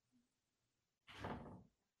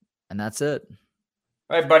 And that's it.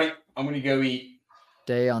 All right, buddy. I'm going to go eat.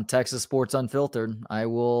 Day on Texas Sports Unfiltered. I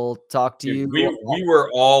will talk to you. We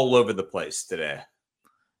were all over the place today.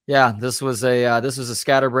 Yeah, this was a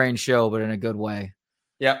scatterbrained show, but in a good way.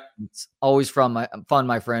 Yep. It's always fun,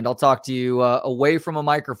 my friend. I'll talk to you away from a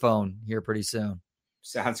microphone here pretty soon.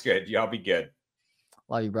 Sounds good. Y'all be good.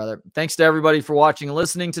 Love you, brother. Thanks to everybody for watching and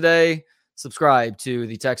listening today. Subscribe to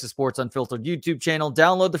the Texas Sports Unfiltered YouTube channel.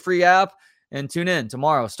 Download the free app and tune in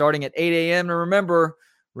tomorrow starting at 8 a.m. And remember,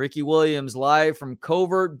 Ricky Williams live from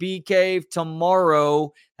Covert Bee Cave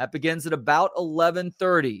tomorrow. That begins at about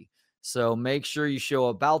 11:30. So make sure you show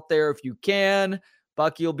up out there if you can.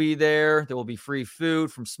 Bucky will be there. There will be free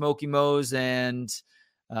food from Smoky Mo's and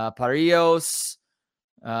Parillos.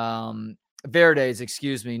 Verdes,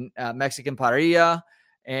 excuse me, Mexican Parrilla.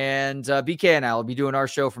 And BK and I will be doing our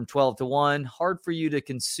show from 12 to 1. Hard for you to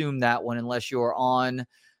consume that one unless you're on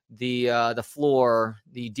the floor,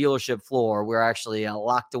 the dealership floor. We're actually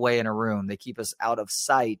locked away in a room. They keep us out of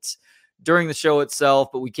sight during the show itself,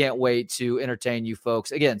 but we can't wait to entertain you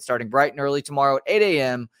folks. Again, starting bright and early tomorrow at 8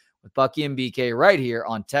 a.m. with Bucky and BK right here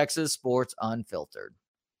on Texas Sports Unfiltered.